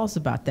walls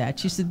about that.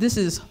 She said, this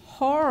is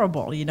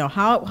horrible. You know,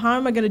 how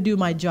am I going to do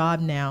my job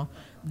now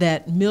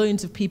that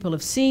millions of people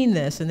have seen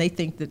this, and they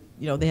think that,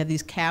 you know, they have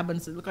these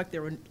cabins that look like they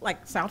were in,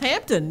 like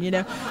Southampton, you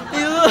know,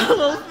 these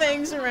little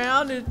things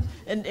around,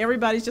 and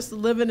everybody's just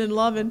living and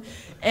loving.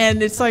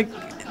 And it's like,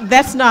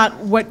 that's not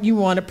what you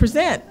want to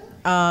present.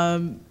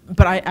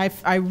 But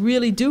I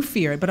really do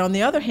fear it. But on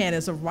the other hand,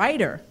 as a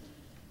writer,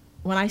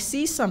 when I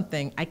see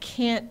something, I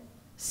can't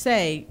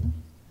say,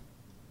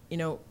 you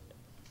know,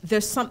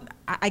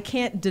 I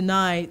can't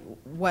deny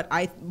what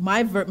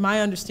my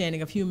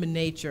understanding of human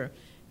nature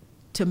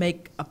to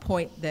make a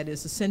point that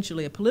is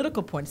essentially a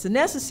political point. It's a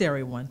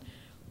necessary one,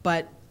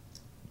 but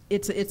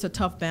it's a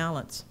tough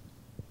balance.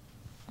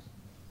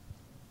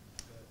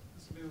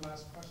 This will be the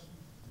last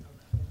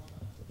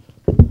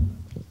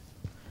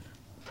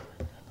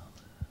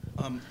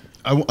question.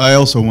 I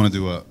also want to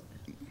do a.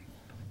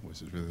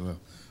 Voice is really low.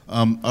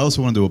 I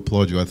also wanted to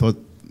applaud you. I thought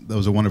that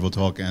was a wonderful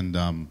talk, and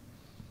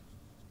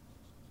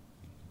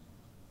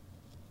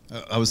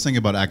I was thinking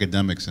about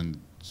academics and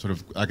sort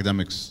of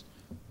academics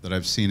that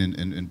I've seen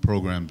in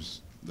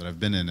programs that I've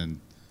been in,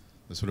 and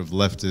the sort of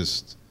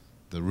leftist,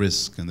 the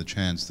risk and the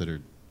chance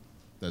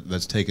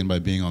that's taken by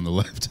being on the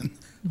left.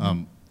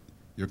 And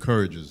your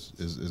courage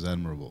is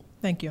admirable.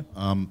 Thank you.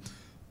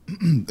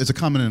 It's a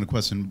comment and a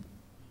question.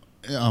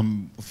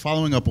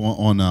 Following up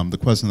on the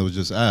question that was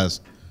just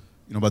asked,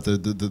 you know, about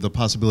the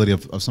possibility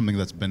of something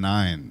that's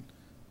benign.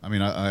 I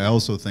mean, I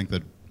also think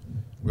that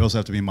we also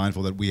have to be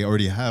mindful that we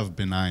already have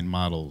benign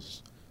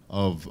models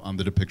of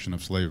the depiction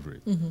of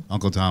slavery.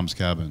 Uncle Tom's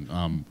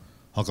Cabin,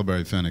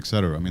 Huckleberry Finn,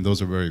 etc. I mean,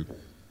 those are very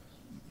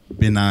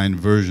benign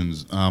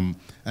versions.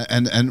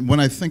 And when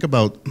I think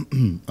about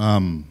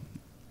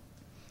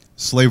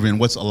slavery and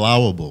what's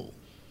allowable,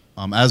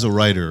 as a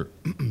writer,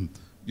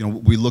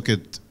 we look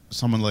at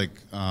someone like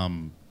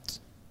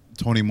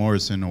Toni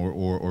Morrison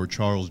or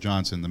Charles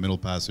Johnson, The Middle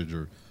Passage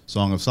or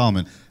Song of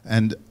Solomon,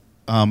 and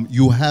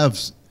you have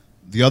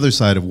the other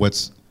side of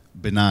what's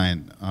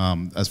benign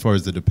as far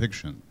as the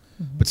depiction,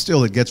 but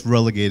still it gets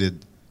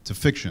relegated to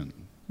fiction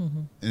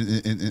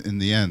in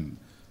the end.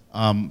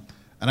 And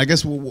I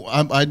guess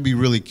I'd be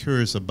really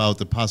curious about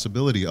the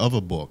possibility of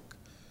a book,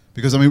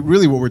 because I mean,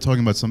 really, what we're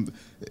talking about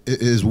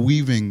is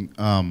weaving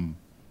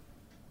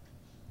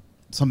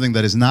something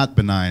that is not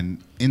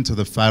benign into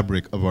the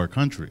fabric of our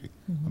country.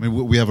 I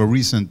mean, we have a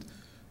recent,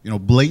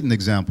 blatant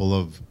example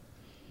of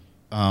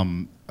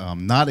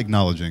not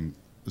acknowledging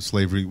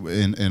slavery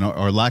in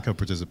our lack of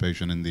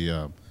participation in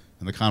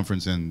the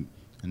conference in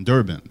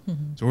Durban.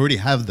 So we already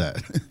have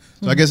that.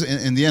 So I guess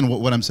in the end,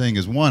 what I'm saying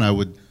is, one, I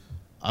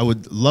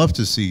would love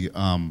to see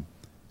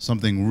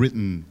something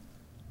written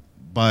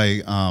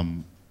by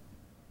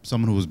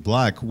someone who is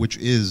black, which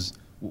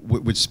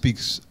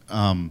speaks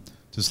to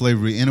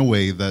slavery in a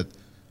way that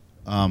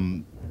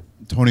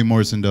Toni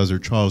Morrison does or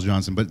Charles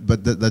Johnson,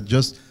 but that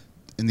just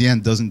in the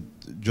end doesn't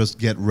just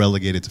get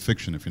relegated to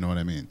fiction, if you know what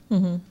I mean.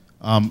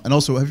 And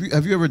also,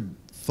 have you ever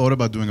thought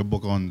about doing a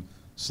book on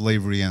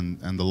slavery and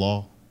the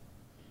law?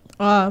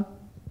 Yeah.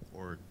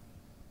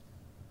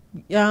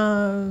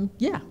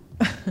 Yeah.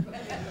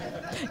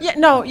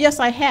 No. Yes,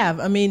 I have.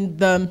 I mean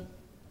the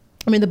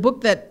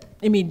book that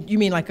you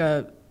mean like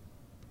the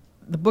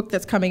book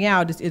that's coming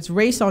out. It's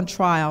Race on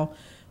Trial,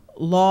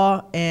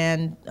 Law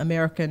and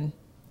American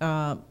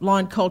Law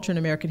and Culture in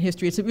American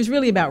History. It was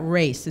really about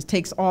race. It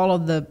takes all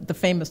of the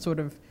famous sort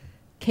of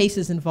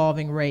cases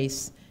involving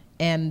race,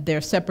 and there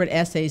are separate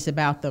essays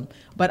about them.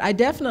 But I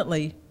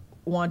definitely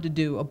want to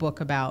do a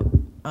book about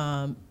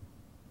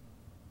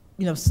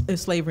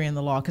slavery and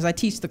the law, because I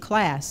teach the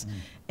class,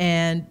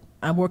 and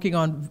I'm working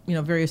on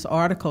various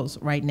articles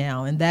right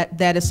now, and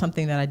that is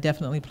something that I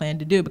definitely plan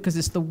to do, because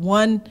it's the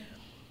one.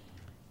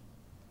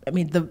 I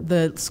mean,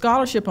 the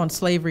scholarship on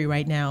slavery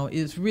right now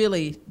is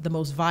really the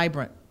most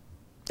vibrant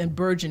and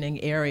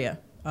burgeoning area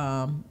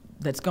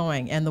that's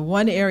going, and the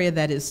one area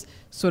that is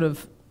sort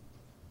of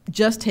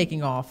just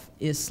taking off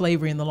is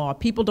slavery and the law.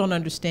 People don't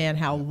understand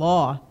how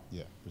law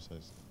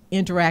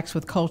interacts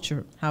with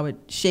culture, how it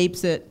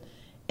shapes it.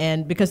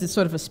 And because it's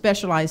sort of a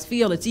specialized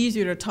field, it's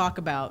easier to talk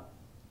about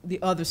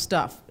the other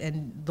stuff.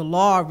 And the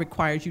law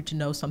requires you to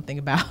know something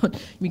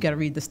about. You got to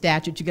read the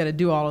statute. You got to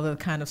do all of that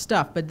kind of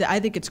stuff. But I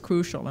think it's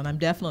crucial, and I'm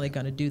definitely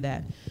going to do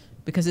that,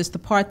 because it's the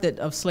part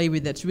of slavery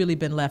that's really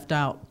been left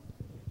out